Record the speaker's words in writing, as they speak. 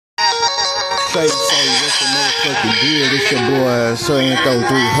Say, what's the motherfucking deal? This your boy, So Ain't Throw 3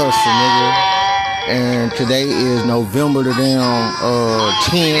 Hustle, nigga. And today is November the damn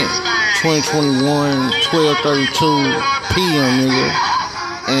 10th, 2021, 12:32 p.m., nigga.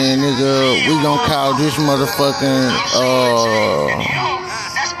 And nigga, we gon' call this motherfucking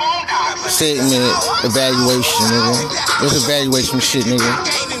segment evaluation, nigga. It's evaluation shit, nigga.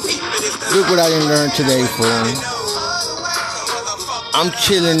 Look what I done learned today, fool. I'm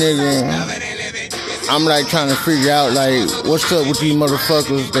chilling, nigga. I'm like trying to figure out like what's up with these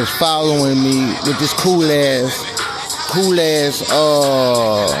motherfuckers that's following me with this cool ass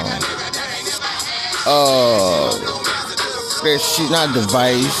that shit, not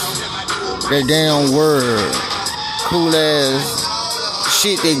device, that damn word, cool ass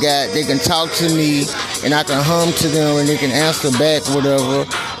shit they got. They can talk to me and I can hum to them and they can answer back whatever,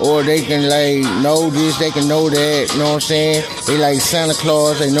 or they can like know this, they can know that, you know what I'm saying? They like Santa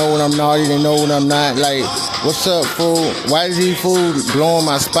Claus, they know when I'm naughty, they know when I'm not. Like, what's up, fool? Why is these fools blowing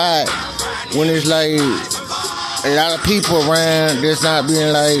my spot when it's like a lot of people around that's not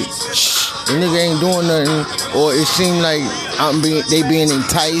being like, shh, the nigga ain't doing nothing, or it seems like they being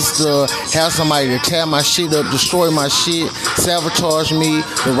enticed to have somebody to tear my shit up, destroy my shit, sabotage me,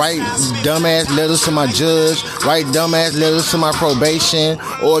 to write dumbass letters to my judge, write dumbass letters to my probation,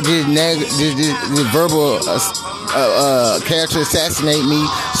 or just verbal character assassinate me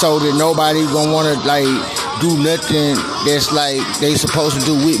so that nobody gonna wanna like do nothing that's like they supposed to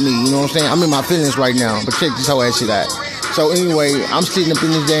do with me, you know what I'm saying? I'm in my feelings right now, but check this whole ass shit out. So anyway, I'm sitting up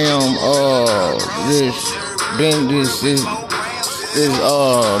in this damn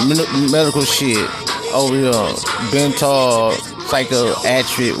medical shit over here, Bental,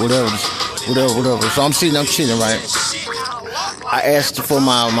 psychiatric, whatever. So I'm chilling, right? I asked for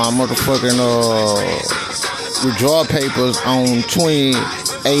my motherfucking withdrawal papers on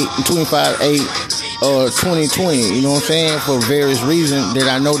 25/8/2020. You know what I'm saying? For various reasons that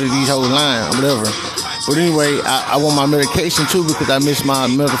I know that these hoes lying, whatever. But anyway, I want my medication too because I missed my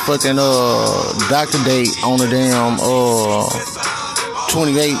motherfucking doctor date on the damn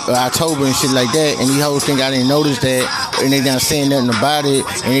 28th of October and shit like that. And these hoes think I didn't notice that, and they not saying nothing about it.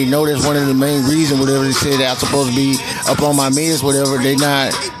 And they know that's one of the main reasons, whatever they said, that I'm supposed to be up on my meds, whatever. They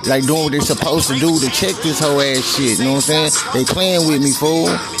not like doing what they supposed to do to check this whole ass shit. You know what I'm saying? They playing with me, fool.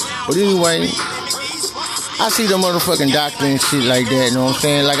 But anyway, I see the motherfucking doctor and shit like that, you know what I'm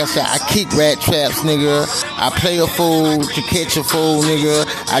saying? Like I said, I kick rat traps, nigga. I play a fool to catch a fool, nigga.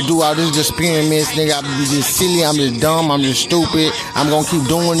 I do all these experiments, nigga. I'm just silly, I'm just dumb, I'm just stupid. I'm gonna keep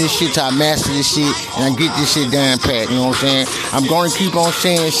doing this shit till I master this shit and I get this shit down pat, you know what I'm saying? I'm gonna keep on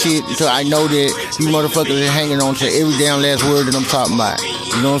saying shit until I know that these motherfuckers are hanging on to every damn last word that I'm talking about.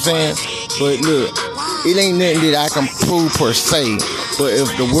 You know what I'm saying? But look, it ain't nothing that I can prove per se. But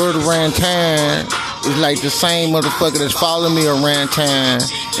if the word around town is like the same motherfucker that's following me around town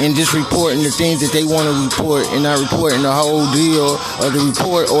and just reporting the things that they want to report and not reporting the whole deal of the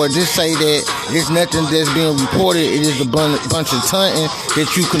report, or just say that there's nothing that's being reported, it is a bunch of taunting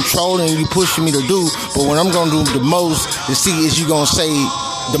that you controlling, you pushing me to do. But when I'm gonna do the most to see is you gonna say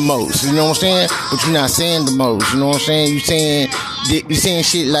the most, you know what I'm saying? But you're not saying the most, you know what I'm saying? You saying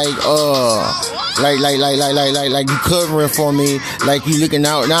shit like like you covering for me, like you looking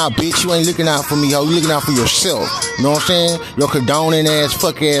out. Nah, bitch, you ain't looking out for me, ho. You looking out for yourself. You know what I'm saying? Your condoning ass,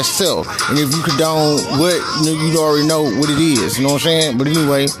 fuck ass self. And if you condone what, you already know what it is. You know what I'm saying? But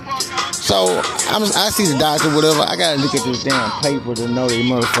anyway, so I see the doctor, whatever. I gotta look at this damn paper to know their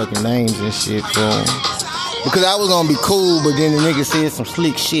motherfucking names and shit, bro. Because I was gonna be cool, but then the nigga said some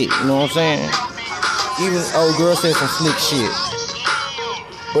slick shit. You know what I'm saying? Even old girl said some slick shit.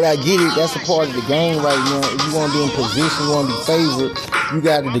 But I get it, that's a part of the game right now. If you want to be in position, you want to be favored, you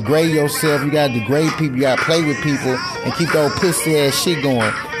got to degrade yourself, you got to degrade people, you got to play with people, and keep that old pussy ass shit going.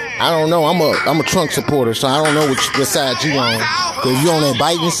 I don't know, I'm a Trump supporter, so I don't know what side you on. Because if you on that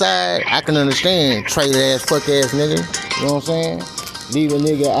Biden side, I can understand. Traitor ass, fuck ass nigga, you know what I'm saying? Leave a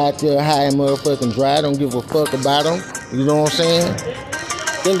nigga out there high and motherfucking dry, don't give a fuck about him, you know what I'm saying?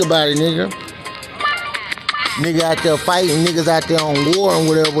 Think about it, nigga. Nigga out there fighting, niggas out there on war and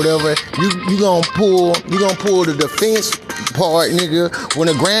whatever. You gonna pull the defense part, nigga, when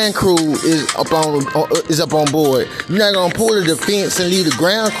the ground crew is up on board. You're not gonna pull the defense and leave the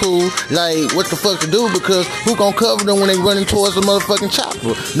ground crew like what the fuck to do, because who gonna cover them when they running towards the motherfucking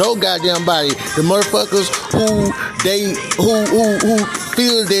chopper? No goddamn body. The motherfuckers who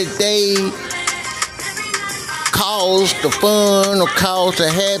feel that they cause the fun or cause the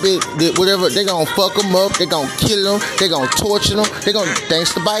habit, whatever, they gonna fuck them up, they gonna kill them, they gonna torture them, they gonna,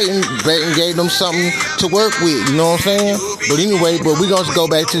 thanks to Biden gave them something to work with, you know what I'm saying? But anyway, we gonna go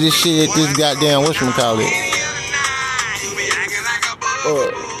back to this shit, this goddamn, whatchamacallit?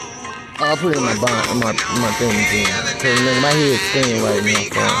 I'll put it in my thing again. Cause nigga, my head's spinning right now,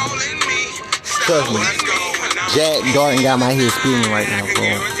 bro. Trust me. Jack Darton got my head spinning right now,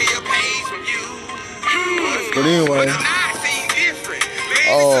 bro. But anyway,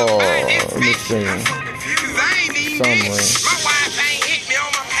 let me see. Somewhere.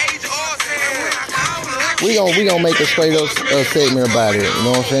 We gonna make a straight up segment about it. You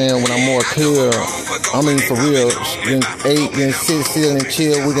know what I'm saying? When I'm more clear, I mean for real. Then sit still and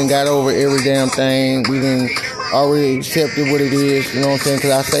chill. We done got over every damn thing. We done already accepted what it is. You know what I'm saying?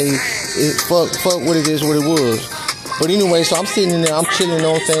 Cause I say, fuck what it is, what it was. But anyway, so I'm sitting in there, I'm chilling, you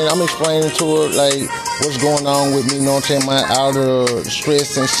know what I'm saying? I'm explaining to her, like, what's going on with me, you know what I'm saying? My outer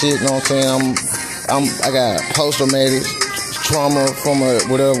stress and shit, you know what I'm saying? I got post-traumatic trauma from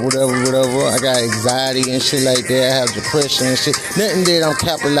whatever. I got anxiety and shit like that. I have depression and shit. Nothing that I'm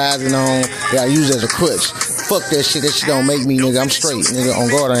capitalizing on that I use as a crutch. Fuck that shit. That shit don't make me, nigga. I'm straight, nigga, on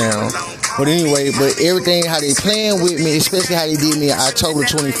GoneOn. But anyway, everything, how they playing with me, especially how they did me October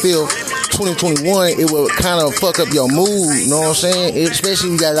 25th, 2021, it will kind of fuck up your mood, you know what I'm saying?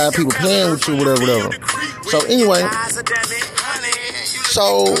 Especially if you got a lot of people playing with you, whatever. So anyway,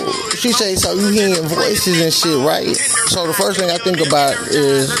 so she say, so you hearing voices and shit, right? So the first thing I think about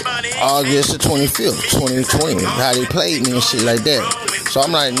is August the 25th, 2020, how they played me and shit like that. So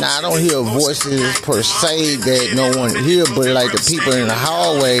I'm like, nah, I don't hear voices per se that no one hear, but like the people in the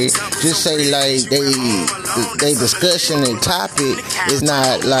hallway just say like they discussion and topic is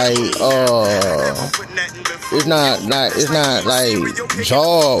not like it's not like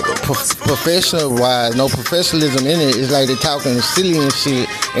job professional wise, no professionalism in it. It's like they talking silly and shit,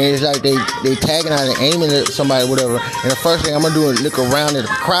 and it's like they tagging out and aiming at somebody, whatever. And the first thing I'm gonna do is look around at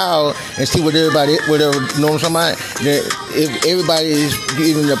the crowd and see what everybody, whatever, you know what I'm saying? If everybody is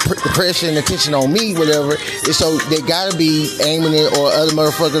giving the pressure and attention on me, whatever, so they gotta be aiming it, or other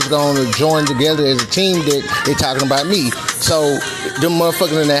motherfuckers gonna join together as a team that they talking about me. So them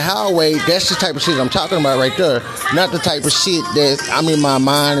motherfuckers in that hallway, that's the type of shit I'm talking about right there. Not the type of shit that I'm in my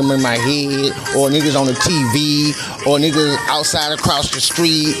mind, I'm in my head, or niggas on the TV, or niggas outside across the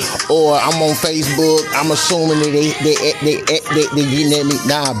street, or I'm on Facebook. I'm assuming that they getting at me.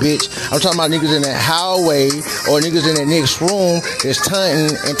 Nah, bitch. I'm talking about niggas in that hallway, or niggas in that next room that's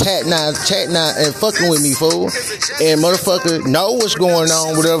hunting and chatting out and fucking with me, fool. And motherfuckers know what's going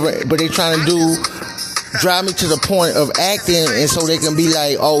on, whatever, but they trying to drive me to the point of acting, and so they can be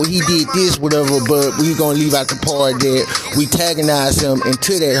like, oh, he did this, whatever, but we gonna leave out the part that we antagonize him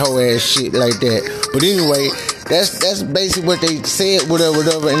into that whole ass shit like that. But anyway, that's basically what they said,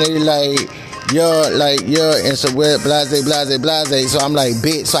 whatever, and they like, yeah, and so blase. So I'm like,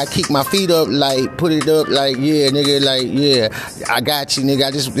 bitch. So I kick my feet up, like, put it up, like, yeah, nigga, like, yeah, I got you,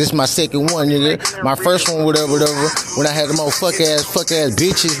 nigga. This is my second one, nigga. My first one, whatever. When I had them old fuck ass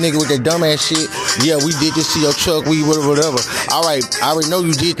bitches, nigga, with that dumb ass shit. Yeah, we did this to your truck, whatever. All right, I already know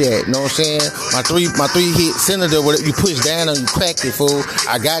you did that. You know what I'm saying? My three hit senator, whatever, you pushed down and you cracked it, fool.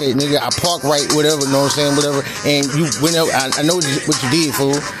 I got it, nigga. I parked right, whatever. You know what I'm saying? Whatever. And you went up. I know what you did,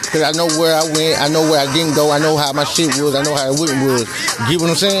 fool. Cause I know where I went. I know where I didn't go. I know how my shit was. I know how it wouldn't was. You get what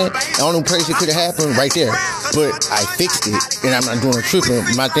I'm saying? The only place it could have happened right there. But I fixed it, and I'm not doing a tripping.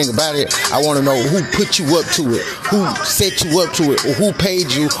 My thing about it, I want to know who put you up to it, who set you up to it, or who paid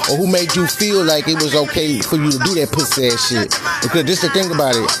you, or who made you feel like it was okay for you to do that pussy ass shit. Because this the thing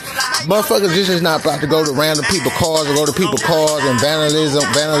about it. Motherfuckers, this is not about to go to random people's cars or go to people's cars and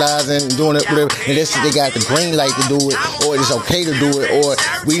vandalizing, doing it, whatever. Unless they got the green light to do it, or it's okay to do it, or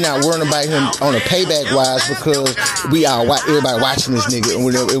we not worrying about him on a payback wise because we are everybody watching this nigga and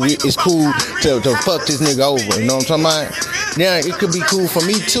whatever. It's cool to fuck this nigga over. You know what I'm talking about? Now it could be cool for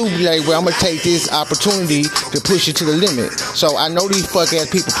me too. Be like, well, I'm gonna take this opportunity to push it to the limit. So I know these fuck ass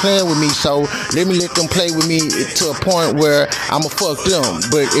people playing with me. So let them play with me to a point where I'ma fuck them.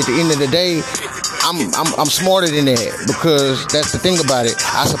 But at the end of the day, I'm smarter than that, because that's the thing about it.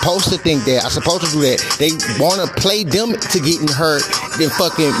 I'm supposed to think that. I'm supposed to do that. They want to play them to getting hurt than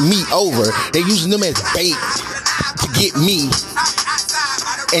fucking me over. They using them as bait to get me,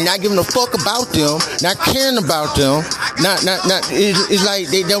 and not giving a fuck about them, not caring about them. It's like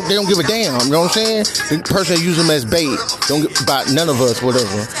they don't give a damn. You know what I'm saying? The person that uses them as bait don't give about none of us,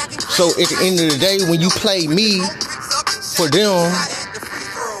 whatever. So at the end of the day, when you play me for them,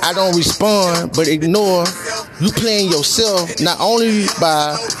 I don't respond, but ignore. You playing yourself, not only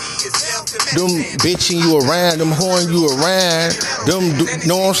by them bitching you around, them whoring you around, them,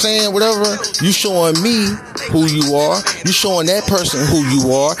 know what I'm saying? Whatever. You showing me who you are. You showing that person who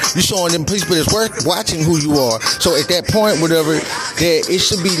you are. You showing them people that's watching who you are. So at that point, whatever, that it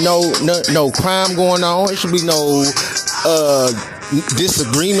should be no crime going on. It should be no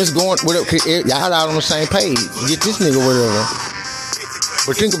disagreements going. Whatever. Y'all out on the same page. Get this nigga whatever.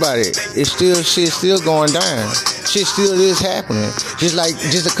 But think about it. Shit's still going down. Shit still is happening. Just like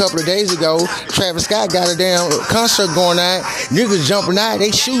just a couple of days ago, Travis Scott got a damn concert going on. Niggas jumping out,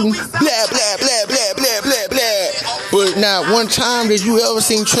 they shooting, blah, blah, blah, blah, blah, blah, blah. But not one time did you ever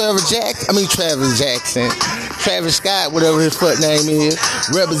seen Travis Scott, whatever his fuck name is,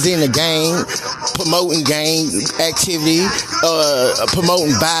 representing a gang, promoting gang activity,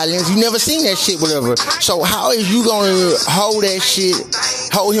 promoting violence. You never seen that shit, whatever. So how is you gonna hold that shit,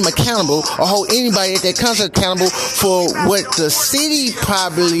 hold him accountable, or hold anybody at that concert accountable for what the city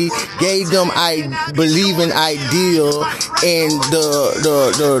probably gave them believing ideal and the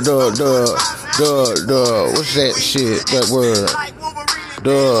what's that shit, that word,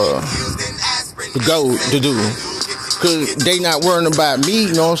 the goal to do. Cause they not worrying about me,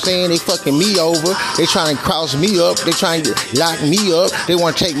 you know what I'm saying? They fucking me over. They trying to cross me up. They trying to lock me up. They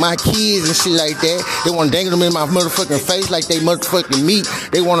want to take my kids and shit like that. They want to dangle them in my motherfucking face like they motherfucking meat.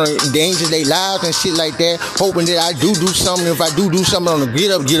 They want to endanger their lives and shit like that, hoping that I do something. If I do something on the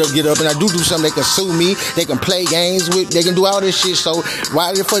get up, and I do something, they can sue me. They can play games with. They can do all this shit. So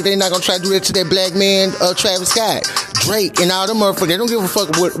why the fuck they not gonna try to do that to that black man, Travis Scott, Drake, and all them motherfuckers? They don't give a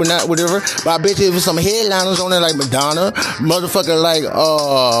fuck whatever. But I bet you if some headliners on there like Madonna, motherfucker like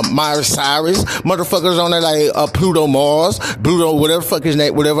Miley Cyrus, motherfuckers on there like Pluto Mars, whatever fuck his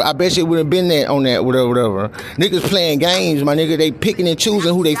name, whatever. I bet you would have been there on that, whatever. Niggas playing games, my nigga. They picking and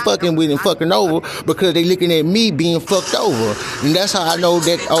choosing who they fucking with and fucking over because they looking at me being fucked over. And that's how I know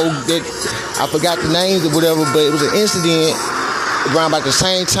that. I forgot the names or whatever, but it was an incident around about the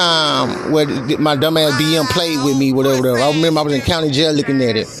same time where my dumb ass BM played with me, whatever. I remember I was in county jail looking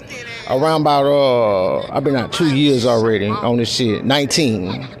at it. Around about, I've been out 2 years already on this shit,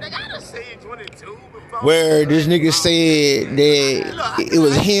 19. Where this nigga said that it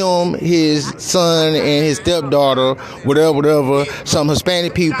was him, his son, and his stepdaughter, whatever. Some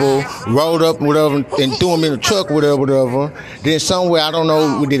Hispanic people rolled up, whatever, and threw him in the truck, whatever. Then somewhere, I don't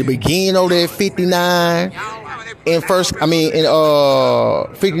know, did it begin over there at 59? In 59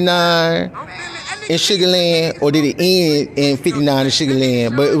 in Sugarland, or did it end in 59 in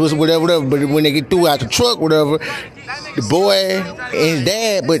Sugarland? But it was whatever. But when they get threw out the truck, whatever, the boy and his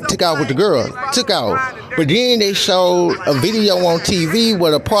dad, but took out with the girl, took out. But then they showed a video on TV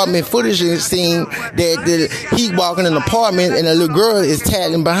where the apartment footage is seen that he walking in an apartment and a little girl is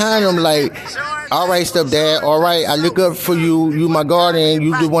tattling behind him like, all right, stepdad, all right, I look up for you, you my guardian,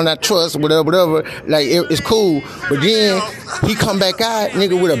 you the one I trust, whatever, like, it's cool. But then he come back out,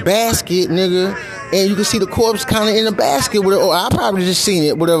 nigga, with a basket, nigga, and you can see the corpse kind of in the basket, whatever. Or I probably just seen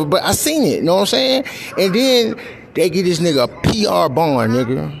it, whatever, but I seen it, you know what I'm saying? And then they get this nigga a PR bond,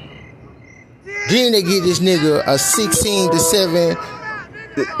 nigga. Then they get this nigga a 16 to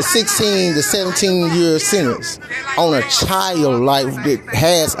 17 year sentence on a child life that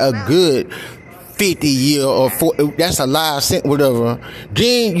has a good 50 year or 40, that's a live sentence, whatever.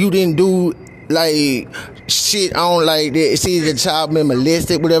 Then you didn't do like shit on like that. See the child been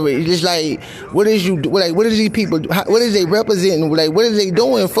molested, whatever. It's just like, what is these people? What is they representing? Like, what is they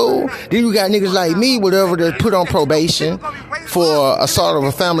doing, fool? Then you got niggas like me, whatever, that put on probation for assault of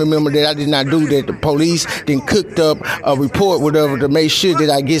a family member that I did not do. That the police then cooked up a report, whatever, to make sure that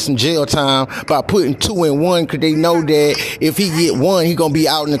I get some jail time by putting 2 in 1, because they know that if he get 1, he gonna be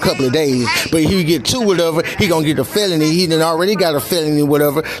out in a couple of days. But if he get 2, whatever, he gonna get a felony. He done already got a felony,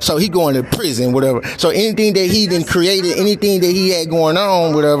 whatever. So he going to prison, whatever. So anything that he done created, anything that he had going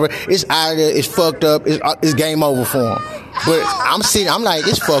on, whatever, it's out of there, it's fucked up, it's game over for him. But I'm like,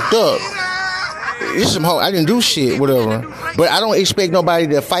 it's fucked up. It's some I didn't do shit, whatever. But I don't expect nobody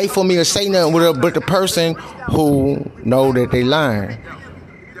to fight for me or say nothing, whatever, but the person who know that they lying.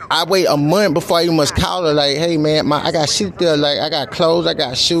 I wait a month before I even must call her, like, hey, man, I got shit there, like, I got clothes, I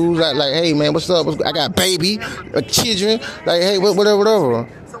got shoes, like, hey, man, what's up? I got baby, children, like, hey, whatever.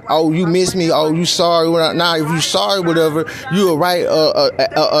 Oh, you miss me. Oh, you sorry. Now, if you sorry, whatever, you'll write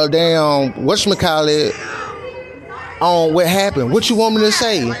a damn, whatchamacallit, on what happened. What you want me to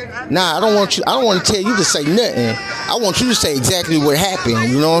say? Nah, I don't want to tell you to say nothing. I want you to say exactly what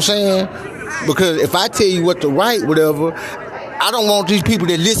happened. You know what I'm saying? Because if I tell you what to write, whatever, I don't want these people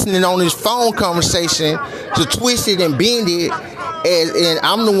that listening on this phone conversation to twist it and bend it. And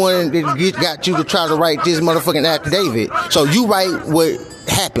I'm the one that got you to try to write this motherfucking affidavit. So you write what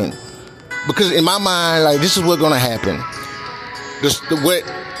happen. Because in my mind, like, this is what's gonna happen. What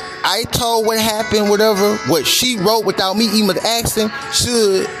I told what happened, whatever, what she wrote without me even asking,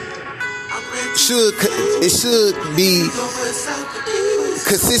 should be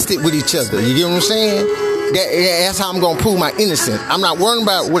consistent with each other. You get what I'm saying? That's how I'm gonna prove my innocence. I'm not worrying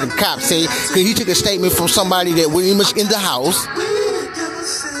about what the cops say, because he took a statement from somebody that was in the house,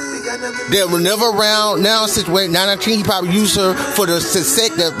 that were never around. Now, situation 919, he probably used her for the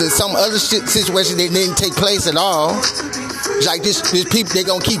suspect of some other situation that didn't take place at all. It's like this people, they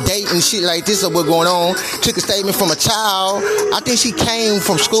gonna keep dating shit like this or what's going on. Took a statement from a child. I think she came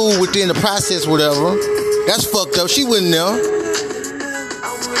from school within the process, whatever. That's fucked up. She wasn't there.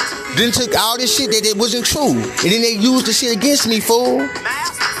 Then took all this shit that wasn't true, and then they used the shit against me, fool.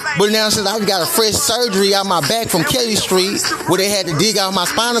 But now since I got a fresh surgery out my back from Kelly Street, where they had to dig out my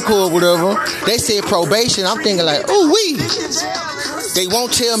spinal cord, whatever, they said probation. I'm thinking like, ooh wee. They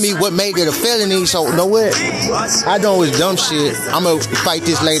won't tell me what made it a felony, so you know what? I know it's dumb shit. I'm gonna fight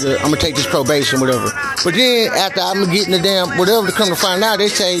this later. I'm gonna take this probation, whatever. But then after I'm getting the damn whatever to come to find out, they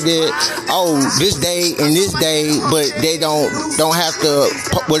say that, oh, this day and this day, but they don't have to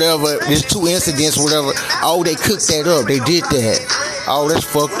whatever. There's 2 incidents, whatever. Oh, they cooked that up. They did that. Oh, that's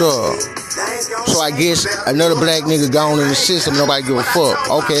fucked up. So I guess another black nigga gone in the system, nobody give a fuck.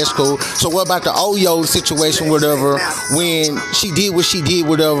 Okay, that's cool. So what about the Oyo situation, whatever, when she did what she did,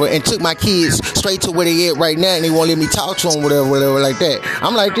 whatever, and took my kids straight to where they at right now, and they won't let me talk to them, whatever, like that.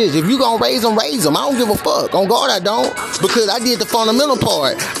 I'm like this, if you gonna raise them, raise them. I don't give a fuck. On God, I don't. Because I did the fundamental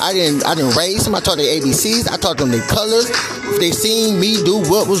part. I didn't raise them. I taught their ABCs. I taught them their colors. If they seen me do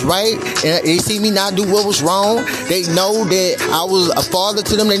what was right, and they see me not do what was wrong, they know that I was a father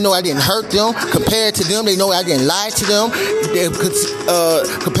to them. They know I didn't hurt them. Compared to them, they know I didn't lie to them.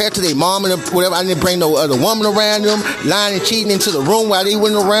 Compared to their mom and whatever, I didn't bring no other woman around them, lying and cheating into the room while they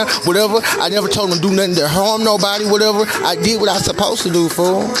wasn't around, whatever. I never told them to do nothing to harm nobody, whatever. I did what I was supposed to do,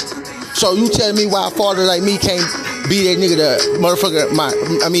 fool. So you telling me why a father like me can't be that nigga that motherfucker,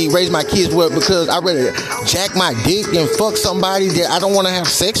 raise my kids with, because I rather jack my dick and fuck somebody that I don't want to have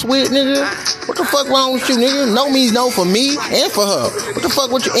sex with, nigga? What the fuck wrong with you, nigga? No means no for me and for her. What the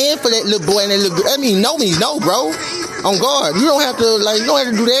fuck with you and for that little boy and that little girl? I mean, no means no, bro. On God, you don't have to do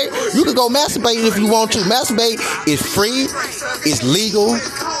that. You can go masturbate if you want to. Masturbate is free, it's legal,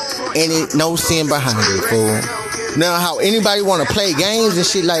 and it no sin behind it, fool. Now, how anybody want to play games and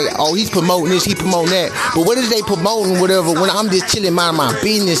shit like, oh, he's promoting this, he promoting that. But what is they promoting, whatever, when I'm just chilling, minding my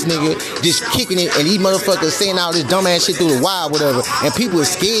business, nigga, just kicking it, and these motherfuckers saying all this dumbass shit through the wire, whatever. And people are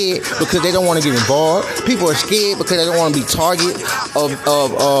scared because they don't want to get involved. People are scared because they don't want to be target of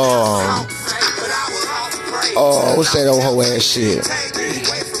what's that old hoe ass shit?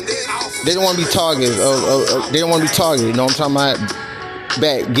 They don't want to be targeted. They don't want to be targeted. You know what I'm talking about?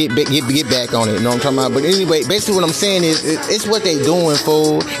 Get back on it. You know what I'm talking about? But anyway, basically what I'm saying is, it's what they doing,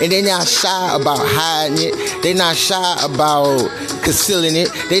 fool. And they not shy about hiding it. They not shy about concealing it.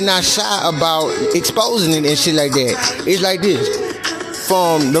 They not shy about exposing it and shit like that. It's like this.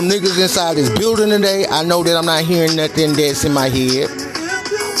 From them niggas inside this building today, I know that I'm not hearing nothing that's in my head.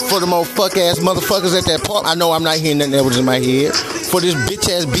 For the most fuck ass motherfuckers at that park, I know I'm not hearing nothing that was in my head. For this bitch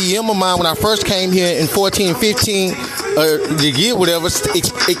ass BM of mine, when I first came here in 14, 15, the year, whatever,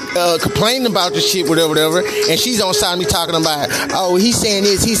 complaining about the shit, whatever, and she's on side of me talking about, oh, he's saying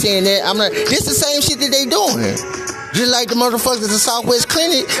this, he's saying that. I'm like, this the same shit that they doing. Just like the motherfuckers at Southwest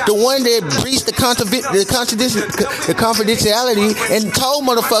Clinic, the one that breached the confidentiality and told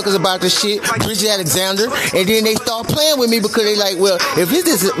motherfuckers about the shit, Bridget Alexander, and then they start playing with me because they like, well, if this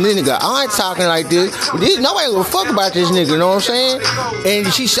nigga aren't talking like this, nobody will fuck about this nigga, you know what I'm saying?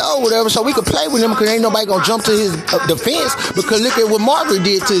 And she showed whatever, so we could play with him because ain't nobody gonna jump to his defense, because look at what Margaret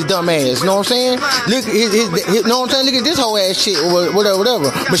did to his dumb ass, you know what I'm saying? Look, you know what I'm saying? Look at this whole ass shit,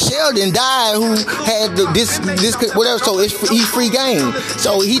 whatever. Michelle didn't die, who had this whatever, so he's free game.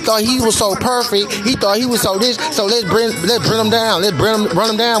 So he thought he was so perfect, he thought he was so this, so let's bring him down, run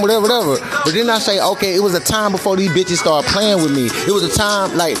him down, whatever. But then I say, okay, it was a time before these bitches started playing with me. It was a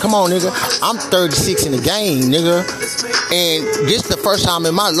time, like, come on, nigga, I'm 36 in the game, nigga, and this the first time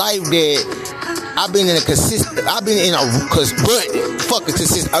in my life that I've been in a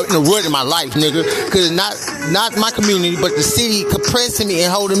rut in my life, nigga. Cause not my community, but the city compressing me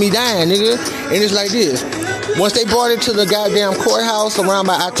and holding me down, nigga. And it's like this. Once they brought it to the goddamn courthouse around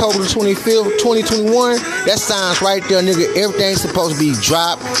by October the 25th, 2021, that signs right there, nigga. Everything's supposed to be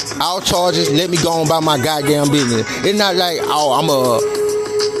dropped. All charges, let me go on about my goddamn business. It's not like, oh,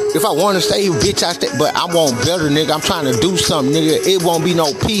 if I want to stay, bitch, I stay. But I want better, nigga. I'm trying to do something, nigga. It won't be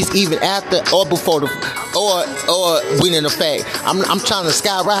no peace even after or before the or winning the fact. I'm trying to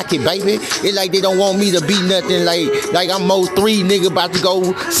skyrocket, baby. It's like they don't want me to be nothing like I'm Mo 3 nigga about to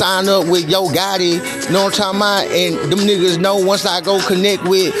go sign up with Yo Gotti. You know what I'm talking about? And them niggas know once I go connect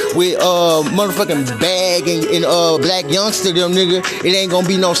with motherfucking Bag and Black Youngster, them nigga, it ain't gonna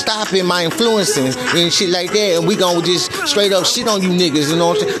be no stopping my influencing and shit like that. And we gonna just straight up shit on you niggas, you know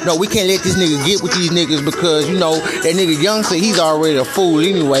what I'm saying? No, we can't let this nigga get with these niggas because, you know, that nigga Youngster, he's already a fool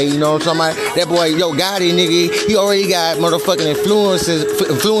anyway, you know what I'm talking about? That boy Yo Gotti, nigga, he already got motherfucking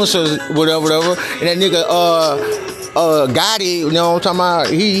influencers, whatever. And that nigga, Gotti, you know what I'm talking about?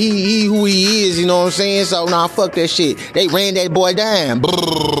 He who he is, you know what I'm saying? So, nah, fuck that shit. They ran that boy down.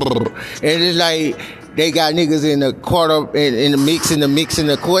 And it's like, they got niggas in the in the mix in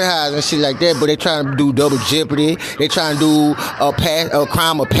the courthouse and shit like that, but they trying to do double jeopardy. They trying to do a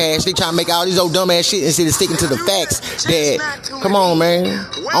crime of passion. They trying to make all these old dumbass shit instead of sticking to the facts. That, come on, man.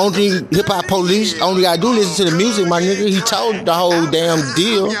 Only hip hop police, only gotta do listen to the music, my nigga. He told the whole damn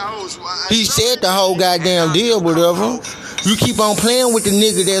deal. He said the whole goddamn deal, whatever. You keep on playing with the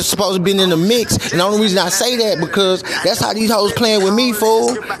nigga that's supposed to be in the mix. And the only reason I say that because that's how these hoes playing with me,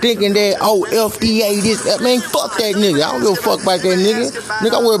 fool. Thinking that, oh, FDA, this, that. Man, fuck that nigga. I don't give a fuck about that nigga.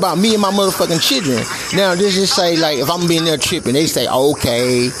 Nigga, I worry about me and my motherfucking children. Now, this just say, like, if I'm being there tripping, they say,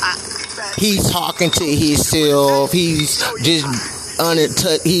 okay, he's talking to himself. He's just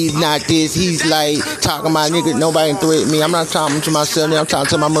untouched. He's not this. He's like talking about nigga. Nobody threaten me. I'm not talking to myself. I'm talking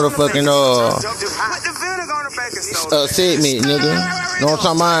to my motherfucking segment, nigga. Know what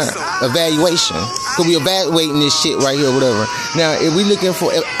I'm talking about? Evaluation. Cause we evaluating this shit right here, whatever. Now, if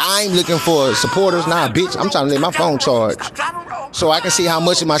I'm looking for supporters, nah, bitch, I'm trying to let my phone charge. So I can see how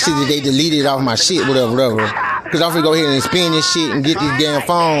much of my shit that they deleted off my shit, whatever. Cause I'm gonna go ahead and spin this shit and get this damn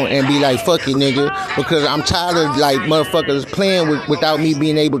phone and be like, fuck it, nigga. Because I'm tired of like motherfuckers playing without me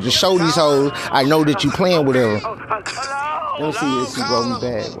being able to show these hoes I know that you playing, whatever. Let me see if she wrote me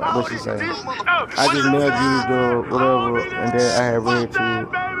back. What she say? I just mailed you the whatever, and then I have read to you.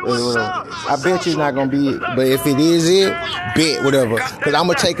 Whatever. I bet you it's not gonna be it, but if it is it, bet whatever. Cause I'm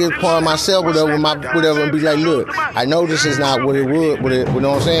gonna take it upon myself, whatever, and be like, look, I know this is not what it would, you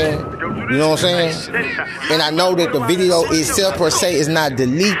know what I'm saying? You know what I'm saying? And I know that the video itself per se is not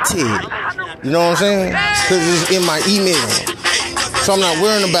deleted. You know what I'm saying? Cause it's in my email, so I'm not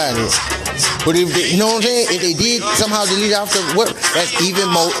worrying about it. But if they, you know what I'm saying? If they did somehow delete off the what, that's even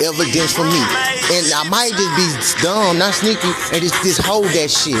more evidence for me. And I might just be dumb, not sneaky, and just hold that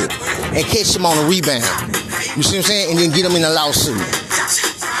shit and catch them on a rebound. You see what I'm saying? And then get them in a lawsuit.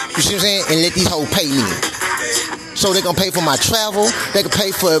 You see what I'm saying? And let these hoes pay me. So they gonna pay for my travel, they can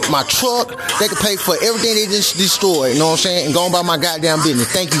pay for my truck, they can pay for everything they just destroyed, you know what I'm saying? And go about my goddamn business.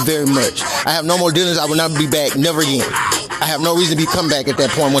 Thank you very much. I have no more dealings, I will not be back, never again. I have no reason to be come back at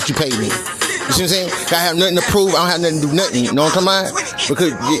that point once you pay me. You see what I'm saying? I have nothing to prove. I don't have nothing to do nothing. You know what I'm talking about?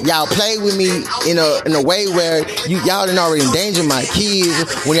 Because y'all play with me in a way where y'all done already endangered my kids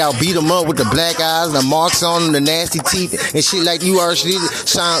when y'all beat them up with the black eyes, the marks on them, the nasty teeth, and shit like you already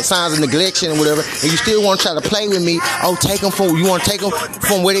signs of neglection and whatever. And you still want to try to play with me? Oh, you want to take them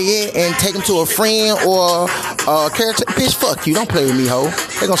from where they at and take them to a friend or a character? Bitch, fuck you. Don't play with me, ho.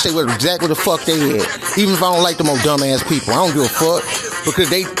 They gonna say exactly what the fuck they at. Even if I don't like them old dumbass people, I don't give a fuck. Because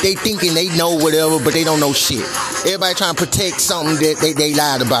they thinking they know whatever, but they don't know shit. Everybody trying to protect something that they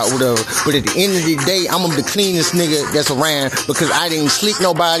lied about, whatever. But at the end of the day, I'm the cleanest nigga that's around because I didn't slick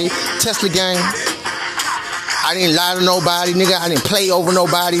nobody. Tesla gang. I didn't lie to nobody, nigga. I didn't play over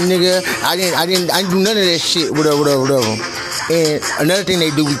nobody, nigga. I didn't do none of that shit, whatever. And another thing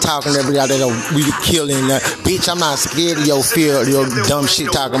they do, we talking every day, we killing. Bitch, I'm not scared of your fear, your dumb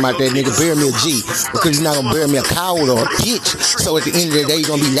shit talking about that, nigga. Bury me a G, because you're not gonna bury me a coward or a bitch. So at the end of the day, you're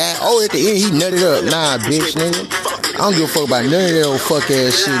gonna be laughing. Oh, at the end, he nutted up. Nah, bitch, nigga. I don't give a fuck about none of that old fuck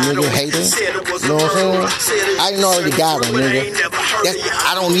ass shit, nigga. Hater. You know what I'm saying? I done already got him, nigga.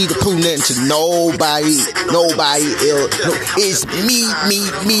 I don't need to prove nothing to nobody else. No, it's me,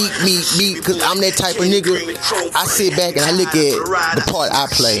 because I'm that type of nigga. I sit back and I look at the part I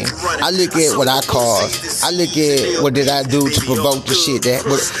play. I look at what I caused. I look at what did I do to provoke the shit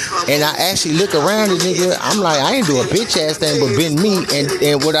and I actually look around it, nigga. I'm like, I ain't do a bitch ass thing but been me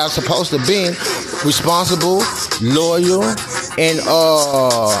and what I was supposed to be, responsible, loyal, and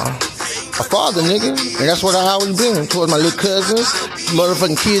a father, nigga. And that's what I always been towards my little cousins,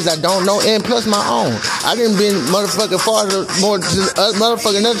 motherfucking kids I don't know, and plus my own. I didn't been motherfucking father more to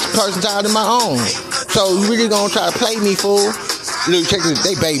motherfucking another person child than my own. So you really gonna try to play me, fool? Look, check this,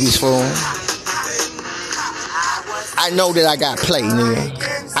 they babies, fool. I know that I got play,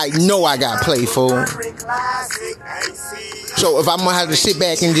 nigga. I know I got play, fool. So if I'm gonna have to sit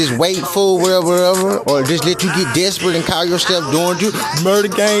back and just wait for whatever, or just let you get desperate and call yourself doing you murder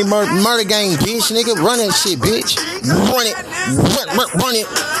gang, bitch, nigga, run that shit, bitch, run it.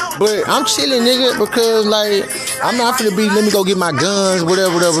 But I'm chilling, nigga, because like I'm not finna be. Let me go get my guns,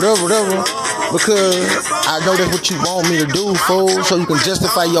 whatever. Because I know that's what you want me to do, fool. So you can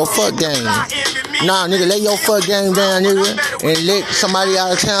justify your fuck game. Nah, nigga, lay your fuck game down, nigga, and let somebody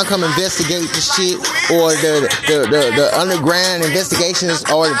out of town come investigate the shit, or the underground investigations,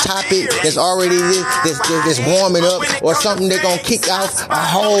 or the topic that's already that's warming up, or something they gonna kick off a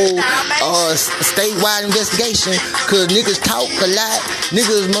whole statewide investigation. Cause niggas talk a lot,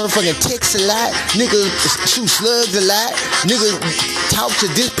 niggas motherfucking text a lot, niggas shoot slugs a lot, niggas talk to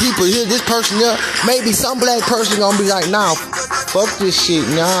this people here, this person there. Maybe some black person gonna be like, nah, fuck this shit,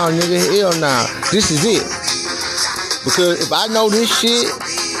 nah, nigga, hell nah. This is it. Because if I know this shit,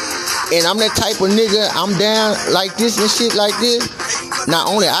 and I'm that type of nigga, I'm down like this and shit like this,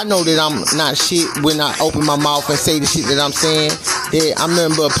 not only I know that I'm not shit when I open my mouth and say the shit that I'm saying, that I'm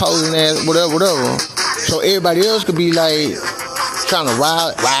nothing but posing ass, whatever. So everybody else could be like, trying to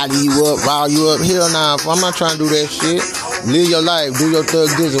rile you up. Hell nah, I'm not trying to do that shit. Live your life, do your thug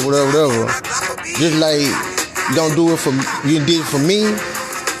dizzle, whatever. Just like, you don't do it for, you did it for me,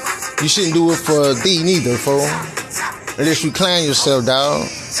 you shouldn't do it for thee neither, fool. Unless you clan yourself, dog.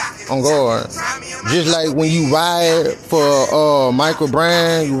 On guard. Just like when you ride for Michael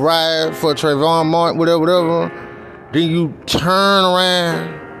Brand, you ride for Trayvon Martin, whatever, then you turn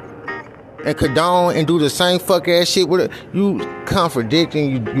around and condone and do the same fuck ass shit with it. You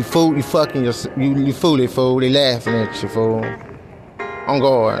contradicting, you fool, you fucking, you fool it, fool. They laughing at you, fool. On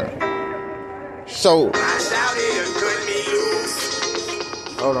guard. So,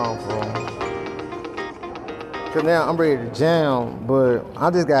 hold on, fool. Cause now I'm ready to jam, but I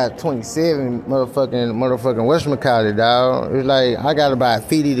just got 27 motherfucking whatchamacallit, dog. It's like I got about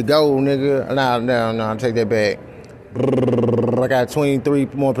 50 to go, nigga. No, take that back. I got 23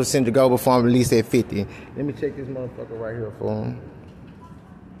 more % to go before I'm released at 50. Let me check this motherfucker right here for him.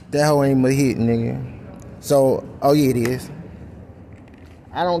 That hoe ain't but hit, nigga. So, oh yeah, it is.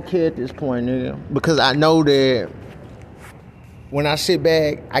 I don't care at this point, nigga, because I know that when I sit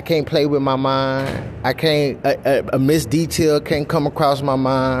back, I can't play with my mind. I can't, a missed detail can't come across my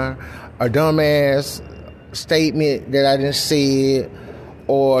mind. A dumbass statement that I didn't say,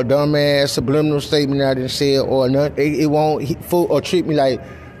 or a dumbass subliminal statement that I didn't say, or nothing. It won't fool or treat me like,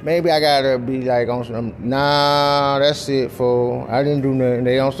 maybe I gotta be like on some, nah, that's it, fool. I didn't do nothing.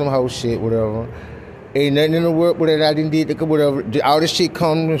 They on some whole shit, whatever. Ain't nothing in the world with that I didn't do, whatever. All this shit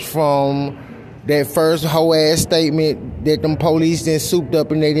comes from that first whole ass statement that them police then souped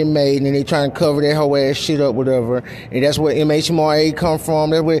up and they didn't made, and they trying to cover that whole ass shit up, whatever. And that's where MHMRA come from.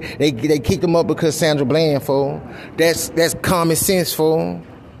 That's where they kicked them up because Sandra Bland, fool. That's common sense, fool.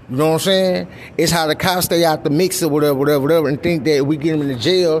 You know what I'm saying? It's how the cops stay out the mix or whatever, and think that we get them in the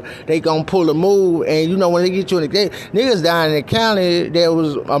jail, they gonna pull a move. And you know, when they get you in the jail, niggas down in the county, there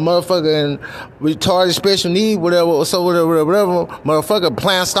was a motherfucking retarded special need, whatever, motherfucker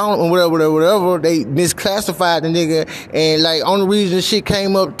plant stone and whatever, they misclassified the nigga, and like, only reason the shit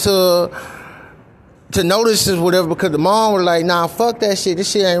came up to notice is whatever, because the mom was like, nah, fuck that shit, this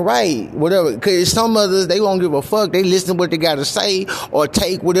shit ain't right, whatever. Because some others, they won't give a fuck, they listen to what they gotta say, or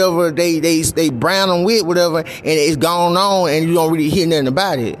take whatever they brown them with, whatever, and it's gone on, and you don't really hear nothing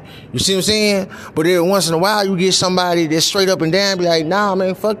about it. You see what I'm saying? But every once in a while, you get somebody that's straight up and down, be like, nah,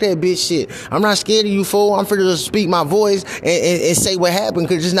 man, fuck that bitch shit. I'm not scared of you, fool. I'm free to speak my voice and say what happened,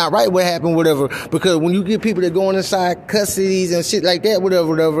 because it's not right what happened, whatever. Because when you get people that going inside custodies and shit like that,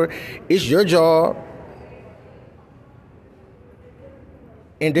 whatever, it's your job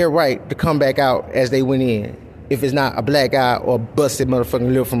and their right to come back out as they went in, if it's not a black eye or a busted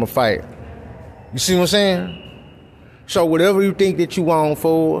motherfucking lip from a fight. You see what I'm saying? So whatever you think that you want,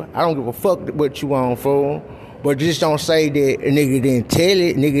 fool, I don't give a fuck what you want, fool. But just don't say that a nigga didn't tell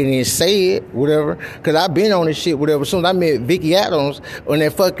it, nigga didn't say it, whatever. Because I've been on this shit, whatever. As soon as I met Vicky Adams on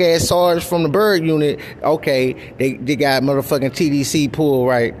that fuck ass Sarge from the Bird unit, okay, they got motherfucking TDC pulled,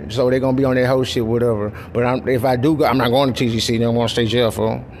 right? So they going to be on that whole shit, whatever. But if I do go, I'm not going to TDC, then I'm going to stay jail,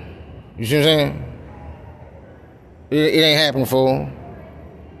 fool. You see what I'm saying? It ain't happening, fool.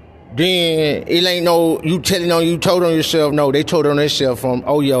 Then it ain't no you told on yourself. No, they told on themselves from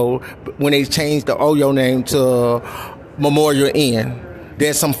Oyo when they changed the Oyo name to Memorial Inn.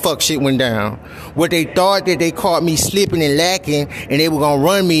 Then some fuck shit went down. What they thought that they caught me slipping and lacking, and they were gonna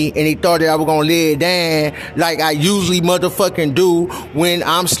run me, and they thought that I was gonna lay it down like I usually motherfucking do when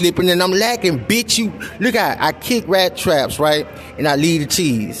I'm slipping and I'm lacking. Bitch, you look, I kick rat traps, right, and I leave the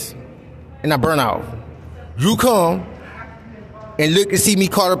cheese, and I burn off. You come and look and see me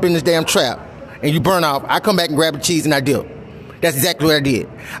caught up in this damn trap, and you burn off. I come back and grab the cheese and I dip. That's exactly what I did.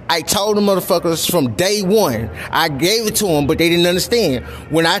 I told the motherfuckers from day one. I gave it to them, but they didn't understand.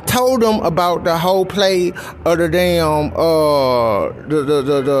 When I told them about the whole play of the damn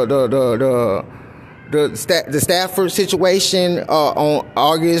the Stafford situation on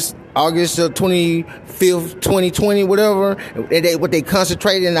August 25th, 2020, whatever. What they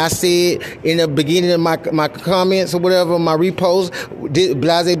concentrated, and I said in the beginning of my comments or whatever, my repost,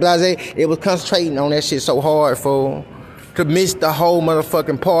 blase, it was concentrating on that shit so hard, fool, to miss the whole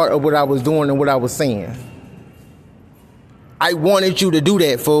motherfucking part of what I was doing and what I was saying. I wanted you to do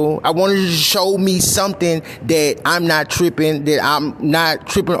that, fool. I wanted you to show me something that I'm not tripping, that I'm not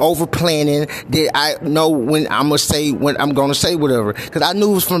tripping over planning, that I know when I'm gonna say whatever. Cause I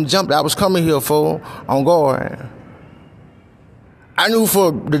knew from jump that I was coming here, fool, on guard. I knew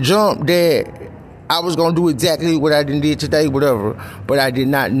for the jump that I was gonna do exactly what I did today, whatever. But I did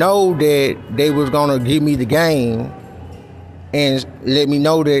not know that they was gonna give me the game and let me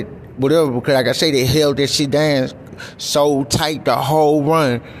know that whatever, because like I say, they held that shit down so tight the whole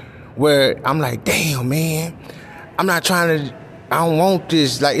run, where I'm like, damn, man, I'm not trying to, I don't want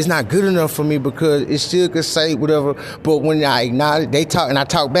this, like, it's not good enough for me because it still could say whatever, but when I acknowledge, they talk and I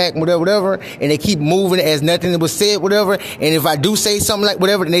talk back, whatever, and they keep moving as nothing was said, whatever, and if I do say something like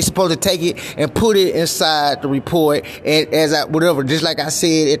whatever, then they supposed to take it and put it inside the report, and as I, whatever, just like I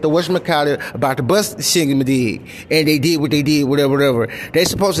said at the whatchamacallit about the bus shingle dig, and they did what they did, whatever, they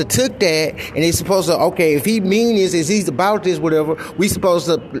supposed to took that, and they supposed to, okay, if he mean this, if he's about this, whatever, we supposed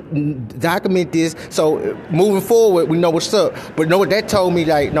to document this, so moving forward, we know what's up. But know what that told me?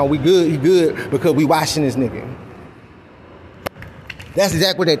 Like, no, we good, you good, because we watching this nigga. That's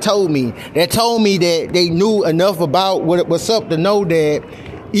exactly what they told me. They told me that they knew enough about what's up to know that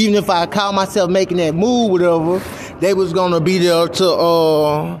even if I call myself making that move, whatever, they was gonna be there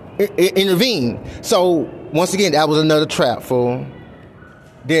to intervene. So once again, that was another trap, fool.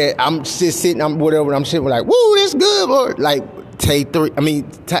 That I'm just sitting, I'm whatever, I'm sitting like, woo, this good, boy. Like,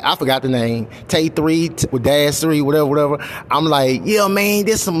 I forgot the name. Tay 3 with Dash 3, whatever. I'm like, yeah, man,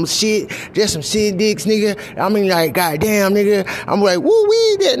 there's some shit dicks, nigga. I mean, like, goddamn, nigga. I'm like, woo,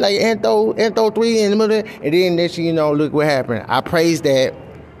 wee, that, like, Antho 3 in the middle. And then next thing you know, look what happened. I praised that.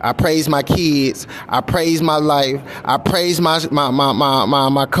 I praise my kids. I praise my life. I praise my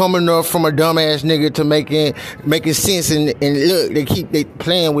coming up from a dumbass nigga to making sense. And look, they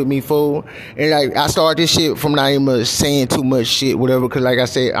playing with me, fool. And like, I started this shit from not even saying too much shit, whatever. Cause like I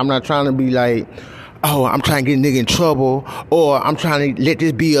said, I'm not trying to be like, oh, I'm trying to get a nigga in trouble, or I'm trying to let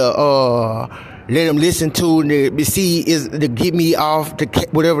this be let them listen to the see is to get me off to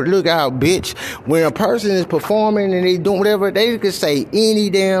whatever. Look out, bitch. When a person is performing and they doing whatever, they can say any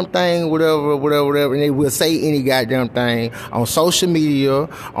damn thing, whatever, and they will say any goddamn thing on social media,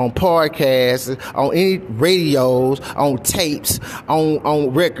 on podcasts, on any radios, on tapes, on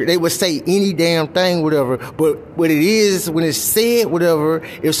record. They would say any damn thing, whatever. But what it is, when it's said, whatever,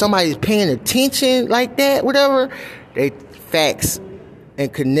 if somebody's paying attention like that, whatever, they facts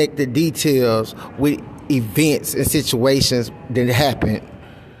and connect the details with events and situations that happen.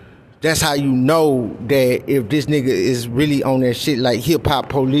 That's how you know that if this nigga is really on that shit like hip-hop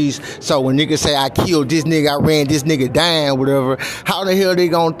police. So when niggas say, I killed this nigga, I ran this nigga down, whatever, how the hell they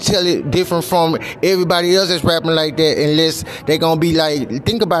gonna tell it different from everybody else that's rapping like that, unless they gonna be like,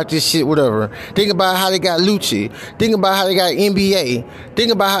 think about this shit, whatever. Think about how they got Lucci. Think about how they got NBA.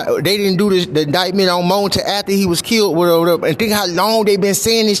 Think about how they didn't do the indictment on Mo until after he was killed, whatever. And think how long they been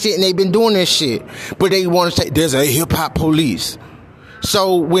saying this shit and they been doing this shit. But they want to say, there's a hip-hop police.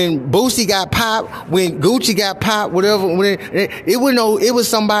 So when Boosie got popped, when Gucci got popped, whatever, it was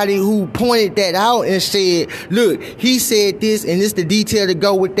somebody who pointed that out and said, look, he said this and this the detail to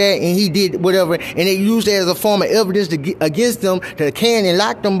go with that, and he did whatever, and they used that as a form of evidence against them to can and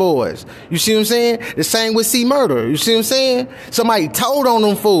lock them boys. You see what I'm saying? The same with C Murder. You see what I'm saying? Somebody told on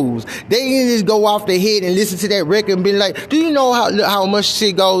them fools. They didn't just go off their head and listen to that record and be like, do you know how much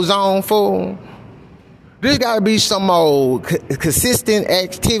shit goes on, fool? There's got to be some old consistent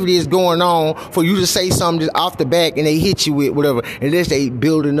activity is going on for you to say something just off the back and they hit you with whatever. Unless they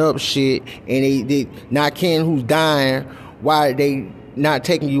building up shit and they not caring who's dying, why they not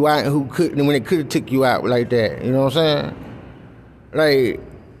taking you out and who couldn't, when they could have took you out like that. You know what I'm saying? Like,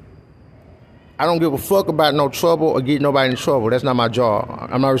 I don't give a fuck about no trouble or getting nobody in trouble. That's not my job.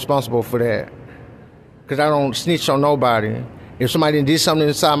 I'm not responsible for that. Because I don't snitch on nobody. If somebody did something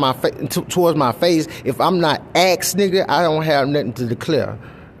inside my towards my face, if I'm not asked, nigga, I don't have nothing to declare.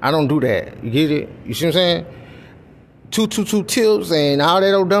 I don't do that. You get it? You see what I'm saying? 222 tips and all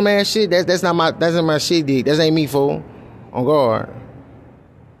that old dumbass shit. That's not my shit, dick. That ain't me, fool. On guard.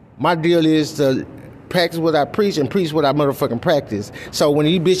 My deal is to practice what I preach and preach what I motherfucking practice. So when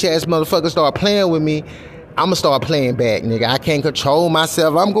these bitch ass motherfuckers start playing with me, I'ma start playing back, nigga. I can't control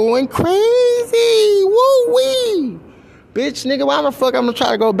myself. I'm going crazy. Woo wee. Bitch, nigga, why the fuck I'm gonna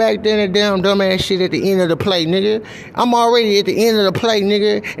try to go back there and damn dumbass shit at the end of the play, nigga? I'm already at the end of the play,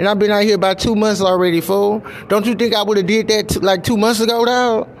 nigga, and I've been out here about 2 months already, fool. Don't you think I would have did that like 2 months ago,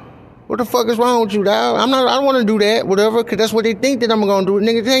 dog? What the fuck is wrong with you, dog? I don't want to do that, whatever, because that's what they think that I'm gonna do.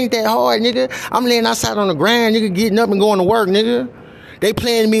 Nigga, it ain't that hard, nigga. I'm laying outside on the ground, nigga, getting up and going to work, nigga. They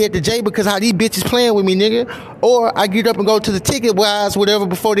playing me at the J because how these bitches playing with me, nigga. Or I get up and go to the ticket wise, whatever,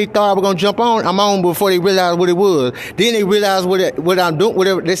 before they thought I was gonna jump on. I'm on before they realize what it was. Then they realize what I'm doing,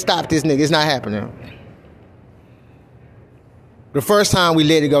 whatever. They stop this nigga. It's not happening. The first time we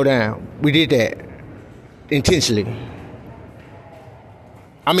let it go down, we did that intentionally.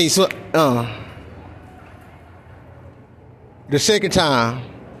 I mean, so the second time,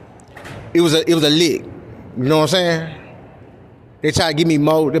 it was a lick. You know what I'm saying? They try to give me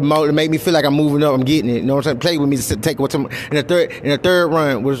more to make me feel like I'm moving up, I'm getting it. You know what I'm saying? Play with me to take what some. And the third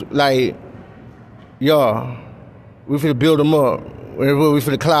run was like, y'all, we finna build him up. We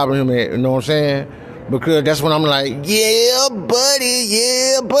finna clobber him at, you know what I'm saying? Because that's when I'm like, yeah, buddy.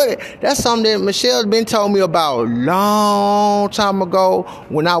 That's something that Michelle's been told me about a long time ago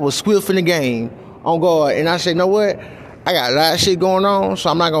when I was swift in the game on guard. And I said, you know what? I got a lot of shit going on,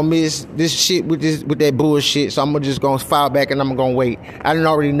 so I'm not gonna miss this shit with that bullshit. So I'm just gonna file back and I'm gonna wait. I didn't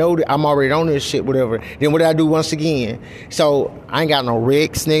already know that I'm already on this shit, whatever. Then what did I do once again? So I ain't got no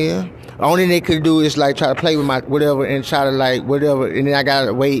wrecks, nigga. The only thing they could do is like try to play with my whatever and try to like whatever, and then I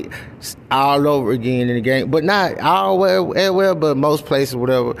gotta wait all over again in the game. But not all everywhere, but most places,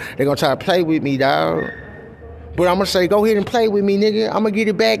 whatever. They gonna try to play with me, dog. But I'm gonna say, go ahead and play with me, nigga. I'm gonna get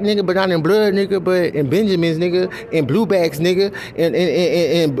it back, nigga, but not in blood, nigga, but in Benjamins, nigga, in blue backs, nigga,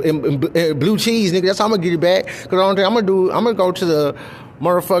 in blue cheese, nigga. That's how I'm gonna get it back. Cause the only thing I'm gonna go to the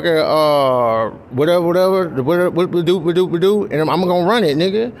motherfucker, whatever we do, and I'm gonna run it,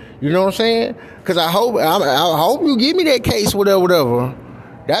 nigga. You know what I'm saying? Cause I hope you give me that case, whatever.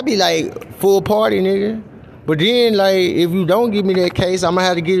 That'd be like full party, nigga. But then, like, if you don't give me that case, I'm gonna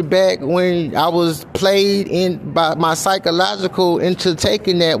have to get it back when I was played in by my psychological into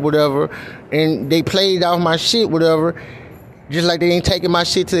taking that, whatever, and they played off my shit, whatever. Just like they ain't taking my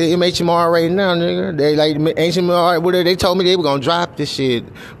shit to the MHMR right now, nigga. They like MHMR, whatever. They told me they were gonna drop this shit.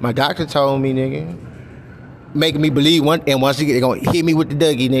 My doctor told me, nigga, making me believe and once again they gonna hit me with the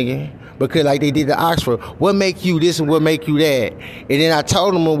Dougie, nigga. Because like they did to Oxford, what make you this and what make you that? And then I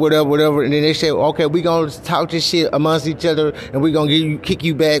told them whatever, and then they said, okay, we gonna talk this shit amongst each other, and we gonna kick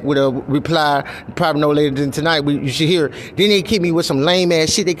you back with a reply, probably no later than tonight. You should hear. Then they kick me with some lame ass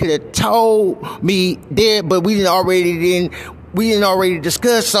shit they could have told me there, but we didn't already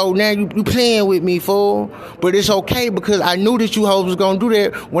discuss, so now you playing with me, fool. But it's okay because I knew that you hoes was gonna do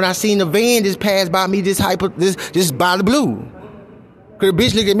that when I seen the van just pass by me this by the blue. Cause the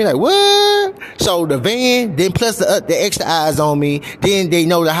bitch looked at me like, what? So the van, then plus the extra eyes on me, then they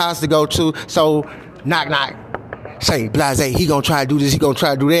know the house to go to. So knock, say, blase, he gonna try to do this, he gonna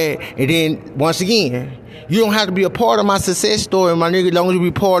try to do that. And then once again, you don't have to be a part of my success story, my nigga, as long as you be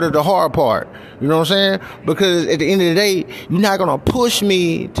part of the hard part. You know what I'm saying? Because at the end of the day, you're not gonna push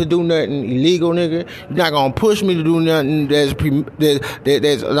me to do nothing illegal, nigga. You're not gonna push me to do nothing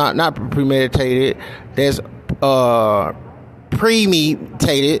that's not premeditated, that's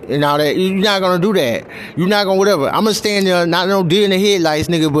premeditated and all that. You're not gonna do that. You're not gonna whatever. I'm gonna stand there, not no deer in the headlights,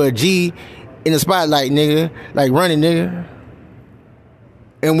 nigga, but a G in the spotlight, nigga, like running, nigga.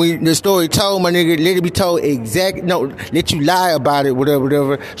 And the story told, my nigga, let it be told let you lie about it,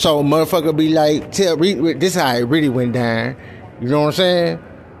 whatever. So motherfucker be like, this how it really went down. You know what I'm saying?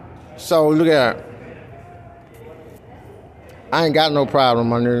 So look at that. I ain't got no problem,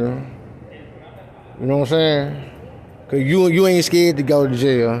 my nigga. You know what I'm saying? Cause you ain't scared to go to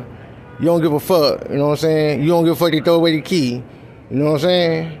jail. You don't give a fuck. You know what I'm saying? You don't give a fuck they throw away the key. You know what I'm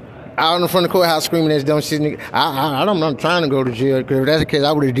saying? Out in front of the courthouse screaming that dumb shit, nigga. I'm not trying to go to jail. Cause if that's the case,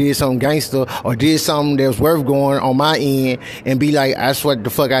 I would have did something gangster or did something that was worth going on my end and be like, that's what the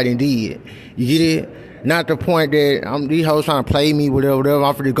fuck I done did. You get it? Not the point that these hoes trying to play me, whatever.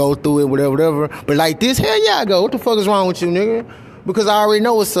 I'm finna go through it, whatever. But like this, hell yeah, I go. What the fuck is wrong with you, nigga? Because I already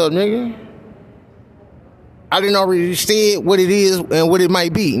know what's up, nigga. I didn't already say what it is and what it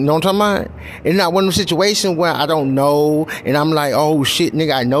might be. You know what I'm talking about? It's not one of those situations where I don't know and I'm like, oh shit,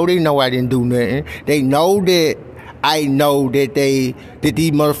 nigga, I know they know I didn't do nothing. They know that I know that these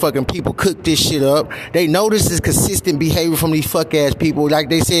motherfucking people cook this shit up. They know this is consistent behavior from these fuck ass people. Like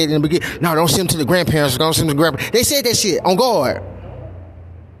they said in the beginning, no, don't send them to the grandparents. Don't send them to the grandparents. They said that shit on guard.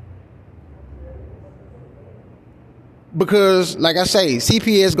 Because, like I say,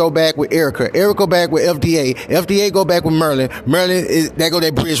 CPS go back with Erica. Erica go back with FDA. FDA go back with Merlin. Merlin, that go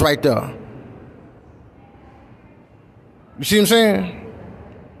that bridge right there. You see what I'm saying?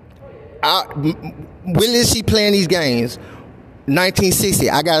 When is she playing these games? 1960.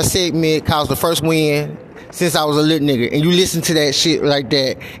 I got a segment called The First Win Since I Was a Little Nigga. And you listen to that shit like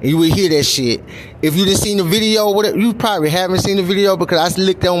that, and you will hear that shit. If you didn't seen the video, whatever, you probably haven't seen the video because I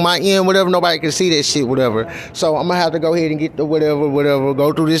looked on my end, whatever, nobody can see that shit, whatever. So I'm gonna have to go ahead and get the whatever,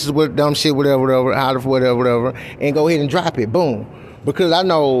 go through this with dumb shit, whatever, how to whatever, and go ahead and drop it. Boom. Because I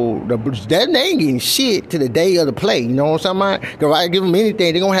know that they ain't getting shit to the day of the play. You know what I'm talking about? Because if I give them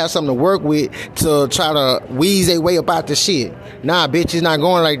anything, they're going to have something to work with to try to wheeze their way up out the shit. Nah, bitch, it's not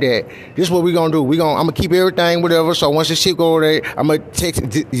going like that. This is what we're going to do. I'm going to keep everything, whatever. So once the shit go over there, I'm going to text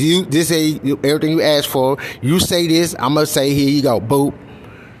you, this is everything you asked for. You say this, I'm going to say, here you go. Boop.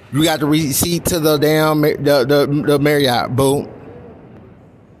 You got the receipt to the damn, the Marriott. Boop.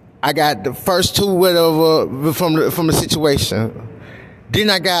 I got the first two, whatever, from the situation. Then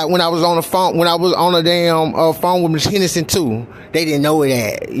I got, when I was on the damn phone with Miss Henderson too, they didn't know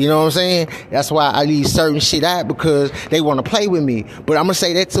that. You know what I'm saying? That's why I leave certain shit out, because they want to play with me. But I'm gonna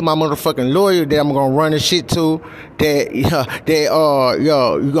say that to my motherfucking lawyer that I'm gonna run the shit to, you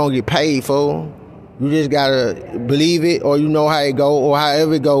gonna get paid, fool. You just gotta believe it, or you know how it go, or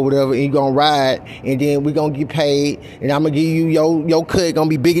however it go, whatever, and you gonna ride, and then we gonna get paid, and I'm gonna give you your cut gonna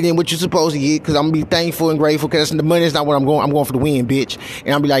be bigger than what you're supposed to get, because I'm gonna be thankful and grateful, because the money is not what I'm going for the win, bitch.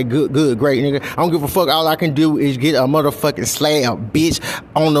 And I'll be like, good, great, nigga. I don't give a fuck. All I can do is get a motherfucking slab, bitch,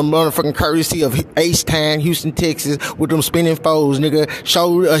 on the motherfucking courtesy of H-Town, Houston, Texas, with them spinning foes, nigga.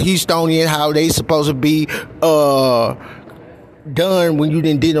 Show a Houstonian how they supposed to be done when you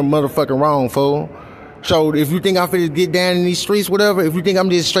did them motherfucking wrong, fool. So if you think I'm finna get down in these streets, whatever, if you think I'm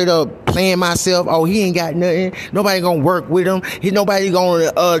just straight up playing myself, oh, he ain't got nothing, nobody gonna work with him, nobody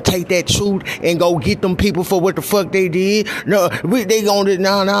gonna take that truth and go get them people for what the fuck they did. No,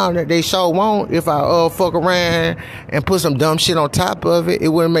 they sure won't. If I fuck around and put some dumb shit on top of it, it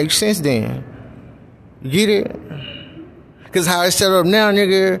wouldn't make sense then. You get it? Cause how it's set up now,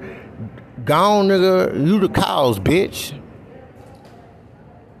 nigga, gone, nigga, you the cause, bitch.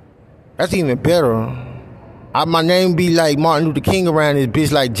 That's even better. My name be like Martin Luther King around this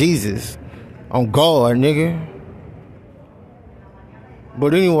bitch, like Jesus. On God, nigga.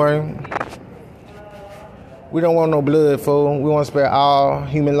 But anyway, we don't want no blood, fool. We want to spare all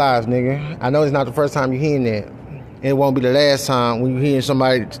human lives, nigga. I know it's not the first time you're hearing that. And it won't be the last time when you're hearing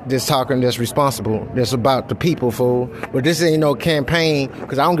somebody that's talking that's responsible, that's about the people, fool. But this ain't no campaign,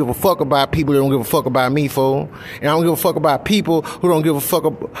 because I don't give a fuck about people that don't give a fuck about me, fool. And I don't give a fuck about people who don't give a fuck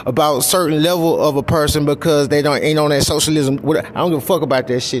about a certain level of a person because they ain't on that socialism. I don't give a fuck about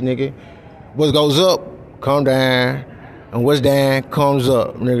that shit, nigga. What goes up, come down. And what's down, comes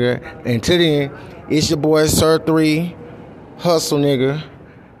up, nigga. And till then, it's your boy, Sir 3, Hustle, nigga.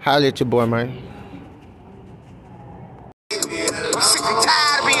 Holla at your boy, man. I'm sick and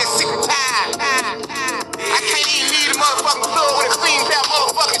tired of being sick and tired. I can't even leave the motherfucking floor with a clean pair of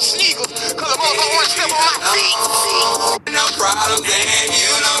motherfucking sneakers, cause the motherfucker wanna step on my feet. No problem, damn,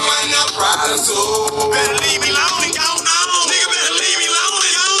 you don't want no problems too. Better leave me alone and go on. Nigga, better leave me alone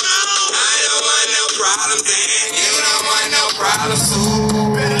and go on. I don't want no problems, damn, you don't want no problems too.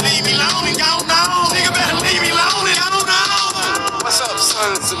 Better leave me alone and go on. Nigga, better leave me alone and go on. What's up,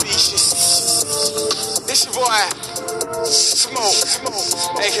 sons of bitches? It's your boy, Smoke,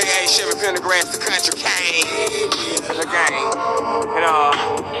 aka Chevy Pendergrass, the country king, the gang.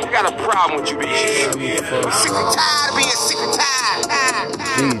 And you got a problem with you, bitch. I'm sick and tired of being sick and tired.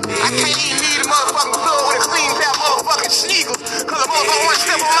 I can't even leave the motherfucking floor with a clean pair of motherfucking sneakers, cause the motherfucker wanna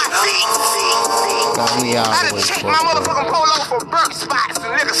step on my feet. I done checked my motherfucking polo for burnt spots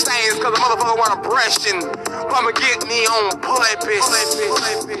and liquor stains, cause the motherfucker wanna brush and I'ma get me on purpose.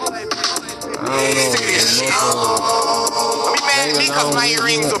 I be mad at me cause my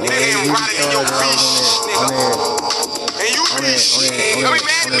earrings are bigger and brighter than your bitch, nigga. And you bitch. I be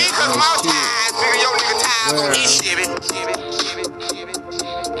mad at me cause my ties bigger than your nigga ties on this shit.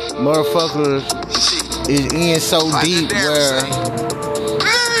 Motherfuckers is in so deep where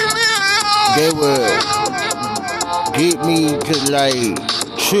they would get me to like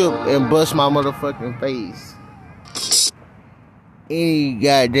trip and bust my motherfucking face. Any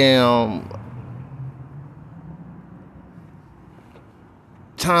goddamn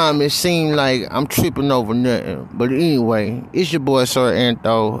time it seemed like I'm tripping over nothing. But anyway, it's your boy Sir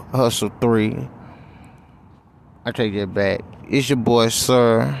Antho Hustle 3. I take that back. It's your boy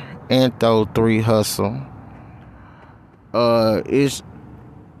Sir Antho 3 Hustle. It's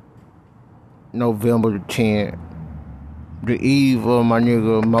November the 10th. The eve of my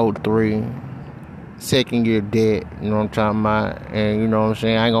nigga Mo 3. Second year debt, you know what I'm talking about? And you know what I'm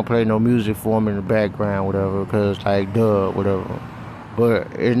saying? I ain't gonna play no music for him in the background, whatever, because like, duh, whatever. But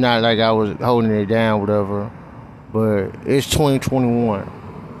it's not like I was holding it down, whatever. But it's 2021.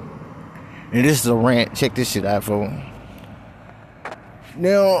 And this is a rant. Check this shit out, folks.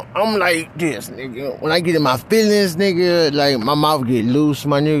 Now, I'm like this, nigga. When I get in my feelings, nigga, like, my mouth get loose,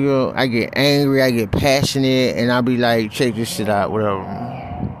 my nigga. I get angry, I get passionate, and I be like, check this shit out, whatever.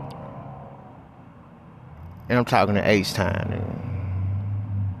 And I'm talking to H-Time, nigga.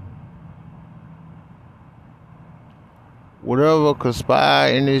 Whatever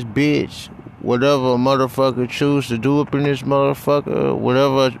conspire in this bitch, whatever a motherfucker choose to do up in this motherfucker,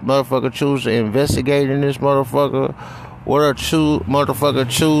 whatever a motherfucker choose to investigate in this motherfucker, whatever motherfucker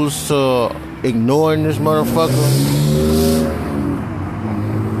choose to ignore in this motherfucker,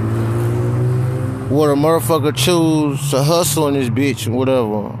 what a motherfucker choose to hustle in this bitch,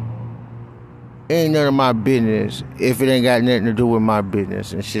 whatever, ain't none of my business if it ain't got nothing to do with my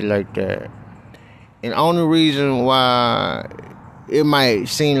business and shit like that. And the only reason why it might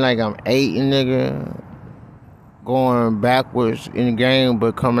seem like I'm hating, nigga, going backwards in the game,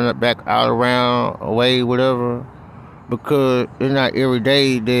 but coming up back out around, away, whatever, because it's not every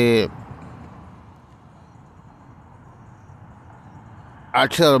day that I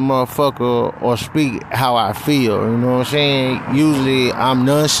tell a motherfucker or speak how I feel, you know what I'm saying? Usually I'm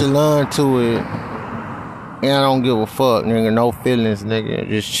nonchalant to it, and I don't give a fuck, nigga, no feelings, nigga,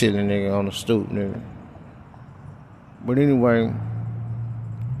 just chilling, nigga, on the stoop, nigga. But anyway,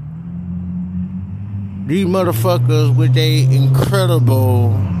 these motherfuckers with their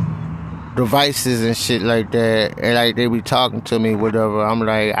incredible devices and shit like that, and like they be talking to me, whatever, I'm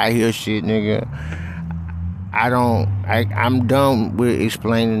like, I hear shit, nigga. I'm done with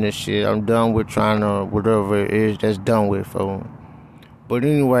explaining this shit. I'm done with trying to, whatever it is that's done with, folks. But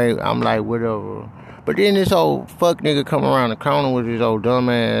anyway, I'm like, whatever. But then this old fuck nigga come around the corner with his old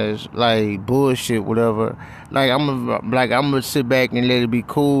dumbass, like, bullshit, whatever. Like, I'm gonna sit back and let it be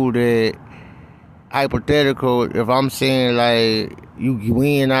cool that, hypothetical, if I'm saying, like, you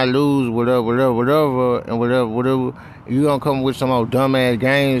win, I lose, whatever, you gonna come with some old dumbass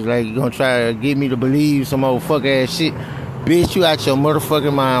games, like, you gonna try to get me to believe some old fuck ass shit. Bitch, you out your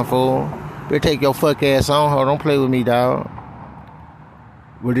motherfucking mind, fool. Better take your fuck ass on, ho. Don't play with me, dog.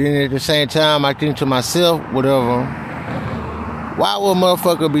 But then at the same time, I think to myself, whatever, why would a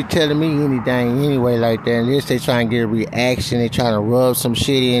motherfucker be telling me anything anyway like that? Unless they trying to get a reaction, they trying to rub some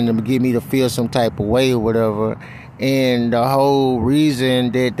shit in to get me to feel some type of way or whatever. And the whole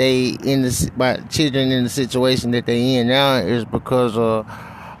reason that my children in the situation that they in now is because of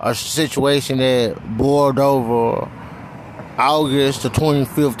a situation that boiled over August the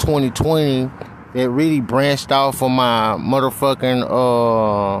 25th, 2020, that really branched off from my motherfucking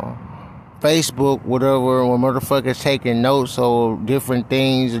Facebook, whatever, when motherfuckers taking notes on different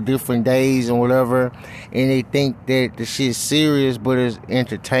things, or different days and whatever, and they think that the shit's serious, but it's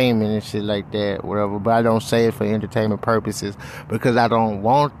entertainment and shit like that, whatever. But I don't say it for entertainment purposes, because I don't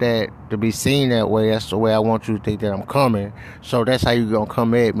want that to be seen that way. That's the way I want you to think that I'm coming. So that's how you gonna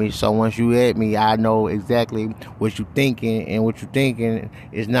come at me. So once you at me, I know exactly what you thinking, and what you thinking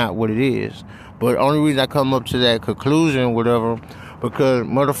is not what it is. But the only reason I come up to that conclusion, whatever, because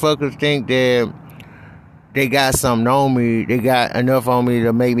motherfuckers think that they got something on me, they got enough on me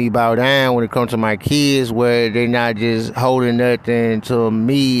to make me bow down when it comes to my kids, where they not just holding nothing to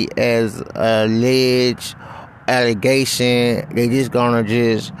me as a allegation. They just gonna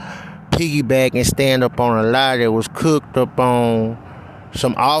just piggyback and stand up on a lie that was cooked up on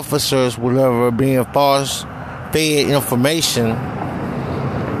some officers, whatever, being false fed information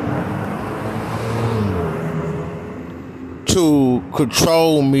to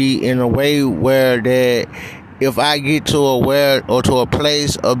control me in a way where that if I get to a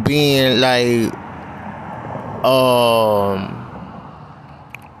place of being like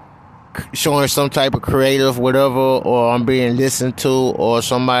showing some type of creative whatever, or I'm being listened to, or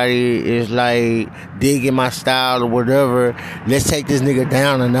somebody is like digging my style or whatever, let's take this nigga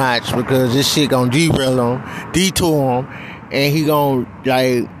down a notch, because this shit gonna derail him, detour him, and he gonna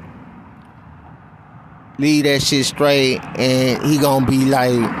like leave that shit straight, and he gonna be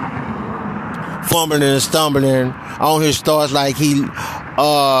like fumbling and stumbling on his thoughts, like he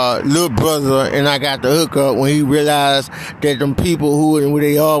little brother, and I got the hookup when he realized that them people who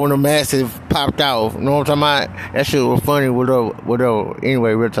they are when the massive popped off. You know what I'm talking about? That shit was funny, whatever.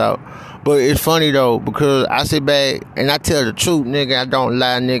 Anyway, real talk. But it's funny though, because I sit back and I tell the truth, nigga. I don't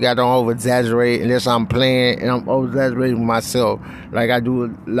lie, nigga. I don't over exaggerate unless I'm playing and I'm over exaggerating myself, like I do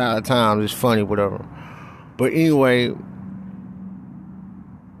a lot of times. It's funny, whatever. But anyway,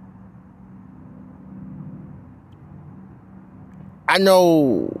 I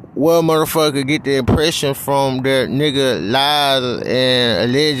know where motherfucker get the impression from that nigga lies and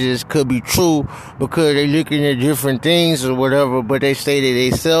alleges could be true because they looking at different things or whatever, but they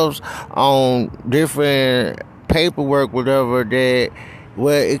stated themselves on different paperwork, whatever, that,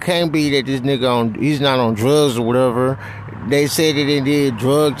 well, it can't be that this nigga he's not on drugs or whatever. They said that they did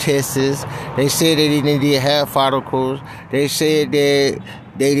drug tests. They said that they did hair follicles. They said that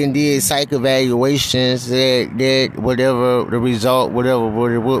they didn't did psych evaluations, that whatever the result, whatever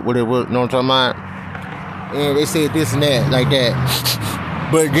what it was, you know what I'm talking about? And they said this and that, like that.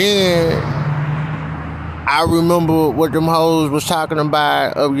 But then I remember what them hoes was talking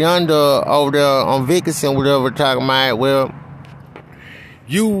about up yonder over there on Vickerson, whatever, talking about, well,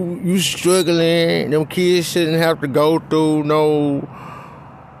 you struggling, them kids shouldn't have to go through no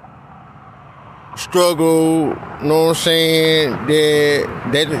struggle, you know what I'm saying, that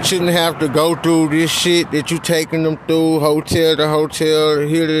they shouldn't have to go through this shit that you taking them through, hotel to hotel,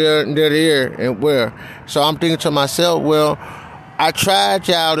 here to there, and there, and where. So I'm thinking to myself, well, I tried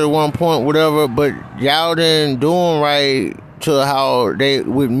y'all at one point, whatever, but y'all didn't doing right to how they,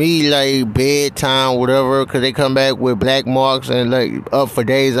 with me, like, bedtime, whatever, because they come back with black marks and, like, up for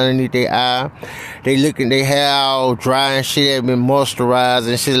days underneath their eye. They looking, they hair all dry and shit, have been moisturized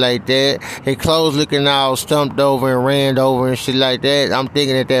and shit like that. Their clothes looking all stumped over and ran over and shit like that. I'm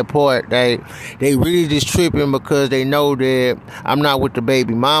thinking at that point, they really just tripping because they know that I'm not with the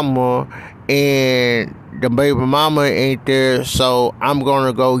baby mama, and the baby mama ain't there, so I'm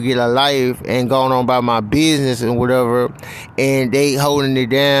gonna go get a life and going on about my business and whatever, and they holding it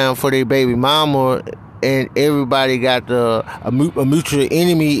down for their baby mama, and everybody got a mutual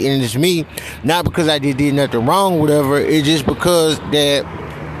enemy, and it's me. Not because I did nothing wrong, whatever. It's just because that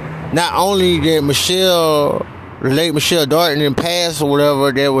not only that the late Michelle Darton didn't pass or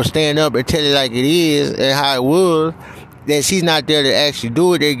whatever, that will stand up and tell it like it is and how it was, that she's not there to actually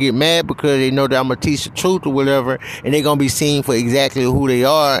do it. They get mad because they know that I'm going to teach the truth or whatever, and they're going to be seen for exactly who they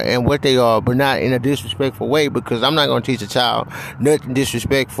are and what they are, but not in a disrespectful way, because I'm not going to teach a child nothing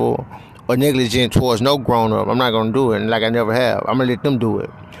disrespectful or negligent towards no grown-up. I'm not going to do it, like I never have. I'm going to let them do it.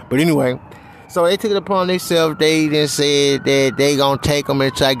 But anyway, so they took it upon themselves. They then said that they going to take them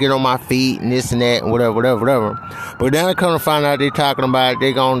until I get on my feet and this and that and whatever. But then I come to find out they talking about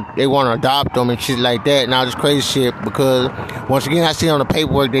they want to adopt them and shit like that and all this crazy shit, because once again I see on the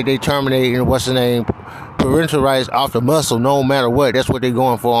paperwork that they terminating what's the name, parental rights off the muscle, no matter what. That's what they're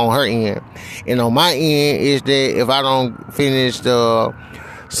going for on her end. And on my end is that if I don't finish the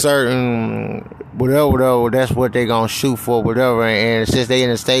certain whatever, that's what they gonna shoot for, whatever. And since they in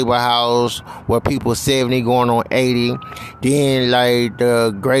a stable house where people 70 going on 80, then like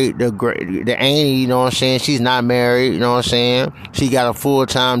the auntie, you know what I'm saying, she's not married, you know what I'm saying, she got a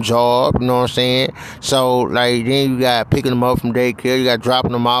full-time job, you know what I'm saying. So like then you got picking them up from daycare, you got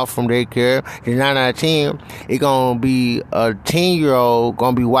dropping them off from daycare. Then 9 out of 10, it gonna be a 10-year-old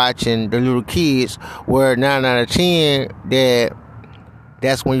gonna be watching the little kids, where 9 out of 10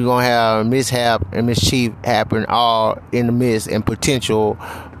 that's when you're going to have mishap and mischief happen all in the midst and potential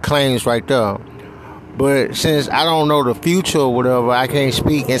claims right there. But since I don't know the future or whatever, I can't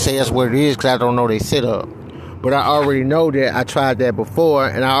speak and say that's what it is because I don't know they setup. But I already know that I tried that before,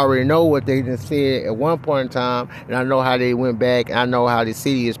 and I already know what they just said at one point in time, and I know how they went back, and I know how the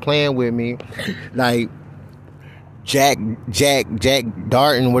city is playing with me. Like, Jack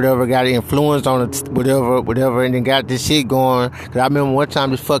Darton, whatever, got influenced on it, whatever, and then got this shit going. Cause I remember one time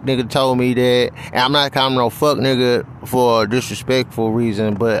this fuck nigga told me that, and I'm not calling no fuck nigga for a disrespectful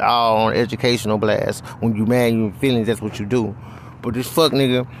reason, but all on educational blast. When you mad, you in feelings, that's what you do. But this fuck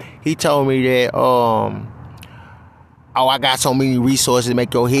nigga, he told me that, I got so many resources to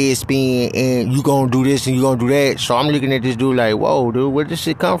make your head spin, and you gonna do this and you gonna do that. So I'm looking at this dude like, whoa, dude, where this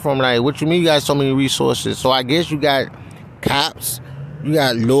shit come from? Like, what you mean you got so many resources? So I guess you got cops, you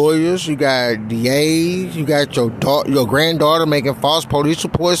got lawyers, you got DAs, you got your granddaughter making false police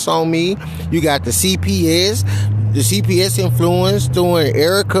reports on me, you got the CPS, the CPS influence through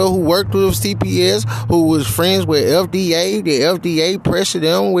Erica, who worked with CPS, who was friends with FDA. The FDA pressured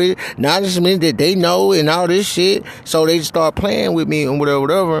them with acknowledgement that they know and all this shit. So they start playing with me and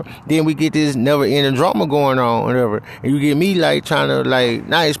whatever. Then we get this never ending drama going on, whatever. And you get me like trying to like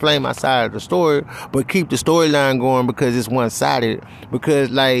not explain my side of the story, but keep the storyline going because it's one-sided. Because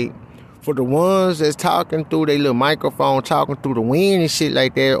like, for the ones that's talking through their little microphone, talking through the wind and shit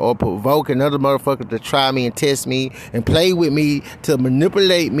like that, or provoking other motherfuckers to try me and test me and play with me to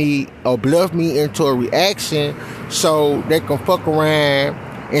manipulate me or bluff me into a reaction so they can fuck around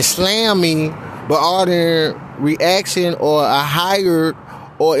and slam me, but all their reaction or are hired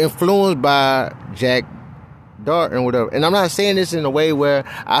or influenced by Jack Dart and whatever. And I'm not saying this in a way where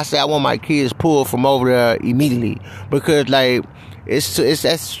I say I want my kids pulled from over there immediately, because like, it's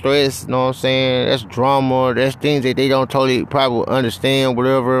that's stress, you know what I'm saying? That's drama. That's things that they don't totally probably understand,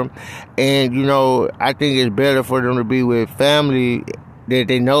 whatever. And, you know, I think it's better for them to be with family that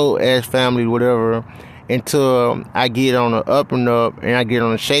they know as family, whatever, until I get on the up and up and I get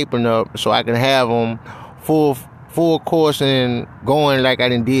on the shaping up so I can have them full course and going like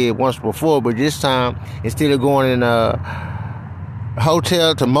I did once before. But this time, instead of going in a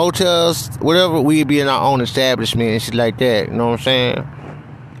hotel to motels, whatever, we'd be in our own establishment and shit like that, you know what I'm saying?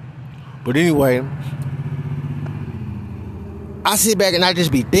 But anyway, I sit back and I just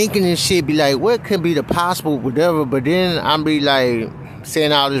be thinking and shit, be like, what could be the possible whatever, but then I'm be like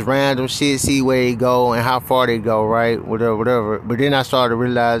saying all this random shit, see where they go and how far they go, right? Whatever. But then I started to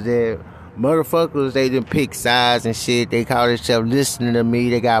realize that motherfuckers, they done pick sides and shit. They call themselves listening to me.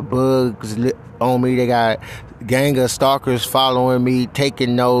 They got bugs on me. They got gang of stalkers following me,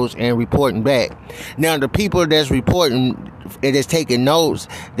 taking notes and reporting back. Now, the people that's reporting and that's taking notes,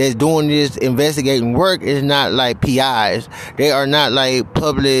 that's doing this investigating work, is not like PIs. They are not like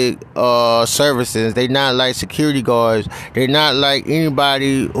public services. They're not like security guards. They're not like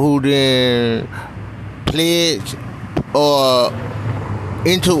anybody who then pledged or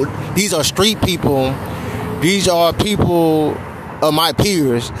into. These are street people. These are people of my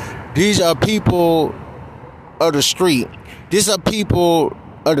peers. These are people of the street. These are people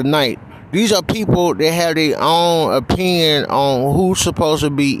of the night. These are people that have their own opinion on who's supposed to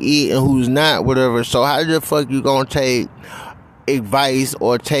be it and who's not, whatever. So how the fuck you gonna take advice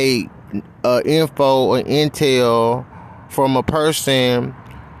or take info or intel from a person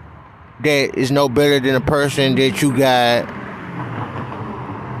that is no better than a person that you got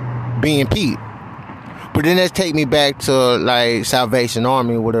being Pete? But then let's take me back to like Salvation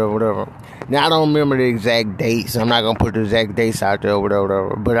Army, whatever. Now I don't remember the exact dates. I'm not gonna put the exact dates out there,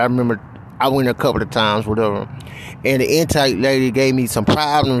 whatever. But I remember I went a couple of times, whatever. And the intake lady gave me some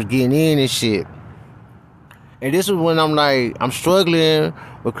problems getting in and shit. And this was when I'm like, I'm struggling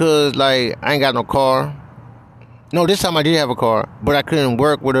because like I ain't got no car. No, this time I did have a car, but I couldn't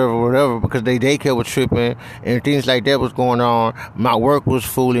work, whatever, because they daycare was tripping and things like that was going on. My work was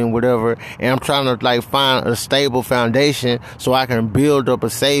fooling, whatever, and I'm trying to like find a stable foundation so I can build up a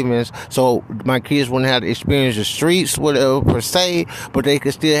savings so my kids wouldn't have to experience the streets, whatever, per se, but they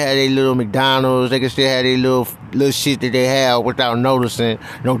could still have their little McDonald's, they could still have their little shit that they have without noticing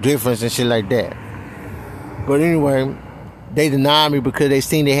no difference and shit like that. But anyway, they denied me because they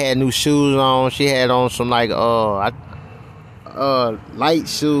seen they had new shoes on. She had on some like light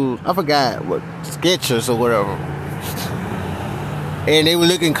shoes. I forgot what, Skechers or whatever. And they were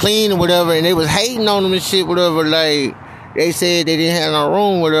looking clean or whatever, and they was hating on them and shit, whatever. Like they said they didn't have no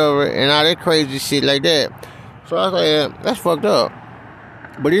room, whatever, and all that crazy shit like that. So I was like, yeah, that's fucked up.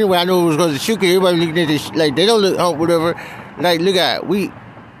 But anyway, I knew it was because of Shuka. Everybody looking at this like they don't look whatever. Like look at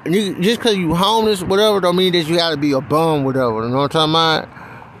just because you homeless, whatever, don't mean that you got to be a bum, whatever. You know what I'm talking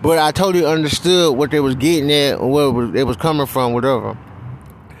about? But I totally understood what they was getting at or where it was coming from, whatever.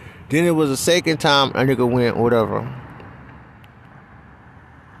 Then it was the second time a nigga went, whatever.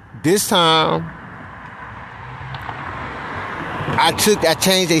 This time, I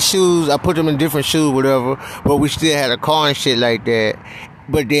changed their shoes. I put them in different shoes, whatever. But we still had a car and shit like that.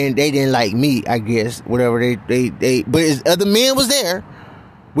 But then they didn't like me, I guess, whatever. But other men was there.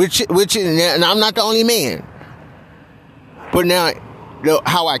 Which, and I'm not the only man. But now,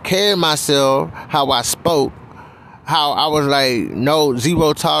 how I carried myself, how I spoke, how I was like, no,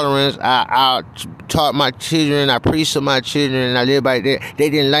 zero tolerance. I taught my children, I preached to my children, and I live by that. They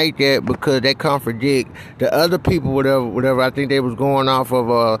didn't like that because that contradict the other people, whatever. I think they was going off of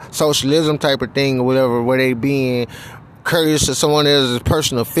a socialism type of thing or whatever, where they being courteous to someone else's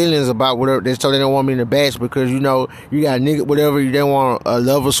personal feelings about whatever, so they don't want me in the bash because, you know, you got a nigga, whatever, you don't want a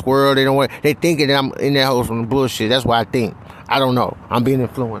lover squirrel, they thinking that I'm in that hole from the bullshit. That's what I think. I don't know. I'm being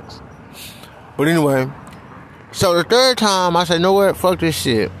influenced. But anyway, So the third time, I said, "Know what? Fuck this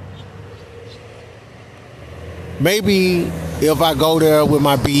shit. Maybe if I go there with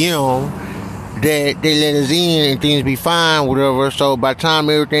my BM, that they let us in and things be fine, whatever. So by the time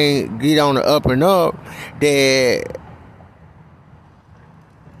everything get on the up and up, that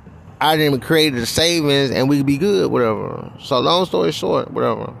I didn't create the savings and we could be good, whatever." So long story short,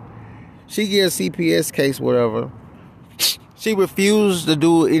 whatever. She gets a CPS case, whatever. She refused to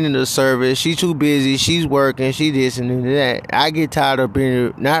do any of the service. She's too busy. She's working. She this and that. I get tired of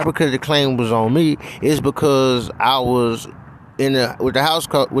being, not because the claim was on me. It's because I was in the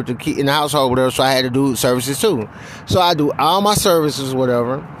household, whatever. So I had to do services too. So I do all my services,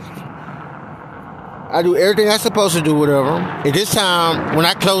 whatever. I do everything I'm supposed to do, whatever. At this time, when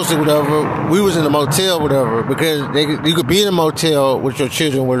I closed it, whatever, we was in a motel, whatever, because you could be in a motel with your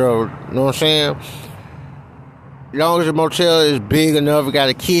children, whatever. You know what I'm saying? As long as the motel is big enough, it got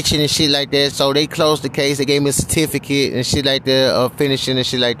a kitchen and shit like that. So they closed the case. They gave me a certificate and shit like that of finishing and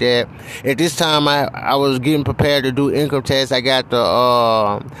shit like that. At this time, I was getting prepared to do income tax. I got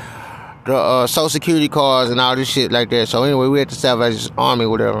the Social Security cards and all this shit like that. So anyway, we had to Salvation Army,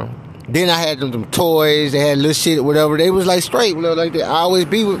 whatever. Then I had them toys. They had little shit, whatever. They was like straight, whatever, like that. I always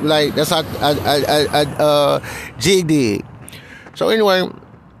be with, like, that's how I jig did. So anyway,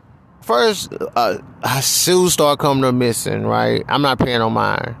 first, shoes start coming up missing, right? I'm not paying on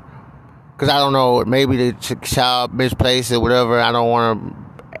mine. Because I don't know, maybe the child misplaced it, whatever. I don't want to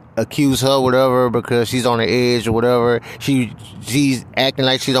accuse her, whatever, because she's on the edge or whatever. She's acting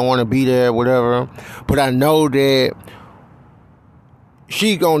like she don't want to be there, whatever. But I know that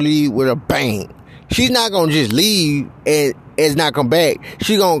she gonna leave with a bang. She's not gonna just leave and it's not come back.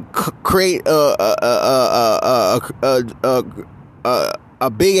 She gonna create a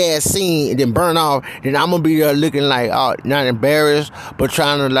big ass scene and then burn off. Then I'm gonna be there looking like, not embarrassed, but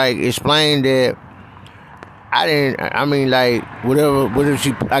trying to like explain that whatever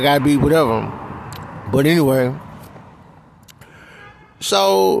I gotta be whatever. But anyway,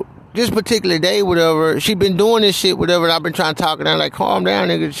 so this particular day, whatever, she been doing this shit, whatever, and I've been trying to talk to her, like, calm down,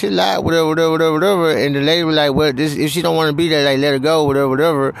 nigga, chill out, whatever, and the lady was like, well, if she don't want to be there, like, let her go,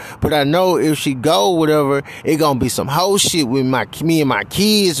 whatever, but I know if she go, whatever, it gonna be some whole shit with me and my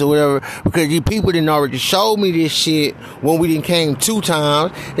kids, or whatever, because these people didn't already show me this shit when we didn't came 2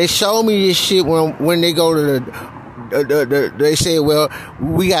 times. They showed me this shit when they go to they say, well,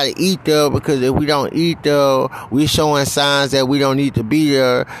 we gotta eat there, because if we don't eat there, we showing signs that we don't need to be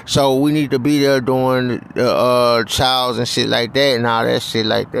there, so we need to be there during the trials and shit like that and all that shit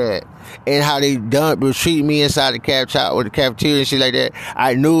like that. And how they treat me inside the cafeteria and shit like that.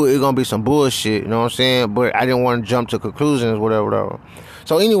 I knew it was gonna be some bullshit, you know what I'm saying? But I didn't want to jump to conclusions, whatever.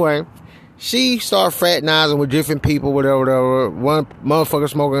 So anyway, she started fraternizing with different people, whatever. One motherfucker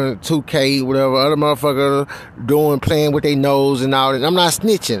smoking 2K, whatever. Other motherfucker playing with their nose and all that. I'm not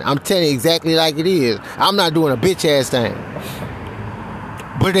snitching. I'm telling you exactly like it is. I'm not doing a bitch ass thing.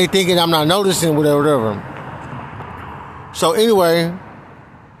 But they thinking I'm not noticing, whatever. So anyway,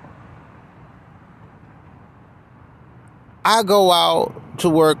 I go out to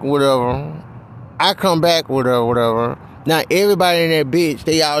work, whatever. I come back, whatever. Now, everybody in that bitch,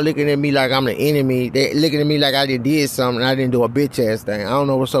 they all looking at me like I'm the enemy. They looking at me like I did something and I didn't do a bitch-ass thing. I don't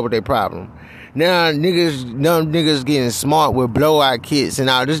know what's up with their problem. Now, dumb niggas getting smart with blowout kits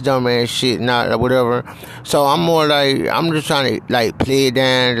and all this dumb-ass shit and all whatever. So, I'm more like, I'm just trying to, like, play it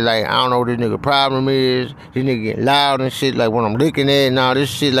down. Like, I don't know what this nigga problem is. This nigga getting loud and shit, like, when I'm looking at and all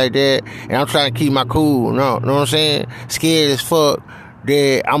this shit like that. And I'm trying to keep my cool, know what I'm saying? Scared as fuck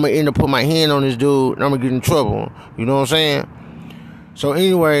that I'm going to end up putting my hand on this dude and I'm going to get in trouble. You know what I'm saying? So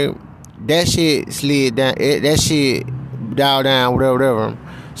anyway, that shit slid down. That shit dialed down, whatever.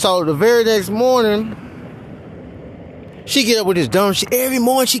 So the very next morning, she get up with this dumb shit. Every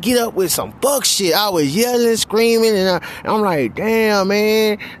morning she get up with some fuck shit. I was yelling, screaming, and I'm like, damn,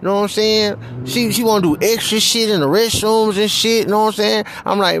 man. You know what I'm saying? She want to do extra shit in the restrooms and shit. You know what I'm saying?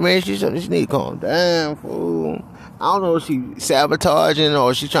 I'm like, man, this need to calm down, fool. I don't know if she sabotaging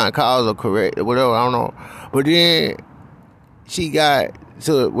or she trying to cause a correct or whatever. I don't know. But then she got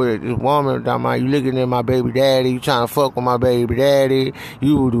to it with this woman talking about, you looking at my baby daddy, you trying to fuck with my baby daddy,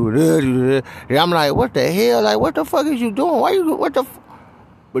 you do this, you do this. And I'm like, what the hell? Like, what the fuck is you doing? Why you do what the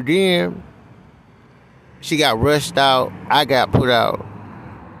But then she got rushed out. I got put out.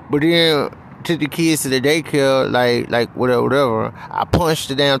 But then took the kids to the daycare, like whatever. I punched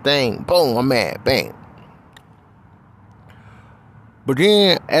the damn thing. Boom, I'm mad. Bang. But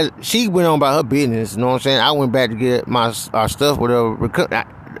then, as she went on about her business, you know what I'm saying? I went back to get our stuff, whatever.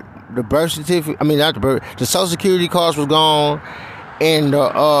 The birth certificate, not the birth, the Social Security cards was gone, and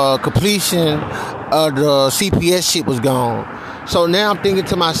the completion of the CPS shit was gone. So now I'm thinking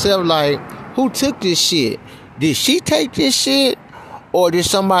to myself, like, who took this shit? Did she take this shit? Or did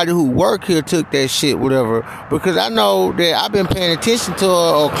somebody who work here took that shit, whatever? Because I know that I've been paying attention to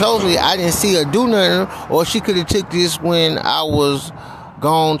her or closely. I didn't see her do nothing. Or she could have took this when I was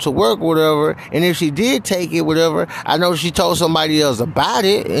gone to work, whatever. And if she did take it, whatever, I know she told somebody else about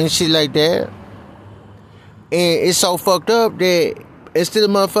it and shit like that. And it's so fucked up that instead of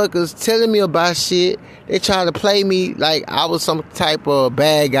motherfuckers telling me about shit, they try to play me like I was some type of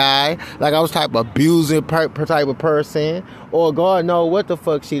bad guy, like I was type of abusing type of person, or God know what the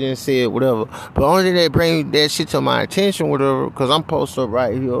fuck she done said, whatever. But only thing they bring that shit to my attention, whatever, because I'm posted up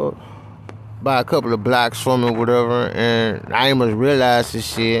right here by a couple of blocks from it, whatever, and I didn't much realize this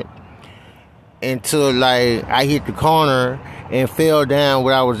shit until like I hit the corner and fell down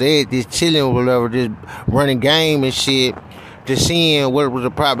where I was at, just chilling, whatever, just running game and shit. Just seeing what was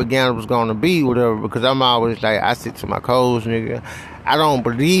the propaganda was going to be, whatever, because I'm always like, I stick to my codes, nigga. I don't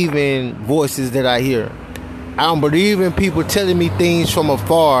believe in voices that I hear. I don't believe in people telling me things from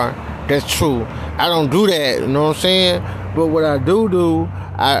afar that's true. I don't do that, you know what I'm saying? But what I do,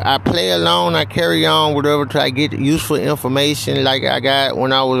 I play along, I carry on, whatever, till I get useful information like I got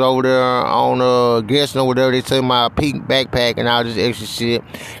when I was over there on guest or whatever. They took my pink backpack and all this extra shit.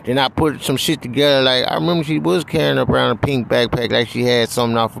 Then I put some shit together. Like, I remember she was carrying around a pink backpack like she had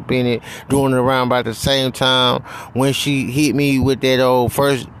something off of Bennett, doing it around about the same time when she hit me with that old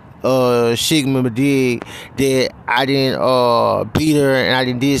first Sigma did that I didn't beat her and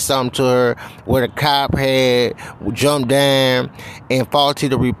I did something to her where the cop had jumped down and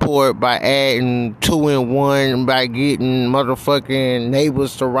faulted the report by adding 2 and 1 by getting motherfucking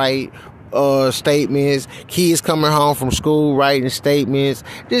neighbors to write statements, kids coming home from school writing statements,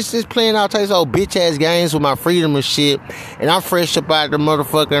 just playing all types of old bitch ass games with my freedom and shit. And I'm fresh up out the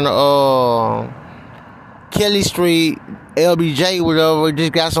motherfucking Kelly Street, LBJ, whatever,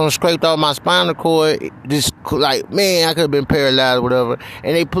 just got something scraped off my spinal cord. Just like, man, I could have been paralyzed, whatever.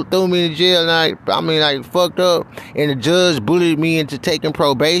 And they threw me in jail, and I mean, like, fucked up. And the judge bullied me into taking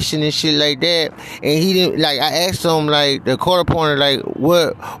probation and shit like that. And he didn't, like, I asked him, like, the court appointed, like,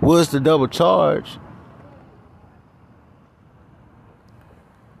 what was the double charge?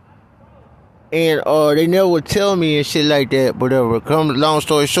 And they never would tell me and shit like that, whatever. Long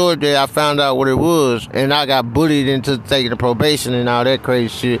story short, that I found out what it was, and I got bullied into taking the probation and all that crazy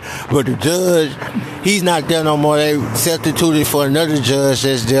shit. But the judge, he's not there no more. They substituted for another judge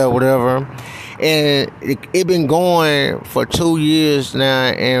that's there, whatever. And it been going for 2 years now,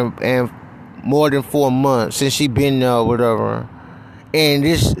 and more than 4 months since she been there, whatever. And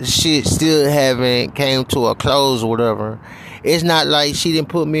this shit still haven't came to a close, whatever. It's not like she didn't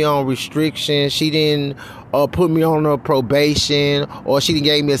put me on restrictions. She didn't put me on a probation, or she didn't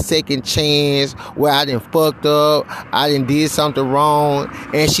give me a second chance where I didn't fucked up, I didn't did something wrong,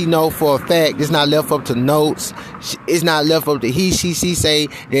 and she know for a fact it's not left up to notes. It's not left up to he, she say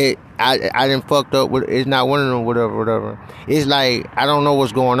that I didn't fucked up with. It's not one of them, whatever. It's like, I don't know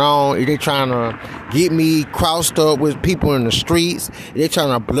what's going on. Is they trying to get me crossed up with people in the streets? They trying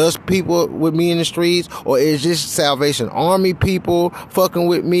to bluff people with me in the streets? Or is this Salvation Army people fucking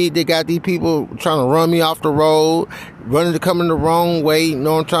with me? They got these people trying to run me off the road, coming the wrong way, you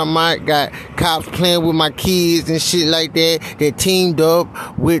know what I'm talking about? Got cops playing with my kids and shit like that. They teamed up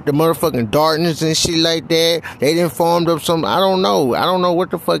with the motherfucking darkness and shit like that. They done formed up some, I don't know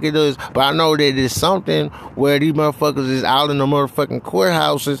what the fuck it is, but I know that it's something where these motherfuckers is out in the motherfucking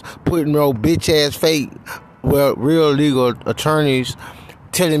courthouses putting no bitch ass fake, well, real legal attorneys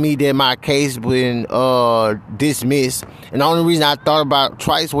telling me that my case been dismissed. And the only reason I thought about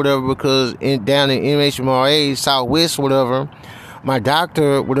twice, whatever, because down in MHMRA Southwest, whatever, my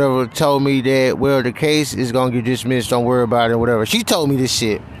doctor, whatever, told me that, well, the case is gonna get dismissed, don't worry about it, whatever. She told me this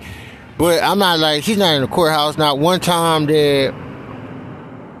shit. But I'm not like, she's not in the courthouse. Not one time that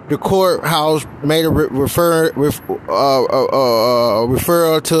the courthouse made a referral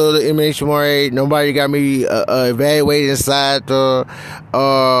to the MHMRA. Nobody got me evaluated inside the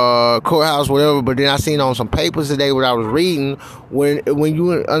courthouse, whatever. But then I seen on some papers today what I was reading, when you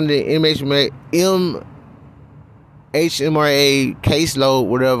went under the MHMRA caseload,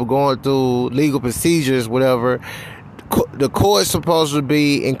 whatever, going through legal procedures, whatever, the court's supposed to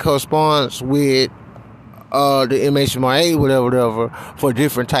be in correspondence with the MHMRA, whatever, for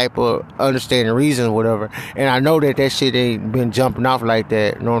different type of understanding reasons, whatever. And I know that shit ain't been jumping off like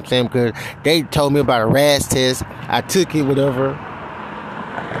that, you know what I'm saying? Because they told me about a RAS test. I took it, whatever.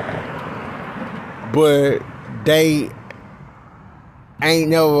 But they ain't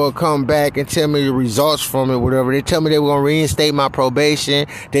never come back and tell me the results from it, whatever. They tell me they were gonna reinstate my probation,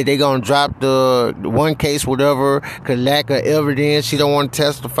 that they gonna drop the one case, whatever, cause lack of evidence. She don't want to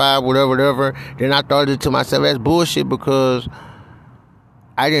testify, whatever. Then I thought to myself, that's bullshit, because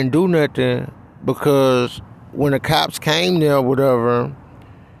I didn't do nothing. Because when the cops came there, whatever,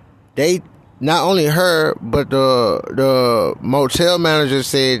 they not only her, but the motel manager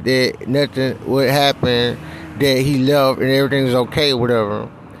said that nothing would happen, that he left and everything was okay, whatever.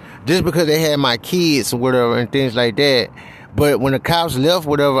 Just because they had my kids, whatever, and things like that. But when the cops left,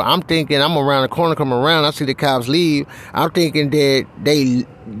 whatever, I'm thinking, I'm around the corner, come around, I see the cops leave. I'm thinking that they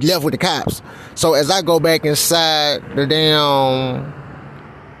left with the cops. So as I go back inside the damn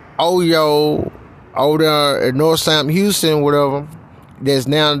Oyo over there at North Sam Houston, whatever, that's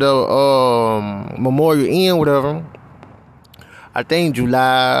now the Memorial Inn, whatever, I think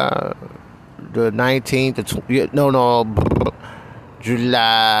July the 19th,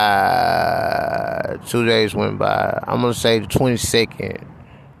 July, 2 days went by. I'm going to say the 22nd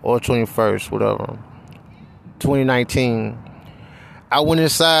or 21st, whatever, 2019. I went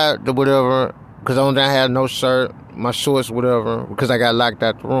inside the whatever, because I had no shirt, my shorts, whatever, because I got locked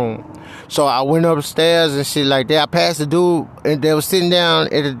out the room. So I went upstairs and shit like that. I passed the dude, and they was sitting down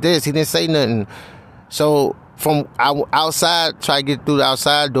at the desk. He didn't say nothing. So from outside, try to get through the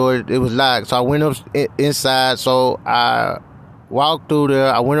outside door, it was locked. So I went up inside. So I walked through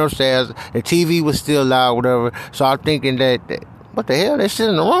there. I went upstairs. The TV was still loud, whatever. So I'm thinking that what the hell? They shit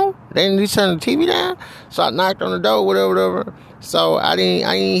in the room? They didn't turn the TV down? So I knocked on the door, whatever. So I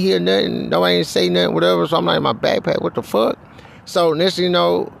didn't hear nothing. Nobody didn't say nothing, whatever. So I'm like, my backpack, what the fuck? So next thing you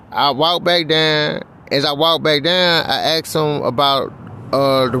know, I walked back down. As I walked back down, I asked him about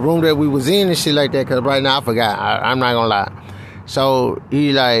the room that we was in and shit like that, because right now I forgot. I'm not gonna lie. So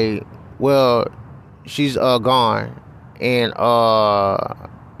he like, well, she's gone, and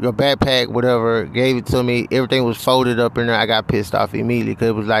your backpack, whatever, gave it to me. Everything was folded up in there. I got pissed off immediately, because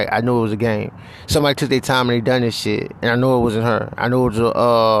it was like, I knew it was a game. Somebody took their time and they done this shit, and I knew it wasn't her. I knew it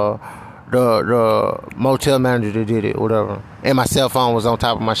was the motel manager that did it, whatever. And my cell phone was on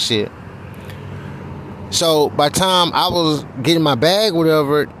top of my shit. So by the time I was getting my bag,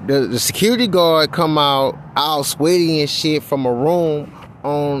 whatever, the security guard come out all sweaty and shit from a room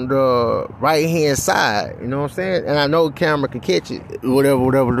on the right hand side. You know what I'm saying? And I know the camera could catch it, whatever.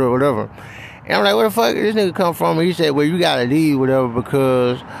 And I'm like, where the fuck did this nigga come from? And he said, well, you gotta leave, whatever,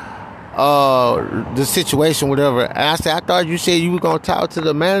 because the situation, whatever. And I said, I thought you said you were gonna talk to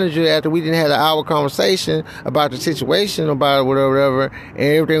the manager after we didn't have an hour conversation about the situation, about whatever, and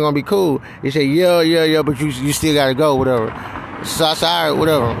everything gonna be cool. He said, yeah, but you still gotta go, whatever. So I said, all right,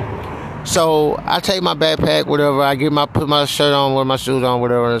 whatever. So I take my backpack, whatever. I put my shirt on, with my shoes on,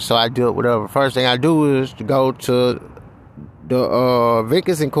 whatever. So I do it, whatever. First thing I do is to go to the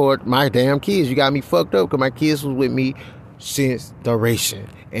vacancy court. My damn kids, you got me fucked up, because my kids was with me since duration,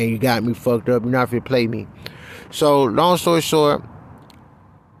 and you got me fucked up. You're not finna play me. So long story short,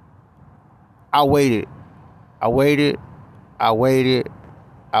 I waited. I didn't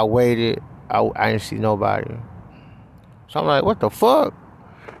see nobody. So I'm like, what the fuck?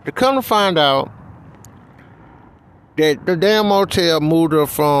 To come to find out that the damn motel moved her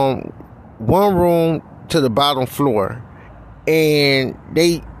from one room to the bottom floor, and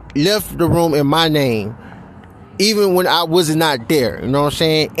they left the room in my name, even when I was not there. You know what I'm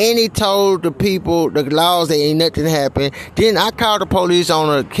saying? And they told the people, the laws, that ain't nothing happened. Then I called the police on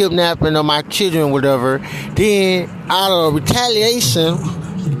a kidnapping of my children, whatever. Then out of retaliation,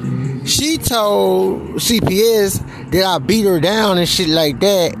 she told CPS that I beat her down and shit like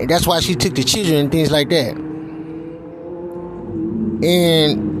that. And that's why she took the children and things like that.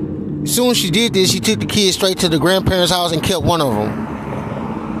 And as soon as she did this, she took the kids straight to the grandparents' house and kept one of them.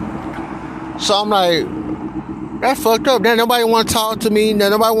 So I'm like, that's fucked up. Now nobody want to talk to me. Now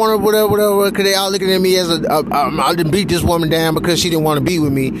nobody want to whatever, because they all looking at me as I didn't beat this woman down because she didn't want to be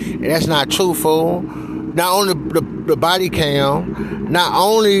with me. And that's not truthful. Not only the body cam, not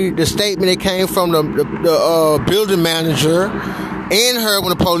only the statement that came from the building manager and her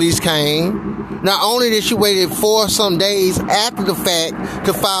when the police came. Not only did she waited 4 some days after the fact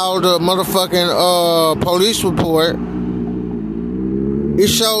to file the motherfucking police report. It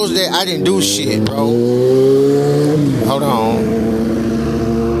shows that I didn't do shit, bro. Hold on.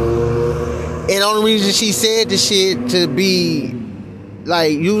 And the only reason she said the shit to be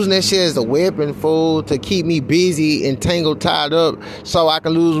like using that shit as a weapon, fool, to keep me busy and tangled, tied up, so I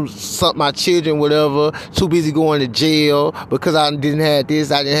can lose my children, whatever. Too busy going to jail because I didn't have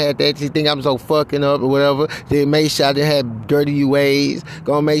this, I didn't have that. You think I'm so fucking up or whatever. They make sure I didn't have dirty ways.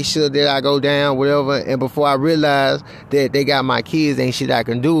 Gonna make sure that I go down, whatever. And before I realize that they got my kids, ain't shit I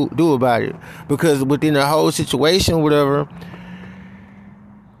can do about it. Because within the whole situation, whatever,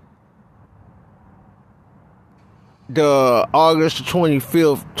 the August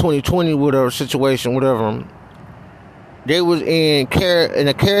 25th, 2020, whatever situation, whatever, they was in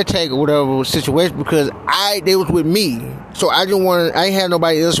a caretaker, whatever situation, because they was with me, so I ain't had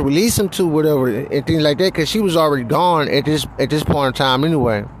nobody else to release them to, whatever, and things like that, because she was already gone at this point in time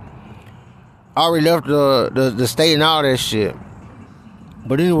anyway. I already left the state and all that shit.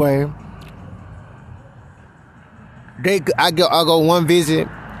 But anyway, I go one visit.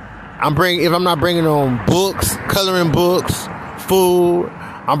 If I'm not bringing them books, coloring books, food,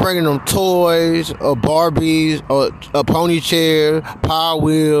 I'm bringing them toys, or Barbies, or a pony chair, Power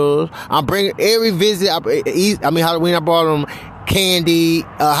Wheels. I'm bringing every visit. Halloween, I brought them candy,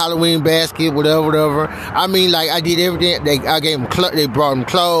 Halloween basket, whatever. I mean, like, I did everything. They brought them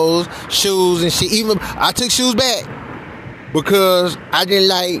clothes, shoes, and shit. Even I took shoes back because I didn't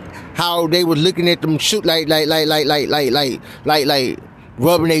like how they were looking at them shoot like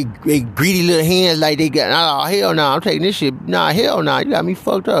rubbing they greedy little hands like they got. Oh, hell no, I'm taking this shit. Nah, hell no, you got me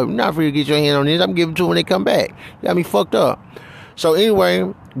fucked up. You're not free to get your hand on this. I'm giving it to them when they come back. You got me fucked up. So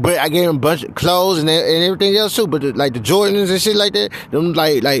anyway, but I gave them a bunch of clothes and everything else too. But the Jordans and shit like that, them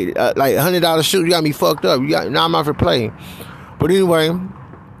like $100 shoes, you got me fucked up. Now I'm out for play. But anyway,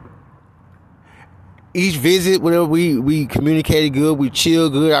 each visit, whatever, we communicated good, we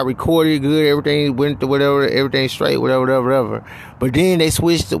chilled good, I recorded good, everything went to whatever, everything straight, whatever. But then they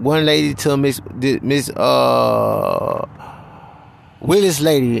switched one lady to Miss Willis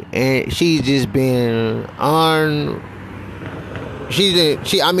lady, and she's just been on. She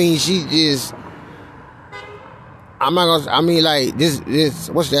just. I'm not gonna. I mean, like this.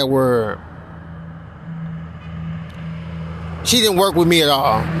 What's that word? She didn't work with me at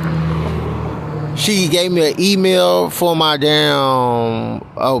all. She gave me an email for my damn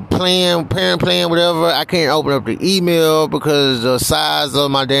parent plan, whatever. I can't open up the email because the size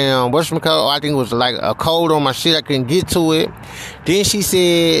of my damn whatchamacallit, I think it was like a code on my shit. I couldn't get to it. Then she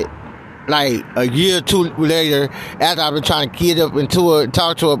said, like a year or two later, after I've been trying to get up into her,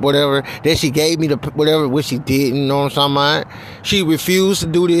 talk to her, whatever, then she gave me the whatever, which she didn't, you know what I'm talking about? She refused to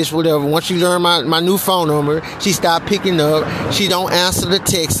do this, whatever. Once she learned my new phone number, she stopped picking up. She don't answer the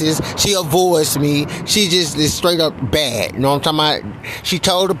texts. She avoids me. She just is straight up bad, you know what I'm talking about? She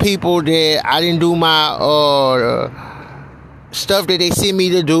told the people that I didn't do my stuff that they sent me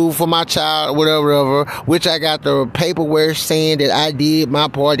to do for my child, whatever, which I got the paperwork saying that I did my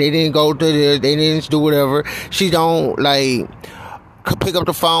part. They didn't go to this, they didn't do whatever. She don't like pick up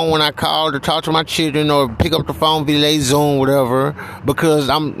the phone when I call to talk to my children, or pick up the phone via Zoom, whatever, because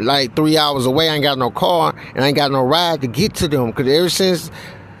I'm like 3 hours away. I ain't got no car and I ain't got no ride to get to them, because ever since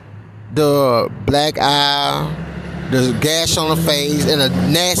the black eye, the gash on the face, and a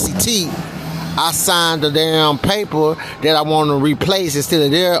nasty teeth, I signed the damn paper that I want to replace instead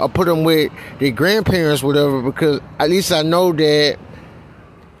of there, or put them with their grandparents, whatever, because at least I know that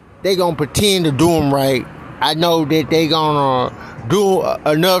they gonna pretend to do them right. I know that they gonna do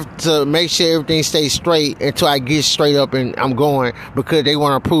enough to make sure everything stays straight until I get straight up and I'm going, because they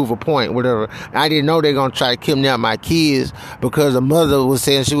want to prove a point, whatever. I didn't know they gonna try to kidnap my kids, because the mother was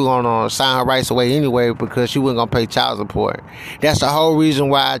saying she was gonna sign her rights away anyway because she wasn't gonna pay child support. That's the whole reason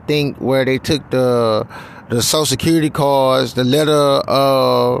why I think where they took the Social Security cards, the letter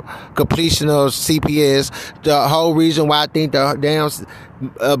of completion of CPS, the whole reason why I think the damn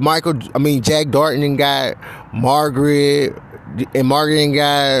Jack Darton got Margaret, and Margaret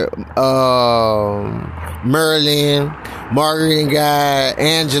got Marilyn, Margaret got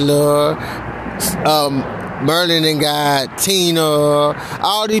Angela, Merlin and got Tina,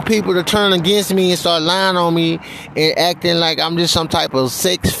 all these people to turn against me and start lying on me and acting like I'm just some type of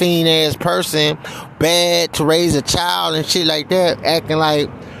sex fiend ass person, bad to raise a child and shit like that, acting like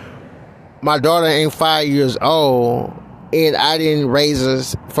my daughter ain't 5 years old and I didn't raise her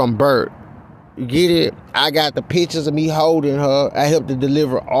from birth. You get it? I got the pictures of me holding her. I helped to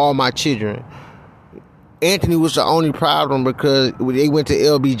deliver all my children. Anthony was the only problem because they went to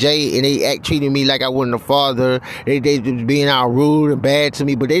LBJ and they treated me like I wasn't a father. They just being out rude and bad to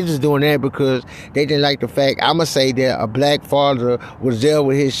me, but they just doing that because they didn't like the fact, I'ma say that a black father was there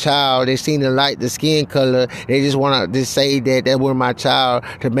with his child. They seen the skin color. They just want to just say that was my child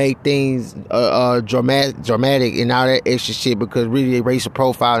to make things dramatic and all that extra shit because really they racial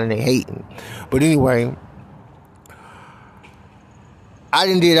profiling and they hating. But anyway, I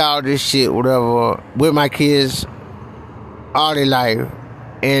done did all this shit, whatever, with my kids all their life.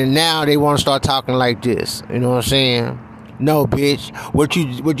 And now they want to start talking like this. You know what I'm saying? No, bitch.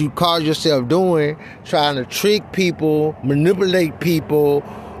 What you call yourself doing, trying to trick people, manipulate people,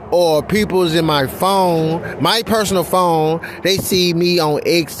 or people's in my phone, my personal phone, they see me on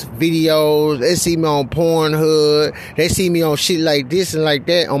X videos, they see me on Pornhub, they see me on shit like this and like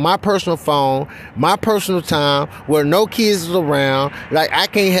that, on my personal phone, my personal time, where no kids is around, like I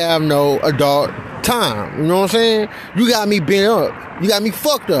can't have no adult time, you know what I'm saying? You got me bent up, you got me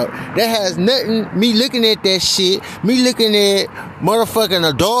fucked up. That has nothing, me looking at that shit, me looking at motherfucking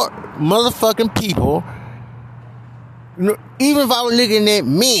adult motherfucking people. Even if I was looking at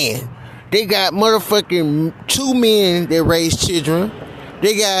men, they got motherfucking 2 men that raise children.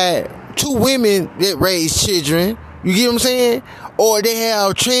 They got 2 women that raise children. You get what I'm saying? Or they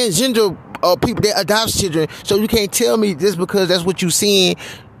have transgender people that adopt children. So you can't tell me just because that's what you seeing,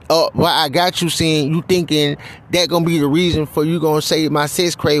 why I got you seeing, you thinking that gonna be the reason for you gonna say my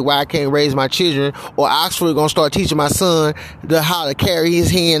sex crave why I can't raise my children, or Oxford gonna start teaching my son how to carry his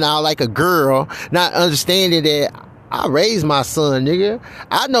hand out like a girl, not understanding that I raised my son, nigga.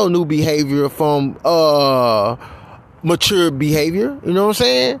 I know new behavior from mature behavior. You know what I'm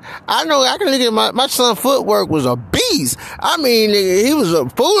saying? I know I can look at my son footwork was a beast. I mean, nigga, he was a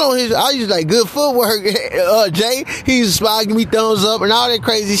fool on his. I used like good footwork. Jay, he used to smile, give me thumbs up and all that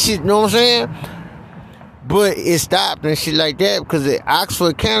crazy shit. You know what I'm saying? But it stopped and shit like that because at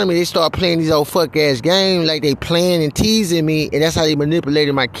Oxford Academy, they start playing these old fuck-ass games like they playing and teasing me, and that's how they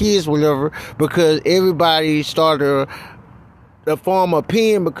manipulated my kids, whatever, because everybody started to form an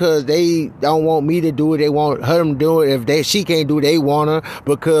opinion because they don't want me to do it. They want her to do it. If she can't do it, they want her,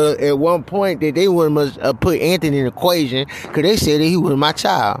 because at one point they wouldn't put Anthony in the equation because they said that he was my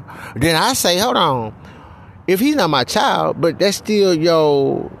child. Then I say, hold on. If he's not my child, but that's still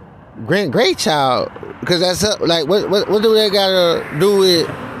your great child, because that's like what do they gotta do with?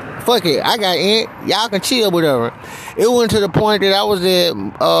 Fuck it, I got Aunt, y'all can chill, whatever. It went to the point that I was at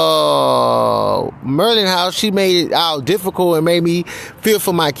Merlin house. She made it all difficult and made me feel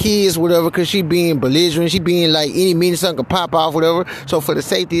for my kids, whatever, because she being belligerent, she being like any minute something could pop off, whatever. So for the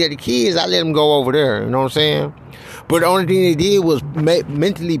safety of the kids, I let them go over there. You know what I'm saying? But the only thing they did was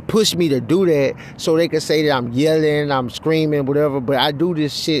mentally push me to do that so they could say that I'm yelling, I'm screaming, whatever. But I do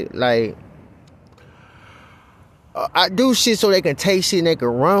this shit like, I do shit so they can take shit and they can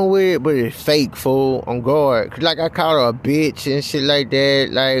run with it, but it's fake, fool, on guard. Like, I call her a bitch and shit like that.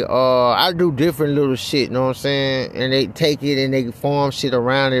 Like, I do different little shit, you know what I'm saying? And they take it and they form shit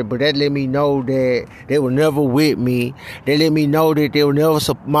around it, but that let me know that they were never with me. They let me know that they were never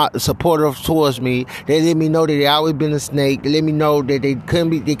supportive towards me. They let me know that they always been a snake. They let me know that they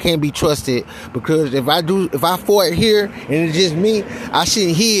can't be trusted, because if I fought here and it's just me, I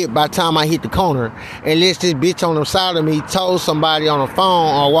shouldn't hear it by the time I hit the corner. Unless this bitch on the side of me told somebody on the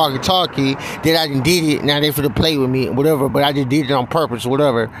phone or walkie-talkie that I done did it, now they finna play with me, whatever, but I just did it on purpose,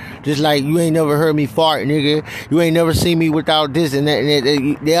 whatever. Just like, you ain't never heard me fart, nigga. You ain't never seen me without this and that, and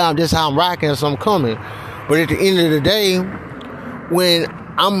that. Yeah, that's how I'm rocking, so I'm coming. But at the end of the day, when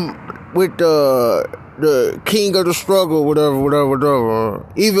I'm with the king of the struggle, whatever.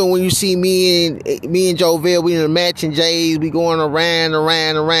 Even when you see me and Jovel, we in a matching J's, we going around,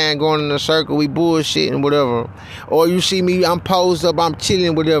 going in a circle, we bullshitting, whatever. Or you see me, I'm posed up, I'm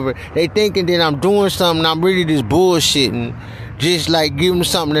chilling, whatever. They thinking that I'm doing something, I'm really just bullshitting, just like giving them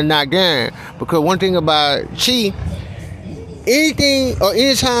something to knock down. Because one thing about anything or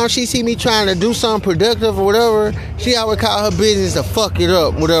anytime she see me trying to do something productive or whatever, she always call her business to fuck it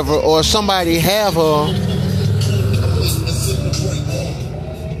up, whatever, or somebody have her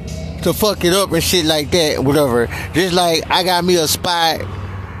to fuck it up and shit like that, whatever. Just like I got me a spot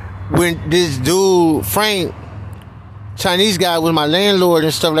when this dude Frank, Chinese guy, was my landlord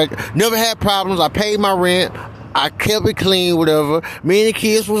and stuff like that. Never had problems. I paid my rent. I kept it clean, whatever. Me and the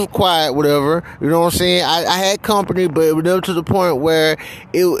kids was quiet, whatever. You know what I'm saying? I had company, but it was never to the point where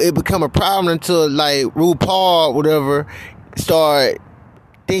it become a problem until, like, RuPaul, whatever, start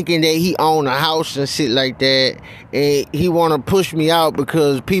thinking that he owned a house and shit like that. And he want to push me out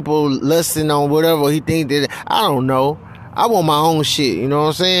because people lusting on whatever he think that, I don't know. I want my own shit, you know what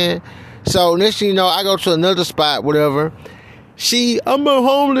I'm saying? So next thing you know, I go to another spot, whatever. I'm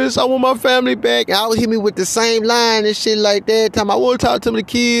homeless. I want my family back. And I would hit me with the same line and shit like that. Time I want to talk to the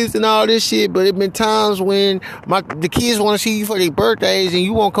kids and all this shit. But it been times when the kids want to see you for their birthdays and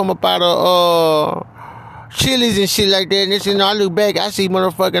you won't come up out of Chili's and shit like that. And this, you know, I look back, I see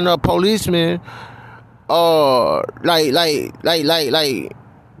motherfucking policemen, like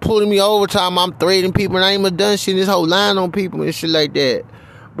pulling me over. Time I'm threatening people and I ain't even done shit. This whole line on people and shit like that.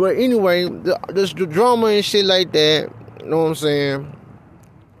 But anyway, the drama and shit like that. You know what I'm saying?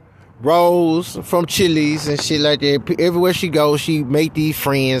 Rose from Chili's and shit like that. Everywhere she goes, she make these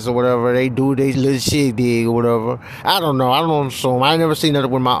friends or whatever. They do they little shit dig or whatever. I don't know. I don't assume. I ain't never seen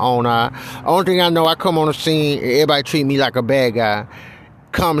nothing with my own eye. Only thing I know, I come on the scene, everybody treat me like a bad guy.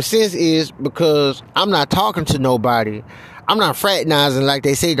 Common sense is because I'm not talking to nobody. I'm not fraternizing like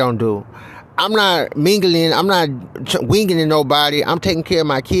they say don't do. I'm not mingling. I'm not winging in nobody. I'm taking care of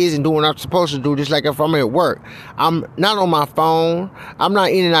my kids and doing what I'm supposed to do, just like if I'm at work. I'm not on my phone. I'm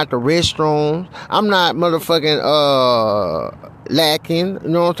not in and out the restrooms. I'm not motherfucking lacking. You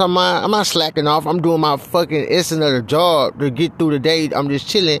know what I'm talking about? I'm not slacking off. I'm doing my fucking essence of the job to get through the day. I'm just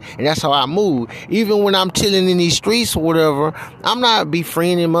chilling, and that's how I move. Even when I'm chilling in these streets or whatever, I'm not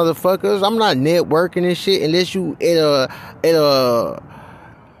befriending motherfuckers. I'm not networking and shit unless you at a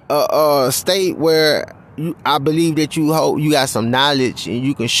state where I believe that you got some knowledge and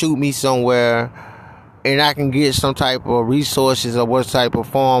you can shoot me somewhere and I can get some type of resources or what type of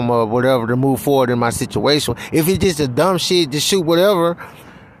form or whatever to move forward in my situation. If it's just a dumb shit, just shoot whatever.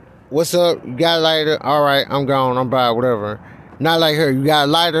 What's up? You got a lighter? All right, I'm gone. I'm by whatever. Not like her. You got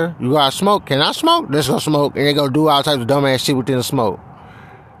a lighter? You got to smoke? Can I smoke? Let's go smoke. And they go do all types of dumbass shit within the smoke.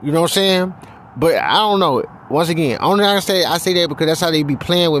 You know what I'm saying? But I don't know. Once again, only I say that because that's how they be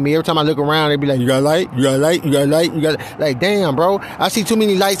playing with me. Every time I look around, they be like, you got a light? You got a light? You got a light? You got a... Like, damn, bro. I see too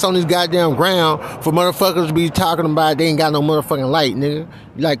many lights on this goddamn ground for motherfuckers to be talking about they ain't got no motherfucking light, nigga.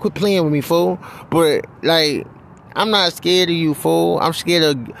 Like, quit playing with me, fool. But, like, I'm not scared of you, fool. I'm scared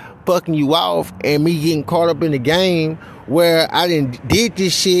of fucking you off and me getting caught up in the game where I did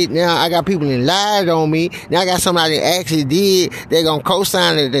this shit. Now I got people that lied on me. Now I got somebody that actually did. They gonna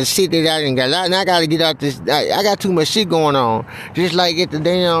co-sign the shit that I didn't got. Now I gotta get out this. I got too much shit going on. Just like at the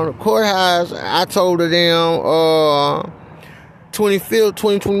damn courthouse, I told the damn 25th,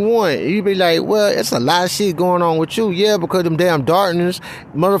 2021. You be like, well, it's a lot of shit going on with you. Yeah, because them damn darkness,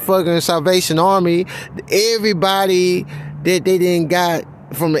 motherfucking Salvation Army, everybody that they didn't got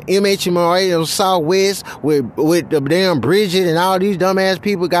from the MHMRA on Southwest with the damn Bridget and all these dumbass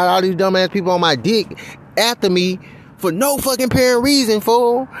people, got all these dumbass people on my dick after me for no fucking apparent reason,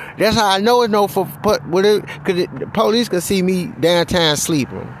 fool. That's how I know it's no for, because the police can see me downtown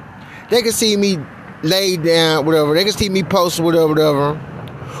sleeping. They can see me laid down, whatever. They can see me posting, whatever.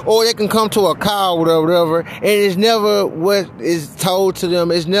 Or they can come to a car, whatever. And it's never what is told to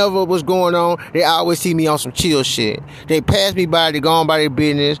them. It's never what's going on. They always see me on some chill shit. They pass me by. They go on by their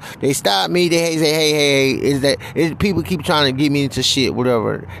business. They stop me. They say, hey. People keep trying to get me into shit,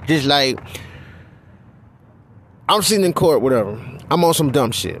 whatever. Just like, I'm sitting in court, whatever. I'm on some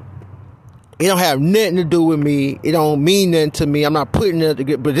dumb shit. It don't have nothing to do with me. It don't mean nothing to me. I'm not putting it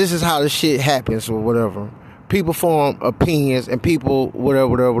together. But this is how the shit happens or whatever. People form opinions and people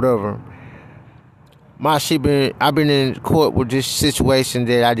whatever. My shit I've been in court with this situation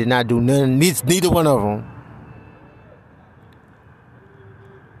that I did not do nothing, neither one of them.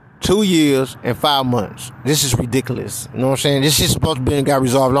 2 years and 5 months. This is ridiculous. You know what I'm saying? This shit's supposed to be got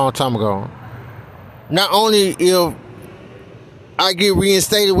resolved a long time ago. Not only if I get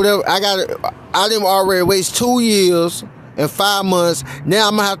reinstated, whatever, I didn't already waste 2 years and 5 months. Now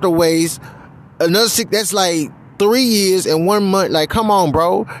I'm gonna have to waste another 6, that's like 3 years and 1 month. Like, come on,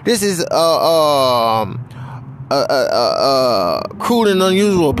 bro. This is cruel and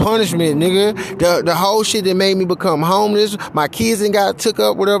unusual punishment, nigga. The whole shit that made me become homeless. My kids ain't got took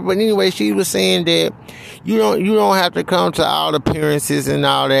up, whatever. But anyway, she was saying that you don't have to come to all appearances and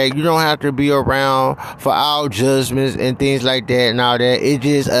all that. You don't have to be around for all judgments and things like that and all that. It's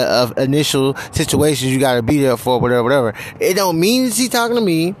just initial situations you gotta be there for, whatever. It don't mean she talking to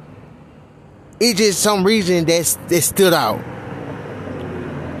me. It's just some reason that stood out.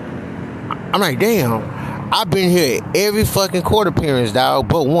 I'm like, damn. I've been here every fucking court appearance, dog,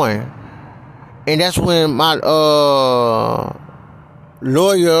 but one. And that's when my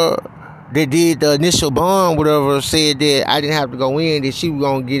lawyer that did the initial bond, whatever, said that I didn't have to go in, that she was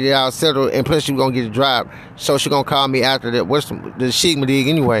going to get it all settled, and plus she was going to get it dropped. So she going to call me after that. What's the Sigma dig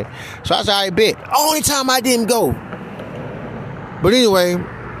anyway? So I said, I bet. Only time I didn't go. But anyway,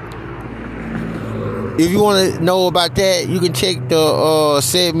 if you want to know about that, you can check the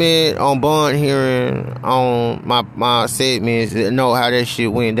segment on bond hearing on my segments to know how that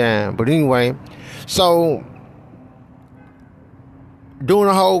shit went down. But anyway, so doing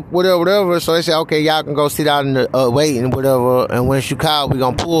the whole whatever. So they said, okay, y'all can go sit out in the waiting, whatever. And once you call, we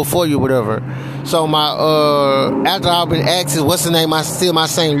gonna pull for you, whatever. So my after I've been asking, what's the name? I still my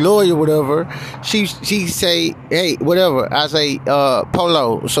same lawyer, whatever. She say, hey, whatever. I say,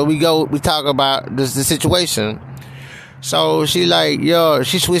 Polo. So we talk about the situation. So she like, yo,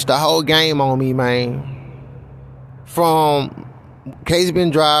 she switched the whole game on me, man. From case been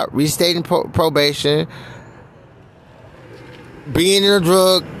dropped, restating probation, being in a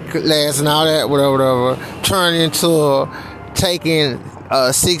drug class and all that, whatever, turning into taking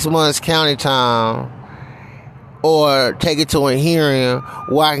 6 months county time, or take it to a hearing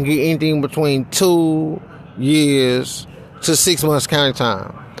where I can get anything between 2 years to 6 months county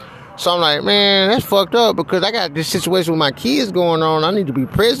time. So I'm like, man, that's fucked up, because I got this situation with my kids going on. I need to be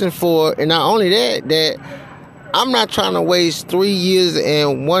present for it. And not only that I'm not trying to waste 3 years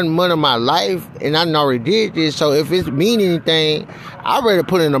and 1 month of my life, and I already did this. So if it mean anything, I'd rather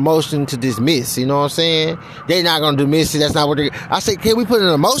put in a motion to dismiss. You know what I'm saying? They're not gonna dismiss it. That's not what they. I said, can we put in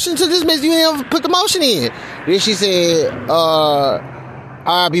a motion to dismiss? You ain't put the motion in. Then she said,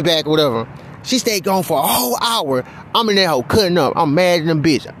 I'll be back, whatever. She stayed gone for a whole hour. I'm in that hoe cutting up. I'm mad at them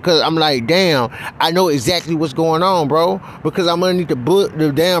bitch. Cause I'm like, damn, I know exactly what's going on, bro. Because I'm underneath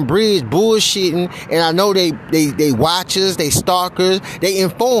the damn bridge bullshitting. And I know they watchers, they stalkers, they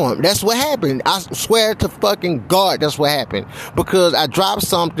informed. That's what happened. I swear to fucking God, that's what happened. Because I dropped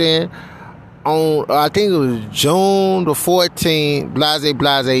something on, I think it was June the 14th,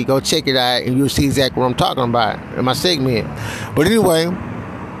 blase, go check it out and you'll see exactly what I'm talking about in my segment. But anyway,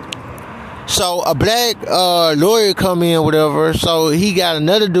 so a black lawyer come in, whatever. So he got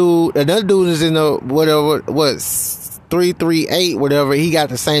another dude is in the whatever, 338, whatever. He got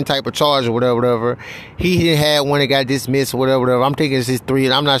the same type of charge or whatever. He didn't have one that got dismissed, whatever. I'm thinking it's his 3,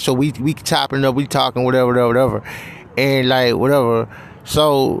 and I'm not sure. We chopping up, we talking, whatever. And like whatever.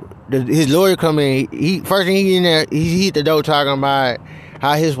 So his lawyer come in. He first thing he in there, he hit the door talking about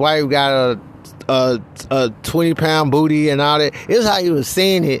how his wife got a 20-pound booty and all that. It was how he was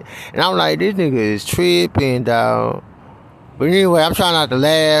saying it, and I'm like, this nigga is tripping, dog. But anyway, I'm trying not to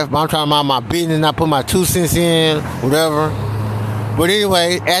laugh, but I'm trying to mind my business, not put my 2 cents in, whatever. But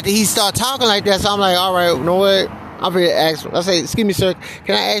anyway, after he started talking like that, so I'm like, all right, you know what? I'm ready to ask him. I say, excuse me, sir,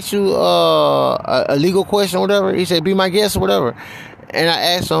 can I ask you a legal question or whatever? He said, be my guest or whatever. And I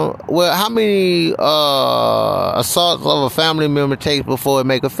asked him, well, how many assaults of a family member takes before it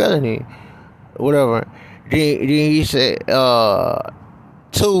make a felony? Whatever. Then he said 2,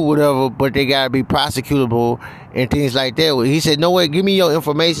 whatever, but they gotta be prosecutable and things like that. He said, no way, give me your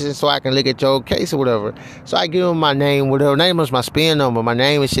information so I can look at your case or whatever. So I give him my name, whatever. Name was my spin number, my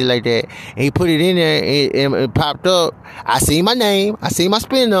name and shit like that. And he put it in there and it popped up. I see my name, I see my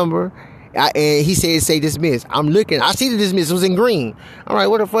spin number. And he said, say dismiss. I'm looking, I see the dismiss, it was in green. I'm like,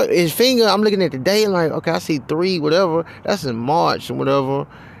 what the fuck? His finger, I'm looking at the day and like, okay, I see 3, whatever. That's in March and whatever.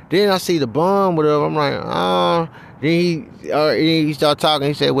 Then I see the bond, whatever. I'm like, Then he started talking.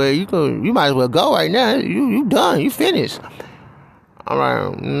 He said, well, you might as well go right now. You done. You finished. I'm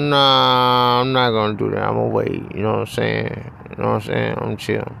like, nah, I'm not going to do that. I'm going to wait. You know what I'm saying? I'm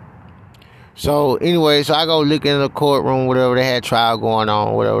chill. So anyway, so I go look in the courtroom, whatever. They had trial going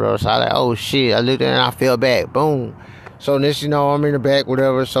on, whatever. So I like, oh shit. I looked in and I fell back. Boom. So this, I'm in the back,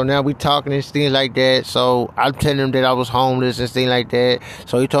 whatever. So now we talking and things like that. So I'm telling him that I was homeless and things like that.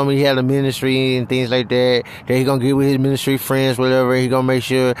 So he told me he had a ministry and things like that. That he gonna get with his ministry friends, whatever. He gonna make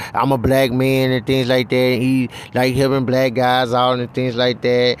sure I'm a black man and things like that. He like helping black guys out and things like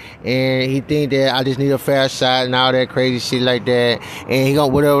that. And he think that I just need a fair shot and all that crazy shit like that. And he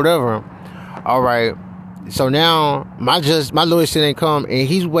gonna whatever. All right. So now my lawyer still ain't come, and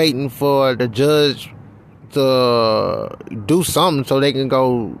he's waiting for the judge to do something so they can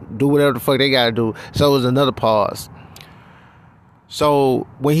go do whatever the fuck they gotta do. So it was another pause. So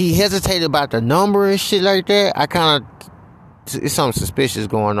when he hesitated about the number and shit like that, I kind of, it's something suspicious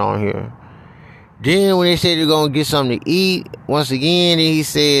going on here. Then when they said they're gonna get something to eat, once again he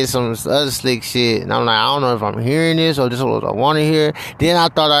said some other slick shit, and I'm like, I don't know if I'm hearing this or this is what I want to hear. Then I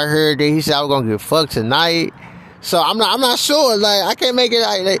thought I heard that he said I was gonna get fucked tonight. So I'm not sure. Like, I can't make it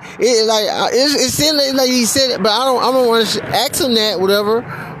it seemed like he said it, but I don't want to ask him that, whatever,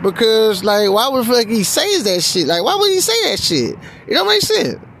 because like, why would the fuck he say that shit? Like, why would he say that shit? It don't make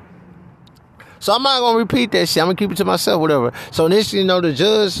sense. So I'm not gonna repeat that shit. I'm gonna keep it to myself, whatever. So this, the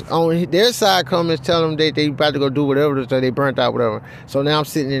judge on their side come and tell them they about to go do whatever, so they burnt out, whatever. So now I'm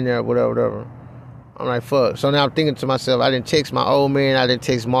sitting in there, whatever. I'm like, fuck. So now I'm thinking to myself, I didn't text my old man, I didn't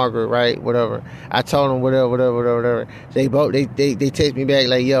text Margaret, right? Whatever. I told them whatever. They both they text me back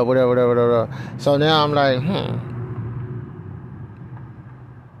like, yo, whatever. So now I'm like,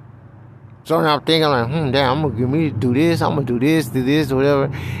 So now I'm thinking, I'm like, damn, I'm gonna do this, whatever.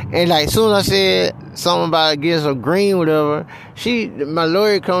 And like, soon as I said something about getting some green, whatever, my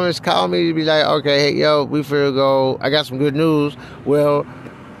lawyer comes call me to be like, okay, hey, yo, we finna go, I got some good news. Well,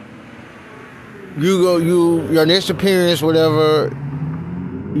 your next appearance, whatever,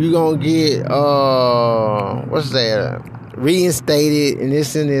 you gonna get, reinstated, and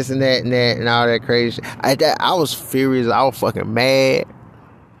this and that and all that crazy shit. I was furious, I was fucking mad.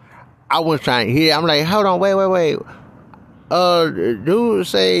 I was trying to hear. I'm like, hold on, wait. Dude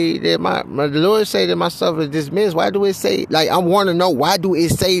say that my lawyer say that my stuff is dismissed. Why do it say, like, I want to know, why do it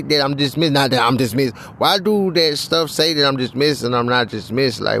say that I'm dismissed? Not that I'm dismissed. Why do that stuff say that I'm dismissed and I'm not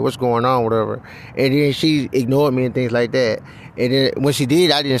dismissed? Like, what's going on, whatever? And then she ignored me and things like that. And then when she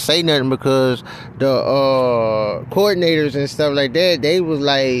did, I didn't say nothing because the coordinators and stuff like that, they was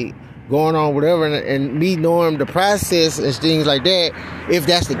like, going on whatever, and me knowing the process and things like that, if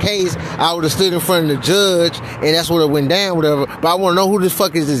that's the case, I would have stood in front of the judge and that's what it went down, whatever. But I want to know who the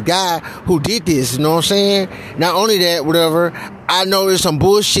fuck is this guy who did this, you know what I'm saying? Not only that, whatever, I know there's some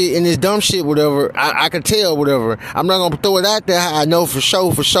bullshit in this dumb shit, whatever. I could tell, whatever. I'm not gonna throw it out there. I know for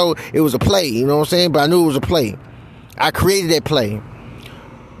sure it was a play, you know what I'm saying? But I knew it was a play. I created that play.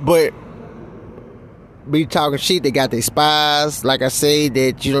 But be talking shit, they got their spies, like I say,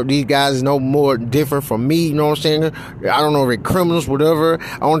 that, you know, these guys is no more different from me, you know what I'm saying? I don't know if they're criminals, whatever.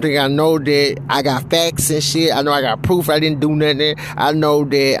 I don't think I know that I got facts and shit. I know I got proof I didn't do nothing. I know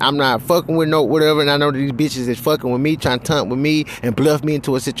that I'm not fucking with no whatever, and I know that these bitches is fucking with me, trying to tunt with me and bluff me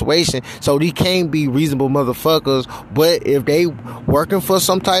into a situation. So these can't be reasonable motherfuckers, but if they working for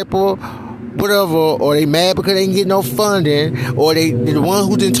some type of whatever, or they mad because they didn't get no funding, or they the one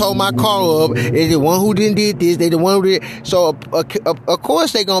who didn't tow my car up, they the one who didn't did this, they the one who did. So of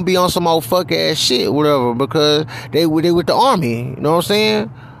course they gonna be on some old fuck ass shit, whatever, because they with the army, you know what I'm saying?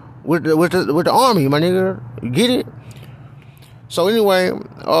 With the army, my nigga, you get it? So anyway,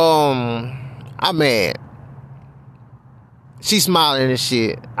 I'm mad. She smiling and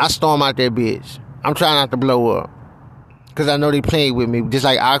shit. I storm out that bitch. I'm trying not to blow up, cause I know they playing with me, just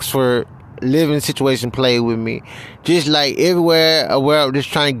like Oxford living situation played with me, just like everywhere where just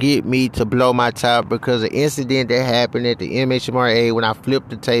trying to get me to blow my top because of an incident that happened at the MHMRA when I flipped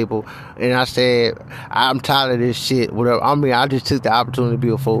the table and I said, I'm tired of this shit, whatever. I mean, I just took the opportunity to be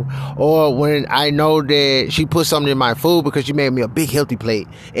a fool. Or when I know that she put something in my food because she made me a big healthy plate,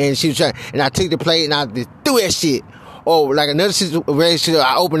 and she was trying, and I took the plate and I just threw that shit. Or like another situation,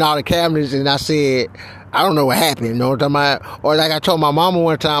 I opened all the cabinets and I said, I don't know what happened, you know what I'm talking about? Or like I told my mama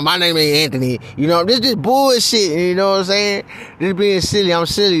one time, my name ain't Anthony, you know, this is bullshit, you know what I'm saying? This being silly, I'm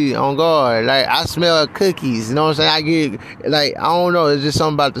silly on guard. Like, I smell cookies, you know what I'm saying? I get, like, I don't know, it's just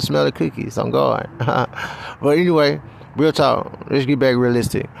something about the smell of cookies on guard. But anyway, real talk, let's get back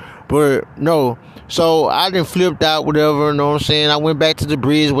realistic. But no, so I done flipped out, whatever, you know what I'm saying? I went back to the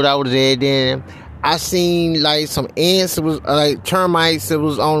bridge where I was at, then I seen like some ants, it was like termites, it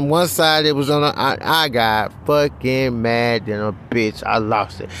was on one side, it was on the, I got fucking mad than a bitch. I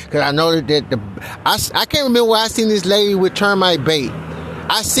lost it. Cause I know that I can't remember where I seen this lady with termite bait.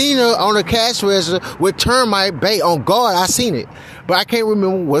 I seen her on the cash register with termite bait on guard. I seen it. But I can't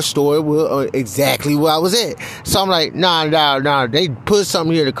remember what store it was, exactly where I was at. So I'm like, nah. They put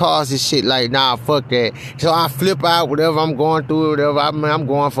something here to cause this shit. Like, nah, fuck that. So I flip out, whatever I'm going through, whatever. I'm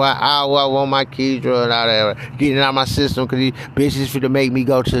going for an hour. I want my Kedra and all that. Getting out of my system because these bitches for to make me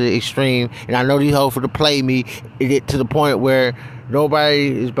go to the extreme. And I know these hoes for to play me to the point where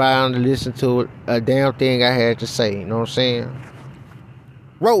nobody is bound to listen to a damn thing I had to say. You know what I'm saying?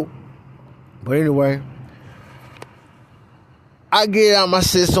 Roll. But anyway, I get out my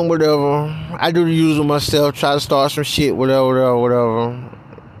system, whatever. I do the usual myself, try to start some shit, whatever.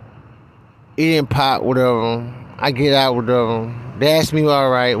 It didn't pop, whatever. I get out, whatever. They ask me, all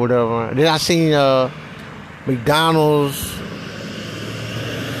right, whatever. Then I seen McDonald's,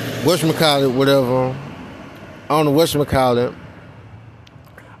 whatchamacallit, whatever. I don't know whatchamacallit.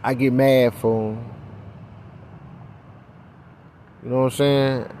 I get mad for them. You know what I'm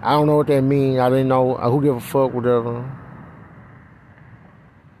saying? I don't know what that means. I didn't know. Who give a fuck, whatever.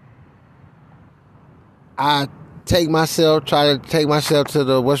 I try to take myself to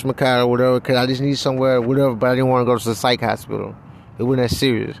the whatchamacallit or whatever, because I just need somewhere, whatever, but I didn't want to go to the psych hospital. It wasn't that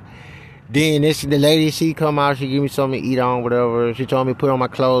serious. Then the lady, she come out, she give me something to eat on, whatever. She told me to put on my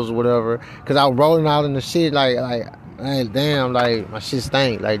clothes or whatever, because I was rolling out in the shit like damn, like, my shit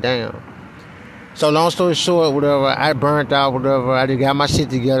stank, like, damn. So long story short, whatever, I burnt out, whatever. I just got my shit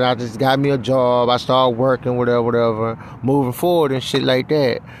together. I just got me a job. I started working, whatever, moving forward and shit like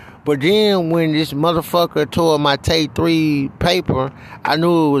that. But then when this motherfucker tore my Take 3 paper, I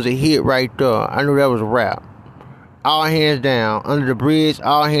knew it was a hit right there. I knew that was a wrap. All hands down. Under the bridge,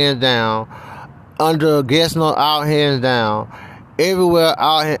 all hands down. Under guest note, all hands down. Everywhere,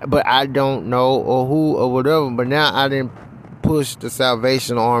 but I don't know or who or whatever. But now I didn't push the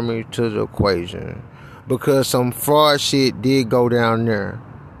Salvation Army to the equation because some fraud shit did go down there.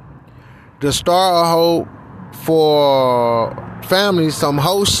 The Star of Hope for families, some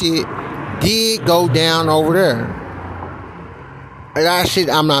whole shit did go down over there. And that shit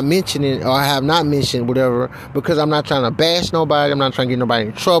I'm not mentioning, or I have not mentioned, whatever, because I'm not trying to bash nobody. I'm not trying to get nobody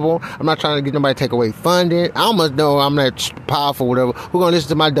in trouble. I'm not trying to get nobody to take away funding. I almost know I'm not powerful, whatever. Who gonna listen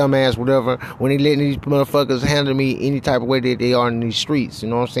to my dumb ass, whatever, when they letting these motherfuckers handle me any type of way that they are in these streets? You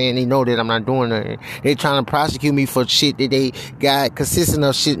know what I'm saying? They know that I'm not doing nothing. They trying to prosecute me for shit that they got consistent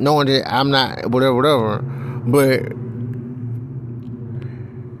of shit, knowing that I'm not, whatever. But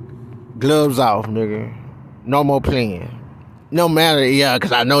gloves off, nigga. No more playing. No matter, yeah,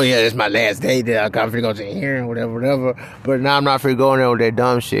 because I know, it's my last day that I'm finna go to the hearing, whatever. But now I'm not finna go in there with that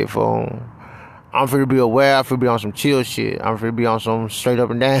dumb shit, fool. I'm finna be aware. I'm finna be on some chill shit. I'm finna be on some straight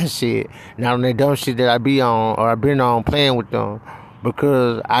up and down shit. Not on that dumb shit that I be on, or I've been on playing with them.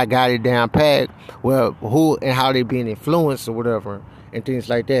 Because I got it down packed, well, who and how they being influenced or whatever, and things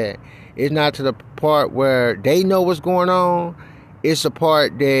like that. It's not to the part where they know what's going on. It's the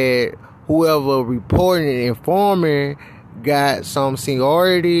part that whoever reporting and informing got some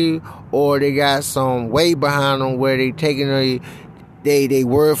seniority, or they got some weight behind them where they taking they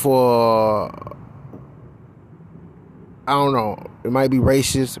word for, I don't know, it might be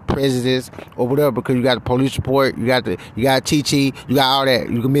racist, prejudice, or whatever, because you got the police report, you got TT, you got all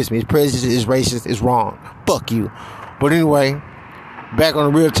that. You can miss me. It's prejudice, it's racist, it's wrong. Fuck you. But anyway, back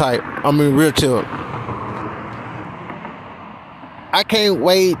on the real real tip. I can't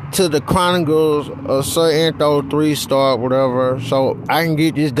wait till the Chronicles of Sir Anthony 3 start, whatever, so I can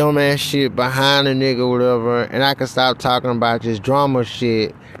get this dumbass shit behind the nigga, whatever, and I can stop talking about this drama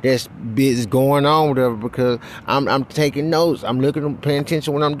shit that's going on, whatever, because I'm taking notes. I'm paying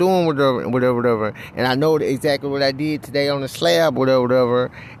attention when I'm doing whatever, and I know exactly what I did today on the slab,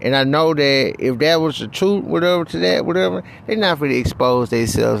 whatever, and I know that if that was the truth, whatever, to that, whatever, they're not going to expose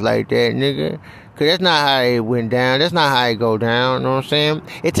themselves like that, nigga. Cause that's not how it went down. That's not how it go down. You know what I'm saying?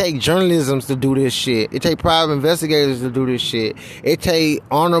 It take journalism to do this shit. It take private investigators to do this shit. It take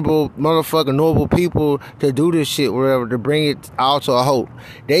honorable motherfucking noble people to do this shit, whatever, to bring it all to a hope.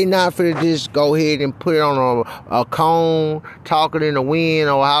 They not finna just go ahead and put it on a cone, talk it in the wind,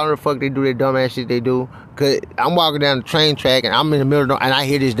 or how the fuck they do that dumbass shit they do. Cause I'm walking down the train track and I'm in the middle of and I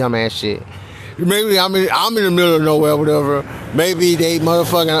hear this dumbass shit. Maybe I'm in the middle of nowhere, whatever. Maybe they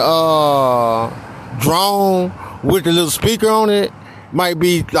motherfucking drone with the little speaker on it might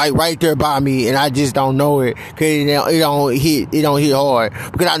be like right there by me, and I just don't know it because it don't hit hard.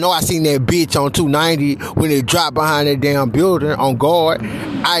 Because I know I seen that bitch on 290 when it dropped behind that damn building on guard.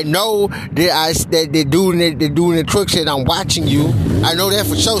 I know that the dude in the truck said, "I'm watching you." I know that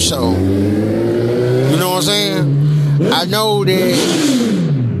for sure. You know what I'm saying? I know that.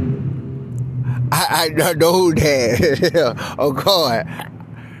 I know that. Oh God.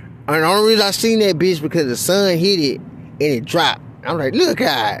 And the only reason I seen that bitch because the sun hit it and it dropped. I'm like, look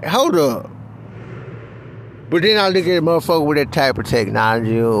at it, hold up. But then I look at a motherfucker with that type of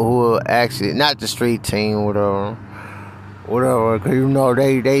technology who will actually, not the street team, whatever, because you know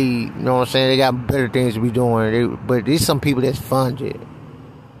they, you know what I'm saying, they got better things to be doing. But there's some people that's funded.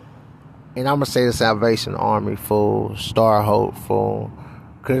 And I'm gonna say the Salvation Army full, Star Hope full.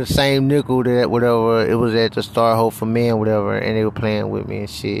 Cause the same nickel that whatever, it was at the Star Hope for Men, whatever, and they were playing with me and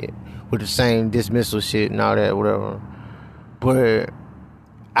shit. With the same dismissal shit and all that, whatever. But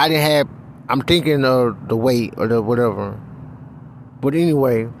I didn't have, I'm thinking of the weight or the whatever. But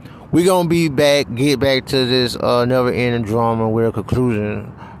anyway, we gonna get back to this never ending drama with a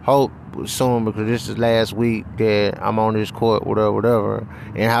conclusion. Hope soon, because this is last week that I'm on this court, whatever.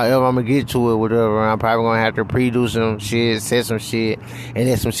 And however I'm gonna get to it, whatever, I'm probably gonna have to pre-do some shit, say some shit, and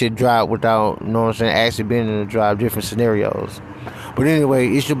let some shit drop without, you know what I'm saying, actually being in the drop, different scenarios. But anyway,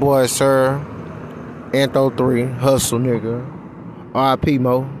 it's your boy, Sir Antho 3, hustle nigga. R.I.P.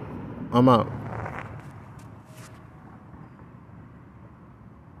 Mo. I'm out.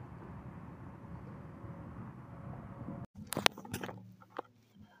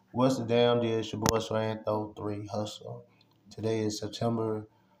 What's the damn deal? It's your boy, Sir Antho 3, hustle. Today is September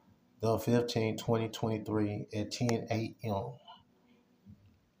the 15th, 2023 at 10 a.m.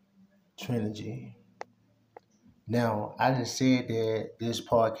 trilogy. Now, I just said that this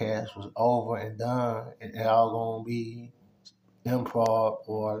podcast was over and done, and it all gonna be improv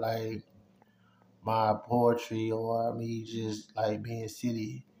or like my poetry or me just like being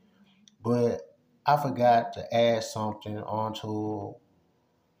silly. But I forgot to add something onto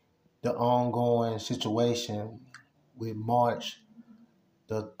the ongoing situation with March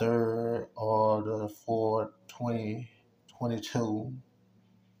the 3rd or the 4th, 2022,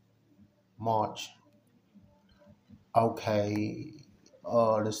 March. Okay,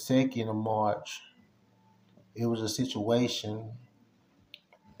 the 2nd of March, it was a situation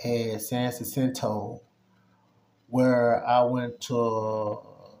at San Jacinto where I went to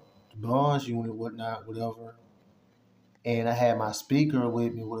the Bonds unit, whatnot, whatever, and I had my speaker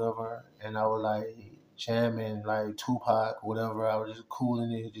with me, whatever, and I was like jamming like Tupac, whatever. I was just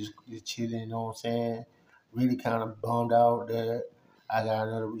cooling it, just chilling, you know what I'm saying? Really kind of bummed out that I got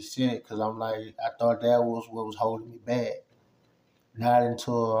another reset because I'm like, I thought that was what was holding me back. Not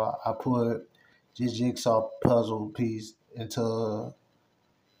until I put this jigsaw puzzle piece into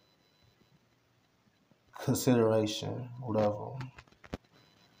consideration, whatever.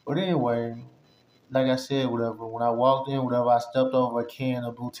 But anyway, like I said, whatever. When I walked in, whatever, I stepped over a can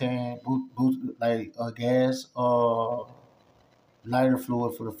of butane, like a gas, lighter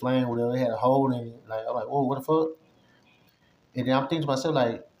fluid for the flame, whatever. It had a hole in it. Like I'm like, whoa, what the fuck? And then I'm thinking to myself,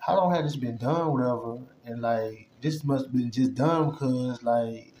 like, how long had this been done, whatever? And like, this must have been just done because,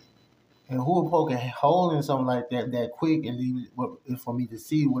 like, and who would poke a hole in something like that quick and leave it for me to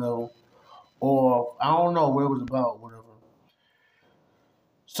see, whatever? Or I don't know what it was about, whatever.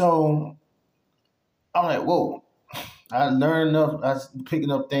 So I'm like, whoa. I learned enough. I was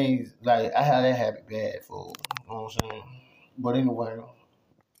picking up things like I had that habit bad for. You know what I'm saying? But anyway,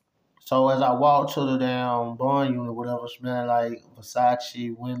 so as I walked to the damn barn unit, whatever, smelling like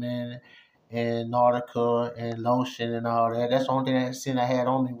Versace, women, and Nautica and lotion and all that. That's the only thing I had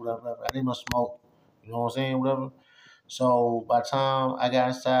on me, whatever. I didn't even smoke. You know what I'm saying? Whatever. So by the time I got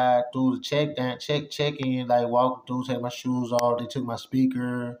inside, through the check in, like walking through, take my shoes off, they took my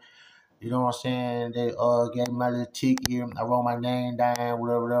speaker. You know what I'm saying? They gave me my little ticket. I wrote my name down,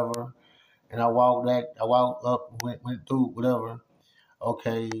 whatever. And I walked back. I walked up, went through, whatever.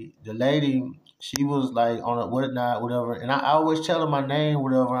 Okay, the lady, she was like on a whatnot, whatever. And I always tell her my name,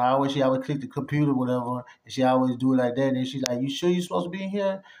 whatever. She always click the computer, whatever. And she always do it like that. And she's like, "You sure you supposed to be in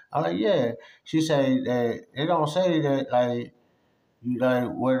here?" I'm like, "Yeah." She say that they don't say that like you like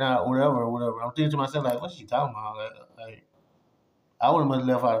whatnot, whatever. I'm thinking to myself like, what's she talking about? Like I would have must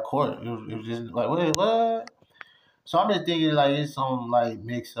left out of court. It was just like, wait, what? So I'm just thinking like it's some like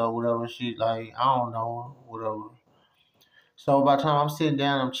mix up, whatever shit. Like I don't know, whatever. So by the time I'm sitting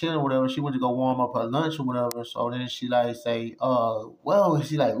down, I'm chilling, whatever. She went to go warm up her lunch or whatever. So then she like say, well,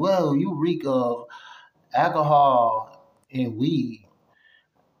 she like, well, you reek of alcohol and weed.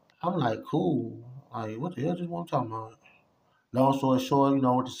 I'm like, cool. Like, what the hell is what I'm talking about? Long story short,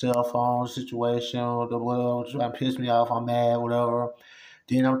 with the cell phone situation, the whatever, trying to piss me off, I'm mad, whatever.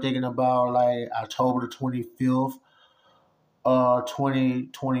 Then I'm thinking about like October the 25th,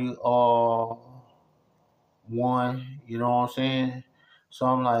 2020, one, you know what I'm saying? So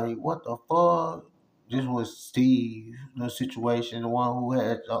I'm like, what the fuck? This was Steve, the situation, the one who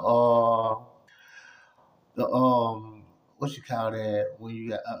had the what you call that when you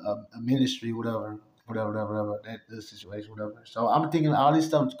got a ministry, whatever, that the situation, whatever. So I'm thinking all this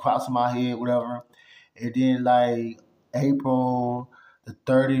stuff crossing my head, whatever, and then like April the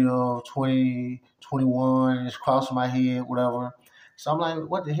 30th, 2021 is crossing my head, whatever. So I'm like,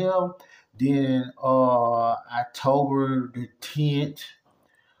 what the hell? Then October the 10th,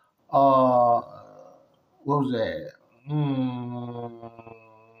 uh, what was that?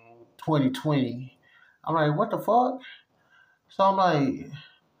 2020. I'm like, what the fuck? So I'm like,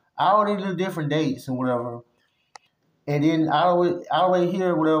 I already do different dates and whatever. And then I already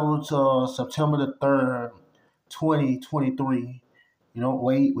hear whatever to September the 3rd, 2023.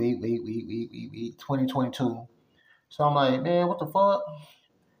 Wait, 2022. So I'm like, man, what the fuck?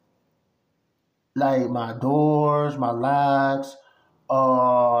 Like my doors, my locks,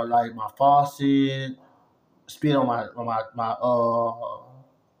 like my faucet, spit on my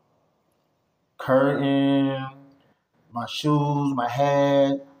curtain, my shoes, my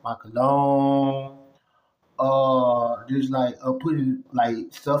hat, my cologne. Just like putting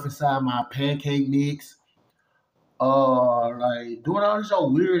like stuff inside my pancake mix. Like doing all this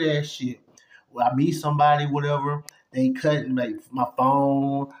old weird ass shit. When I meet somebody, whatever, they cut like my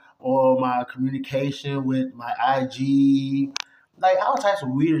phone or my communication with my IG, like all types of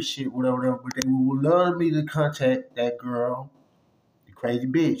weird shit, whatever. But they would love me to contact that girl, the crazy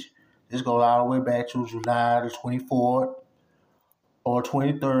bitch, This goes all the way back to July the 24th or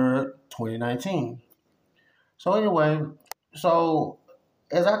 23rd, 2019. So anyway, so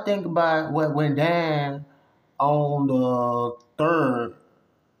as I think about what went down on the 3rd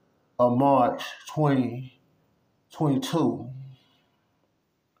of March 2022,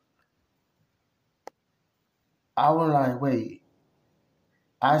 I was like, wait,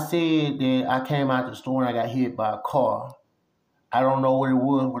 I said that I came out the store and I got hit by a car. I don't know what it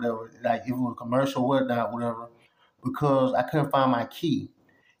was, whatever, like if it was commercial, whatnot, whatever, because I couldn't find my key.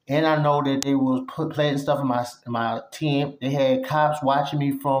 And I know that they was planting stuff in my tent. They had cops watching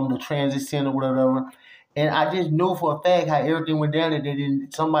me from the transit center, whatever. And I just knew for a fact how everything went down that they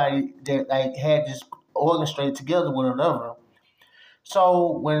didn't somebody that like had this orchestrated together, whatever.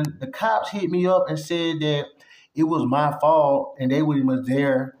 So when the cops hit me up and said that it was my fault and they was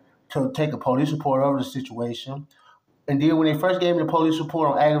there to take a police report over the situation, and then when they first gave me the police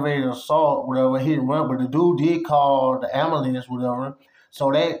report on aggravated assault, whatever, hit and run, but the dude did call the ambulance, whatever.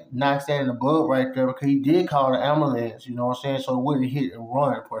 So that knocks that in the bud right there because he did call the ambulance, you know what I'm saying? So it wasn't hit and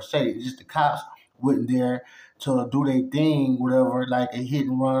run per se. It's just the cops wasn't there to do their thing, whatever, like a hit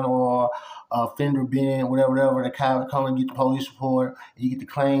and run or a fender bend, whatever. The cop come and get the police report, and you get the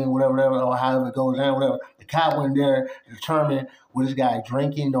claim, whatever, or however it goes down, whatever. The cop went there to determine was this guy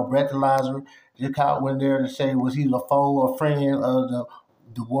drinking, no breathalyzer. The cop went there to say was he a foe or friend of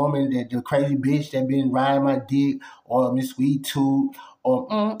the woman, that the crazy bitch that been riding my dick, or Miss Sweet Tooth, or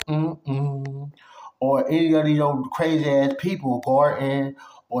or any of these old crazy ass people, Gordon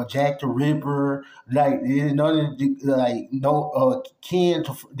or Jack the Ripper. Like there's none like no kin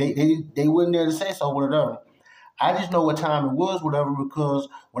to they wasn't there to say so, whatever. I just know what time it was, whatever, because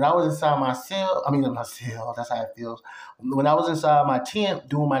when I was inside my cell, that's how it feels. When I was inside my tent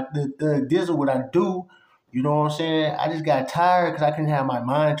doing this is what I do, you know what I'm saying? I just got tired because I couldn't have my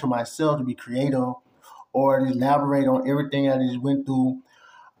mind to myself to be creative or to elaborate on everything I just went through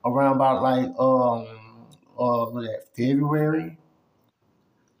around about like what was that, February,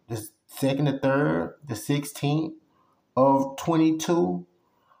 the 2nd, the 3rd, the 16th of 22,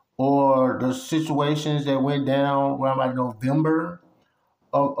 or the situations that went down around like November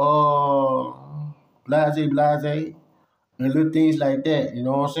of blase, and little things like that, you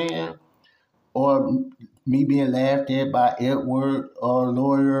know what I'm saying? Or me being laughed at by Edward,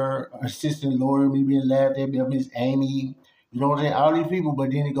 lawyer, assistant lawyer, me being laughed at by Miss Amy, you know what I'm saying? All these people,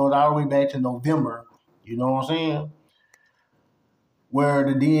 but then it goes all the way back to November, you know what I'm saying? Where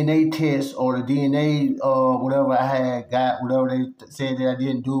the DNA test or the DNA, whatever I had got, whatever they said that I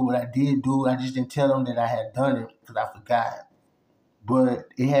didn't do, what I did do, I just didn't tell them that I had done it because I forgot. But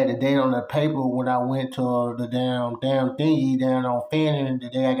it had the date on the paper when I went to the damn thingy down on Fanning the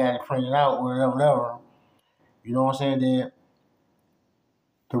day I got it printed out, whatever. You know what I'm saying? That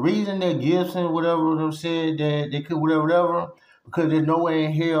the reason that Gibson, whatever them said that they could whatever, because there's no way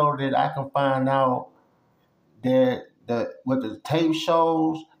in hell that I can find out that what the tape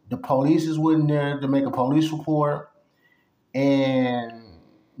shows, the police wasn't there to make a police report, and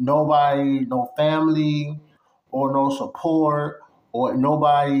nobody, no family or no support or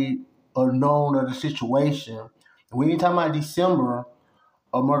nobody known of the situation. We ain't talking about December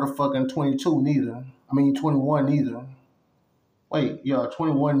of motherfucking 22 neither. 21 neither. Wait,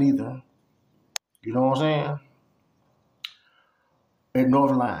 21 neither. You know what I'm saying? At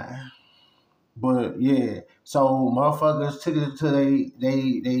Northline. But yeah, so motherfuckers took it to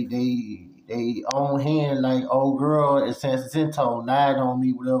they own hand, like old girl at San Jacinto lied on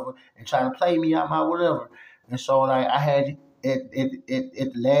me, whatever, and tried to play me out my whatever. And so like I had at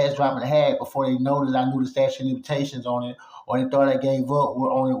the last drop of the hat before they noticed I knew the statute of limitations on it, or they thought I gave up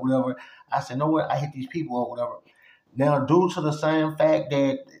on it, whatever. I said, no what, I hit these people or whatever. Now due to the same fact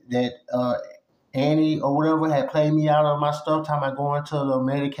that Annie or whatever had played me out of my stuff, time I going to the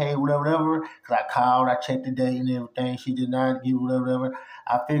Medicaid, whatever, because I called, I checked the date and everything. She did not give whatever.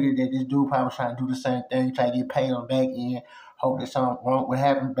 I figured that this dude probably was trying to do the same thing, try to get paid on the back end, hope that something wrong would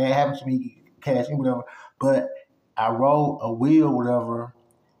happen, bad happens to me, cash in, whatever. But I wrote a will, whatever,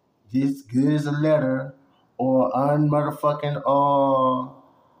 just good as a letter, or unmotherfucking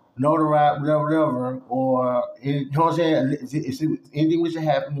notarized, whatever, or you know what I'm saying? If anything which should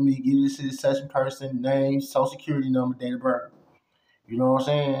happen to me, give this to such a person, name, social security number, date of birth. You know what I'm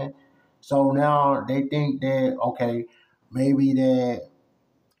saying? So now they think that okay, maybe that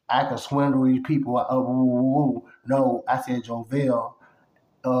I can swindle these people. No, I said Jovel,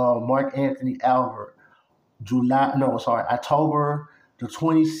 Mark Anthony Albert, October the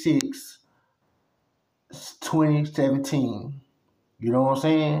 26th, 2017. You know what I'm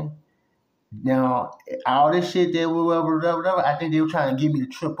saying? Now, all this shit that whatever, I think they were trying to get me to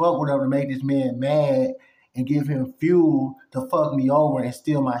trip up, whatever, to make this man mad and give him fuel to fuck me over and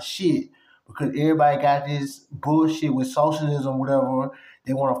steal my shit. Because everybody got this bullshit with socialism, whatever.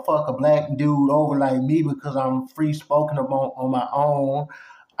 They want to fuck a black dude over like me because I'm free spoken on my own.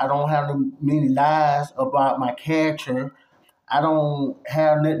 I don't have many lies about my character. I don't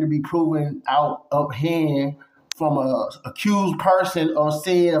have nothing to be proven out of hand from a accused person or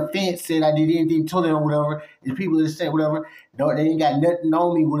said offense, said I did anything to them or whatever. It's people that said whatever, no, they ain't got nothing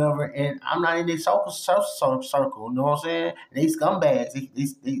on me, whatever, and I'm not in their circle, you know what I'm saying? They scumbags, they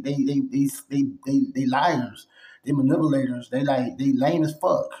liars, they manipulators, they lame as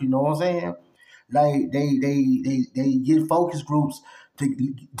fuck, you know what I'm saying? Like they get focus groups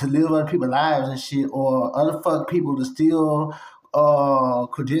to live other people's lives and shit, or other fuck people to steal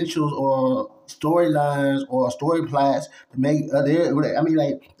credentials or storylines or story plots to make I mean,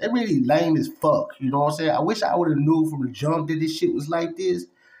 like, they're really lame as fuck. You know what I'm saying? I wish I would have knew from the jump that this shit was like this.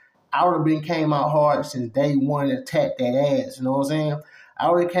 I would have been came out hard since day one and attacked that ass. You know what I'm saying?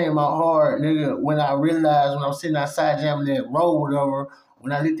 I would have came out hard, nigga, when I realized when I was sitting outside jamming that road, whatever,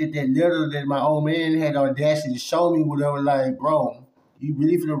 when I looked at that letter that my old man had the audacity to show me, whatever, like, bro, you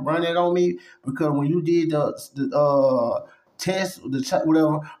really finna run that on me? Because when you did the test,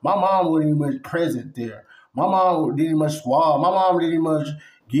 whatever, my mom wasn't even much present there. My mom didn't much swab. My mom didn't much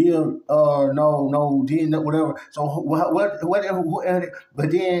give didn't whatever. So whatever.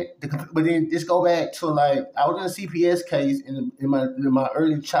 But then just go back to, like, I was in a CPS case in my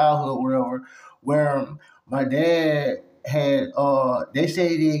early childhood, whatever, where my dad had they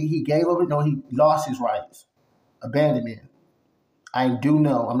said that he gave up. No, he lost his rights. Abandonment. I do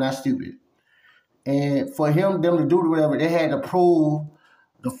know. I'm not stupid. And for them to do whatever, they had to prove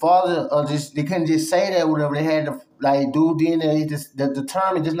the father of this. They couldn't just say that whatever. They had to, like, do DNA to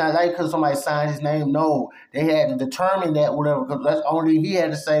determine. Just not like because somebody signed his name. No, they had to determine that whatever. Because that's only he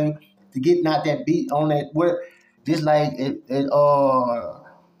had to say to get not that beat on that. What, just like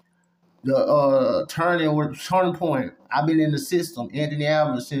the turning point. I've been in the system, Anthony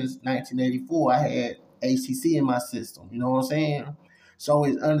Alvarez, since 1984. I had ACC in my system. You know what I'm saying? So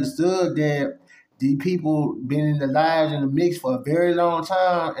it's understood that these people been in the lives in the mix for a very long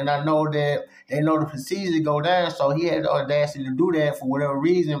time, and I know that they know the procedure to go down. So he had the audacity to do that for whatever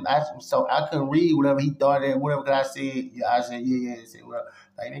reason. So I couldn't read whatever he thought that whatever. Cause I said yeah. I said, well,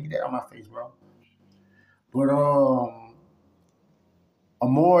 like, nigga, get that on my face, bro. But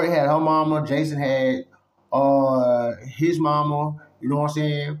Amore had her mama, Jason had his mama, you know what I'm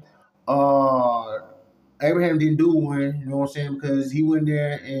saying? Abraham didn't do one, you know what I'm saying, because he went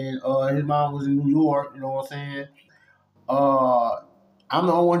there and his mom was in New York, you know what I'm saying? I'm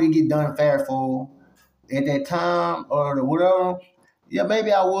the only one to get done fair for at that time or whatever. Yeah,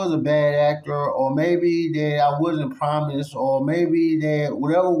 maybe I was a bad actor, or maybe that I wasn't promised, or maybe that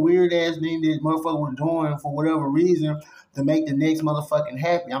whatever weird ass thing that motherfucker was doing for whatever reason to make the next motherfucking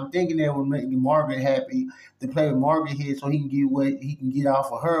happy. I'm thinking that would make Margaret happy to play with Margaret here so he can get what he can get off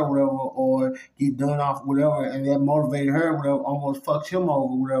of her or whatever, or get done off whatever, and that motivated her, whatever, almost fucked him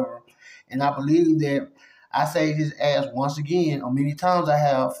over, whatever. And I believe that I saved his ass once again, or many times I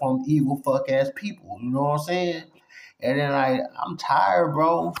have, from evil fuck ass people. You know what I'm saying? And then, like, I'm tired,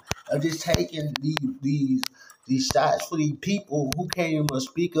 bro, of just taking these shots for these people who can't even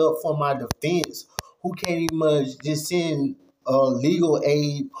speak up for my defense, who can't even just send legal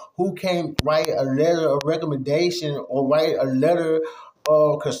aid, who can't write a letter of recommendation or write a letter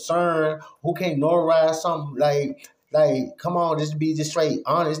of concern, who can't notarize something like, come on, just be just straight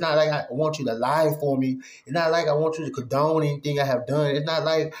honest. It's not like I want you to lie for me. It's not like I want you to condone anything I have done. It's not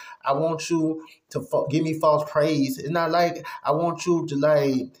like I want you to give me false praise. It's not like I want you to,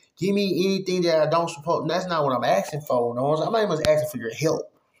 like, give me anything that I don't support. And that's not what I'm asking for. No? I'm not even asking for your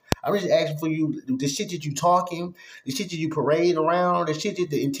help. I'm just asking for you, the shit that you talking, the shit that you parading around,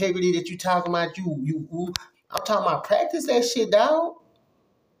 the integrity that you talking about. I'm talking about practice that shit, dog.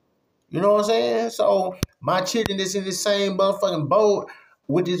 You know what I'm saying? So my children is in the same motherfucking boat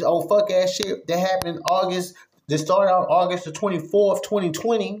with this old fuck ass shit that happened in August. That started out August the 24th,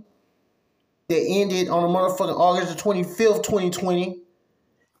 2020. That ended on the motherfucking August the 25th, 2020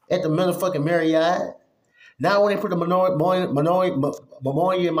 at the motherfucking Marriott. Now when they put the memorial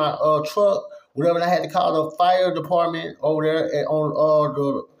in my truck, whatever, and I had to call the fire department over there on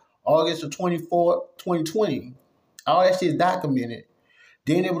the August the 24th, 2020. All that shit is documented.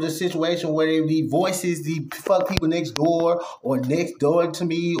 Then it was a situation where the voices, the fuck people next door or next door to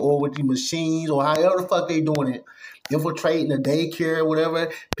me, or with the machines, or however the fuck they doing it, infiltrating the daycare, whatever.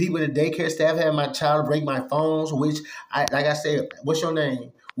 People in the daycare staff had my child break my phones, which like I said, what's your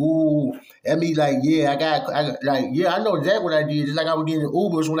name? Ooh, that means like, yeah, I know exactly what I did. Just like I was getting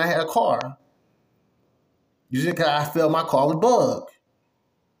Ubers when I had a car. Just because I felt my car was bugged.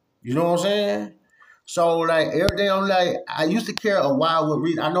 You know what I'm saying? So like everything, I'm like, I used to care a while with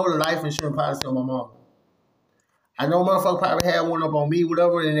reason. I know the life insurance policy on my mom. I know motherfucker probably had one up on me,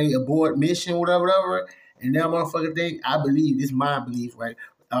 whatever, and they abort mission, whatever. And now motherfucker think, I believe, this is my belief, right?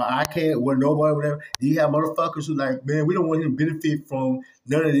 I can't, well, nobody, whatever. Then you have motherfuckers who like, man, we don't want him to benefit from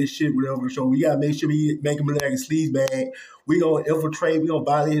none of this shit, whatever. So we gotta make sure we make him look like a sleaze bag. We gonna infiltrate, we gonna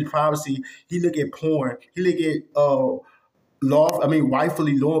violate his privacy. He look at porn. He look at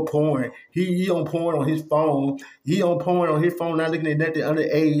rightfully Lord porn. He on porn on his phone. He on porn on his phone, not looking at nothing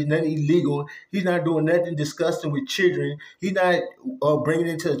underage, nothing illegal. He's not doing nothing disgusting with children. He's not bringing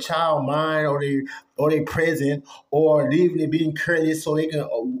it to a child mind or they present or leaving it being careless so they can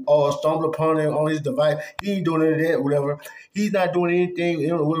stumble upon it on his device. He ain't doing any of that, whatever. He's not doing anything. He's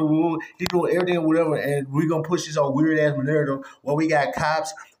doing everything, whatever. And we're gonna push this old weird ass narrative where we got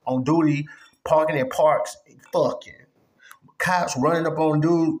cops on duty parking at parks, fucking. Cops running up on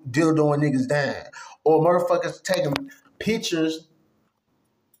dude, dildoing niggas down. Or motherfuckers taking pictures,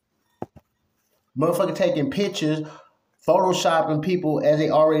 photoshopping people as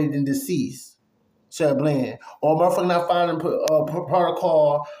they already been deceased. Sarah Bland. Or motherfucker not filing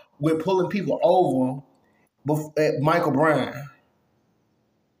protocol with pulling people over at Michael Brown,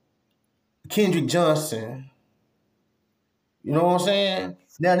 Kendrick Johnson. You know what I'm saying?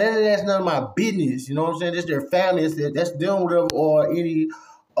 Now, that's none of my business. You know what I'm saying? That's their family. That's them, whatever, or any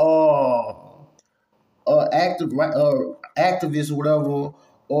activist or whatever,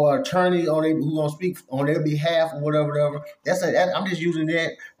 or attorney who gonna speak on their behalf or whatever. I'm just using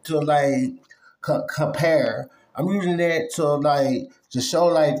that to like compare. I'm using that to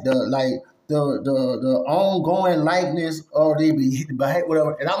show the ongoing likeness of the behavior,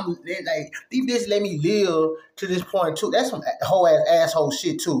 whatever. And these bitches let me live to this point too. That's some whole ass asshole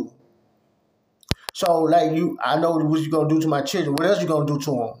shit too. So I know what you gonna do to my children. What else you gonna do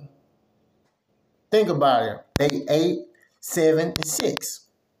to them? Think about it. They 8, 7, and 6.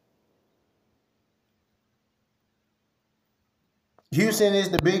 Houston is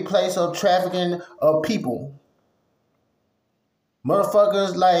the big place of trafficking of people.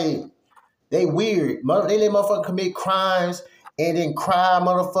 Motherfuckers they weird. They let motherfuckers commit crimes and then cry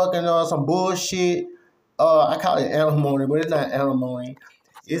motherfucking some bullshit. I call it alimony, but it's not alimony.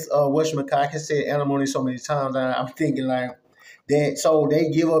 It's whatchamacallit. I can say alimony so many times. I'm thinking that. So they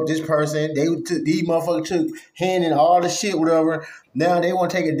give up this person. These motherfuckers took hand in all the shit, whatever. Now they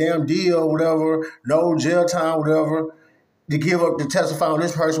want to take a damn deal, whatever. No jail time, whatever. To give up to testify on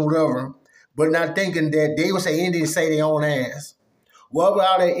this person, whatever. But not thinking that they would say anything to say their own ass. What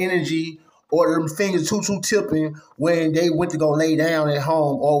about that energy or them fingers too tipping when they went to go lay down at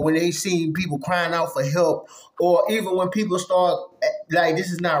home, or when they seen people crying out for help, or even when people start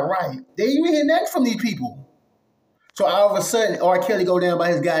this is not right. They ain't even hear nothing from these people. So all of a sudden, R. Kelly go down by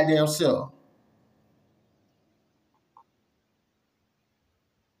his goddamn self.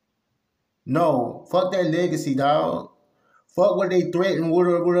 No, fuck that legacy, dog. Fuck what they threatened,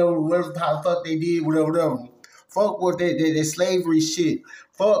 whatever, how the fuck they did, whatever. Fuck what they slavery shit.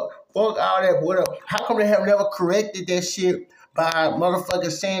 Fuck all that, whatever. How come they have never corrected that shit by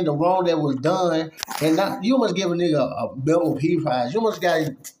motherfuckers saying the wrong that was done? And not, you must give a nigga a Nobel Peace Prize. You must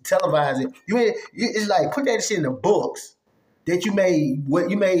gotta televise it. It's like, put that shit in the books that you made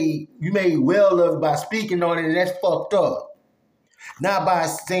well of by speaking on it, and that's fucked up. Not by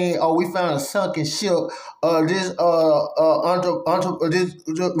saying, "Oh, we found a sunken ship." This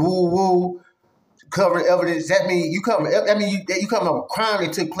woo cover evidence. That means you cover. I mean, you cover up a crime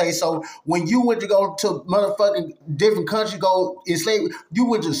that took place. So when you went to go to motherfucking different country, go enslave, you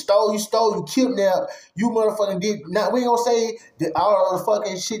went to stole, you kidnapped, you motherfucking did. Now we ain't gonna say that all of the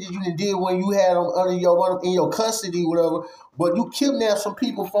fucking shit that you did when you had them under in your custody, whatever. But you kidnapped some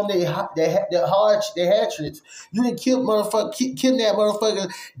people from their hatchreds. You didn't kidnap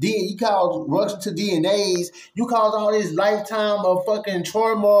motherfuckers. You caused rush to DNAs. You caused all this lifetime of fucking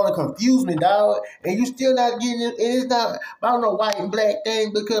turmoil and confusion, dog. And you still not getting it. And it's not about no white and black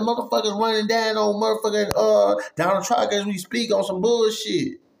thing, because motherfuckers running down on motherfucking Donald Trump as we speak on some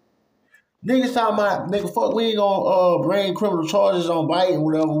bullshit. Niggas talking about, fuck, we ain't gonna bring criminal charges on Biden or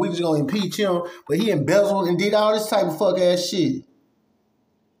whatever. We just gonna impeach him. But he embezzled and did all this type of fuck ass shit.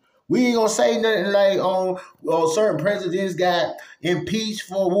 We ain't gonna say nothing like on certain presidents got impeached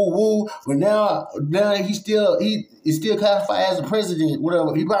for woo-woo, but now he is still classified as a president,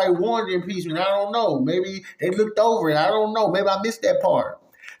 whatever. He probably wanted impeachment. I don't know. Maybe they looked over it. I don't know. Maybe I missed that part.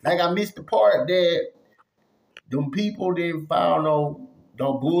 Like I missed the part that them people didn't file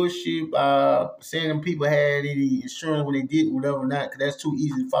don't bullshit saying them people had any insurance when they did whatever not, because that's too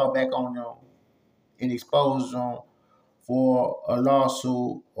easy to fall back on them and expose them for a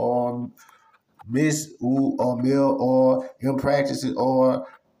lawsuit or or mill or impractices or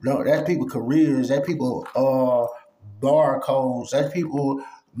no, that's people careers, that's people bar codes, that's people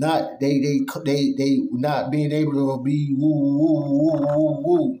not they not being able to be woo woo woo woo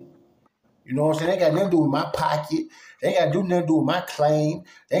woo. You know what I'm saying? They ain't got nothing to do with my pocket. They ain't got nothing to do with my claim.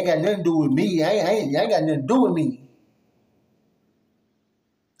 They ain't got nothing to do with me. I ain't got nothing to do with me.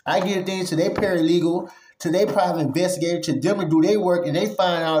 I give things to their paralegal, to their private investigator, to them to do their work, and they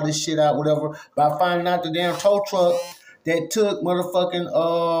find all this shit out, whatever, by finding out the damn tow truck that took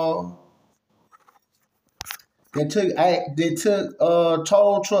motherfucking they took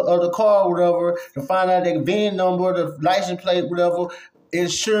tow truck of the car, whatever, to find out their VIN number, the license plate, whatever,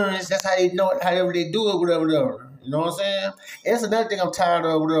 insurance. That's how they know it, however they do it, whatever, whatever. You know what I'm saying? It's another thing I'm tired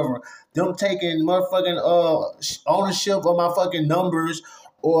of, whatever. Them taking motherfucking ownership of my fucking numbers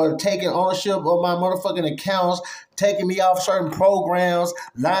or taking ownership of my motherfucking accounts, taking me off certain programs,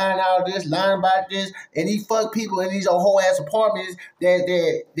 lying out this, lying about this, and these fuck people in these whole ass apartments that's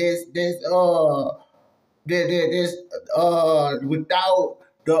without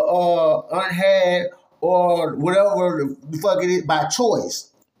the unhad or whatever the fuck it is by choice.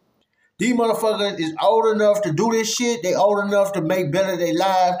 These motherfuckers is old enough to do this shit. They old enough to make better their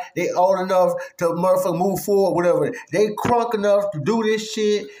lives. They old enough to motherfucker move forward, whatever. They crunk enough to do this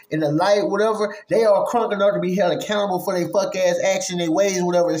shit in the light, whatever. They are crunk enough to be held accountable for their fuck ass action, their ways,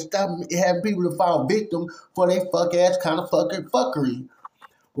 whatever, and stop having people to fall victim for their fuck ass kind of fucking fuckery.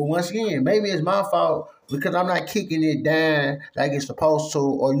 But once again, maybe it's my fault because I'm not kicking it down like it's supposed to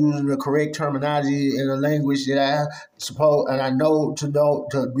or using the correct terminology in the language that I suppose and I know to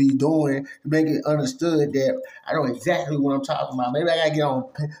be doing to make it understood that I know exactly what I'm talking about. Maybe I gotta get on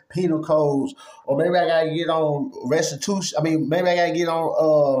penal codes or maybe I gotta get on restitution. I mean, maybe I gotta get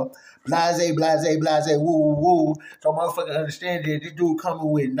on blase, woo, woo, woo. So motherfucker understand that this dude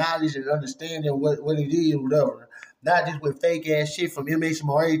coming with knowledge and understanding what it is, whatever. Not just with fake ass shit from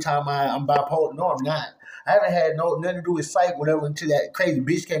MHMO every time I'm bipolar. No, I'm not. I haven't had nothing to do with psych, whatever, until that crazy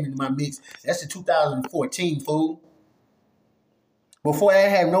bitch came into my mix. That's in 2014, fool. Before I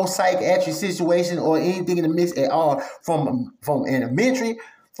had no psychiatric situation or anything in the mix at all. From elementary,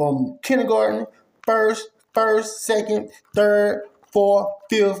 from kindergarten, first, second, third, fourth,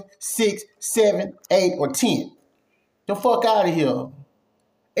 fifth, sixth, seventh, eighth, or 10th. The fuck out of here.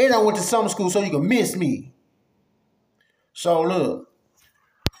 And I went to summer school so you can miss me. So look,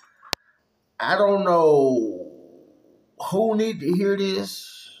 I don't know who need to hear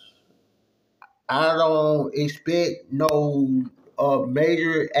this. I don't expect no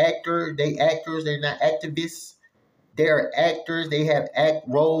major actor. They actors. They're not activists. They're actors. They have act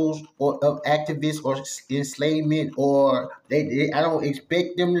roles of activists or enslavement or they. I don't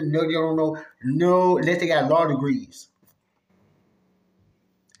expect them to know. They don't know. No, unless they got law degrees.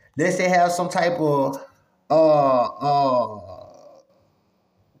 Unless they have some type of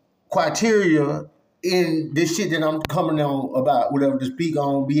criteria in this shit that I'm coming on about, whatever, to speak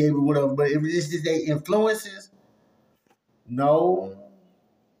on, be able, whatever. But if this is their influences, no.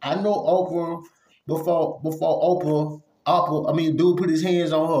 I know Oprah before Oprah, dude put his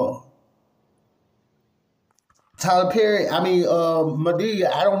hands on her. Tyler Perry, Madea,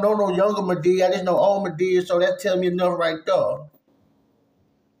 I don't know no younger Madea, I just know old Madea, so that tells me enough right there.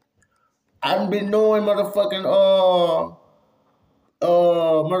 I've been knowing the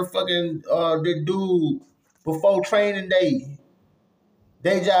dude before training day.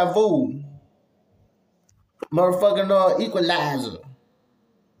 Deja Vu. Equalizer.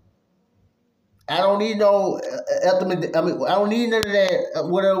 I don't need no I don't need none of that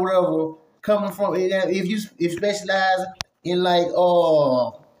whatever coming from if you specialize in like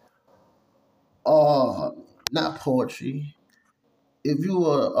not poetry. If you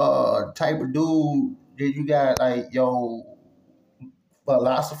a type of dude that you got like your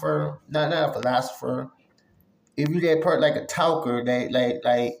philosopher, not a philosopher. If you that part like a talker that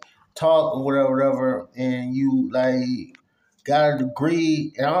like talk or whatever, and you like got a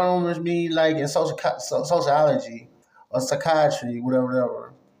degree, and I don't just mean like in sociology or psychiatry,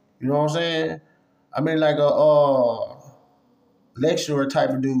 whatever. You know what I'm saying? I mean like a lecturer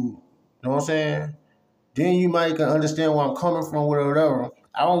type of dude. You know what I'm saying? Then you might can understand where I'm coming from, whatever.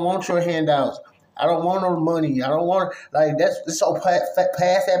 I don't want your handouts. I don't want no money. I don't want like that's so past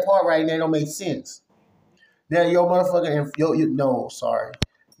that part right now. It don't make sense. Now your motherfucking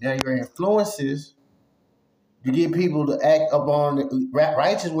Now your influences to get people to act upon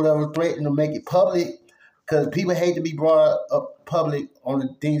righteous, whatever, threaten to make it public, Because people hate to be brought up public on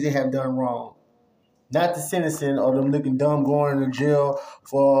the things they have done wrong. Not the sentencing or them looking dumb going to jail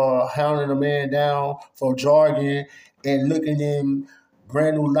for hounding a man down for jargon and looking in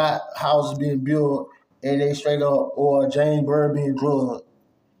brand new lot houses being built and they straight up, or James Bird being drugged,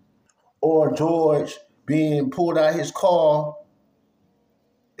 or George being pulled out his car,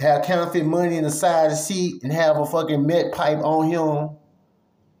 have counterfeit money in the side of the seat and have a fucking meth pipe on him,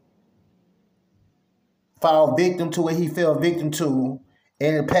 fall victim to what he fell victim to,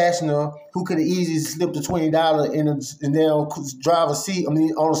 and the passenger who could have easily slipped the $20 in the driver's seat, on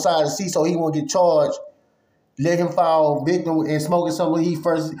the side of the seat so he won't get charged, let him fall victim and smoking something he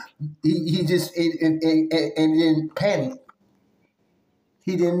just and then panic.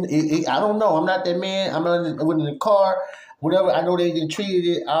 He didn't, I don't know. I'm not that man. I'm not in the car, whatever. I know they didn't treated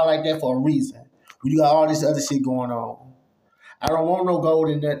it all like that for a reason. You got all this other shit going on. I don't want no gold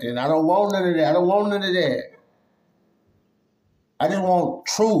in nothing. I don't want none of that. I don't want none of that. I just want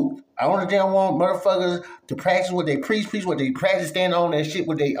truth. I want motherfuckers to practice what they preach what they practice, stand on that shit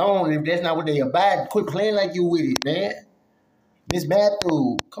what they own. If that's not what they abide, quit playing like you with it, man. Miss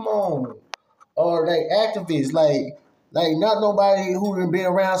Matthew, come on. Or like activists, like not nobody who done been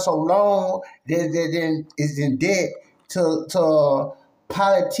around so long that is in debt to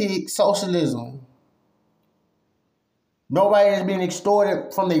politics, socialism. Nobody has been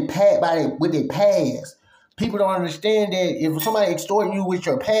extorted from their past with their past. People don't understand that if somebody extorting you with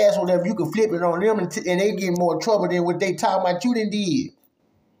your past or whatever, you can flip it on them and they get more trouble than what they talking about you done did.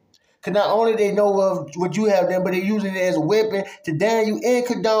 Because not only they know of what you have done, but they're using it as a weapon to damn you and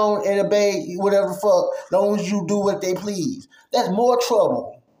condone and obey whatever the fuck, as long as you do what they please. That's more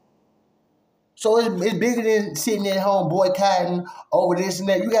trouble. So it's bigger than sitting at home boycotting over this and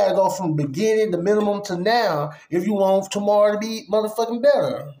that. You got to go from beginning, the minimum, to now if you want tomorrow to be motherfucking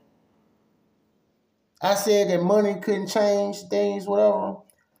better. I said that money couldn't change things, whatever.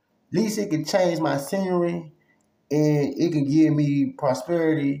 At least it could change my scenery and it could give me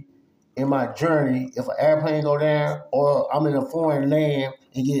prosperity in my journey if an airplane go down or I'm in a foreign land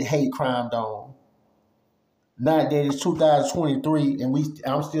and get hate crimed on. Not that it's 2023 and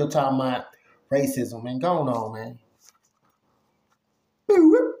I'm still talking about racism. Man, going on, man.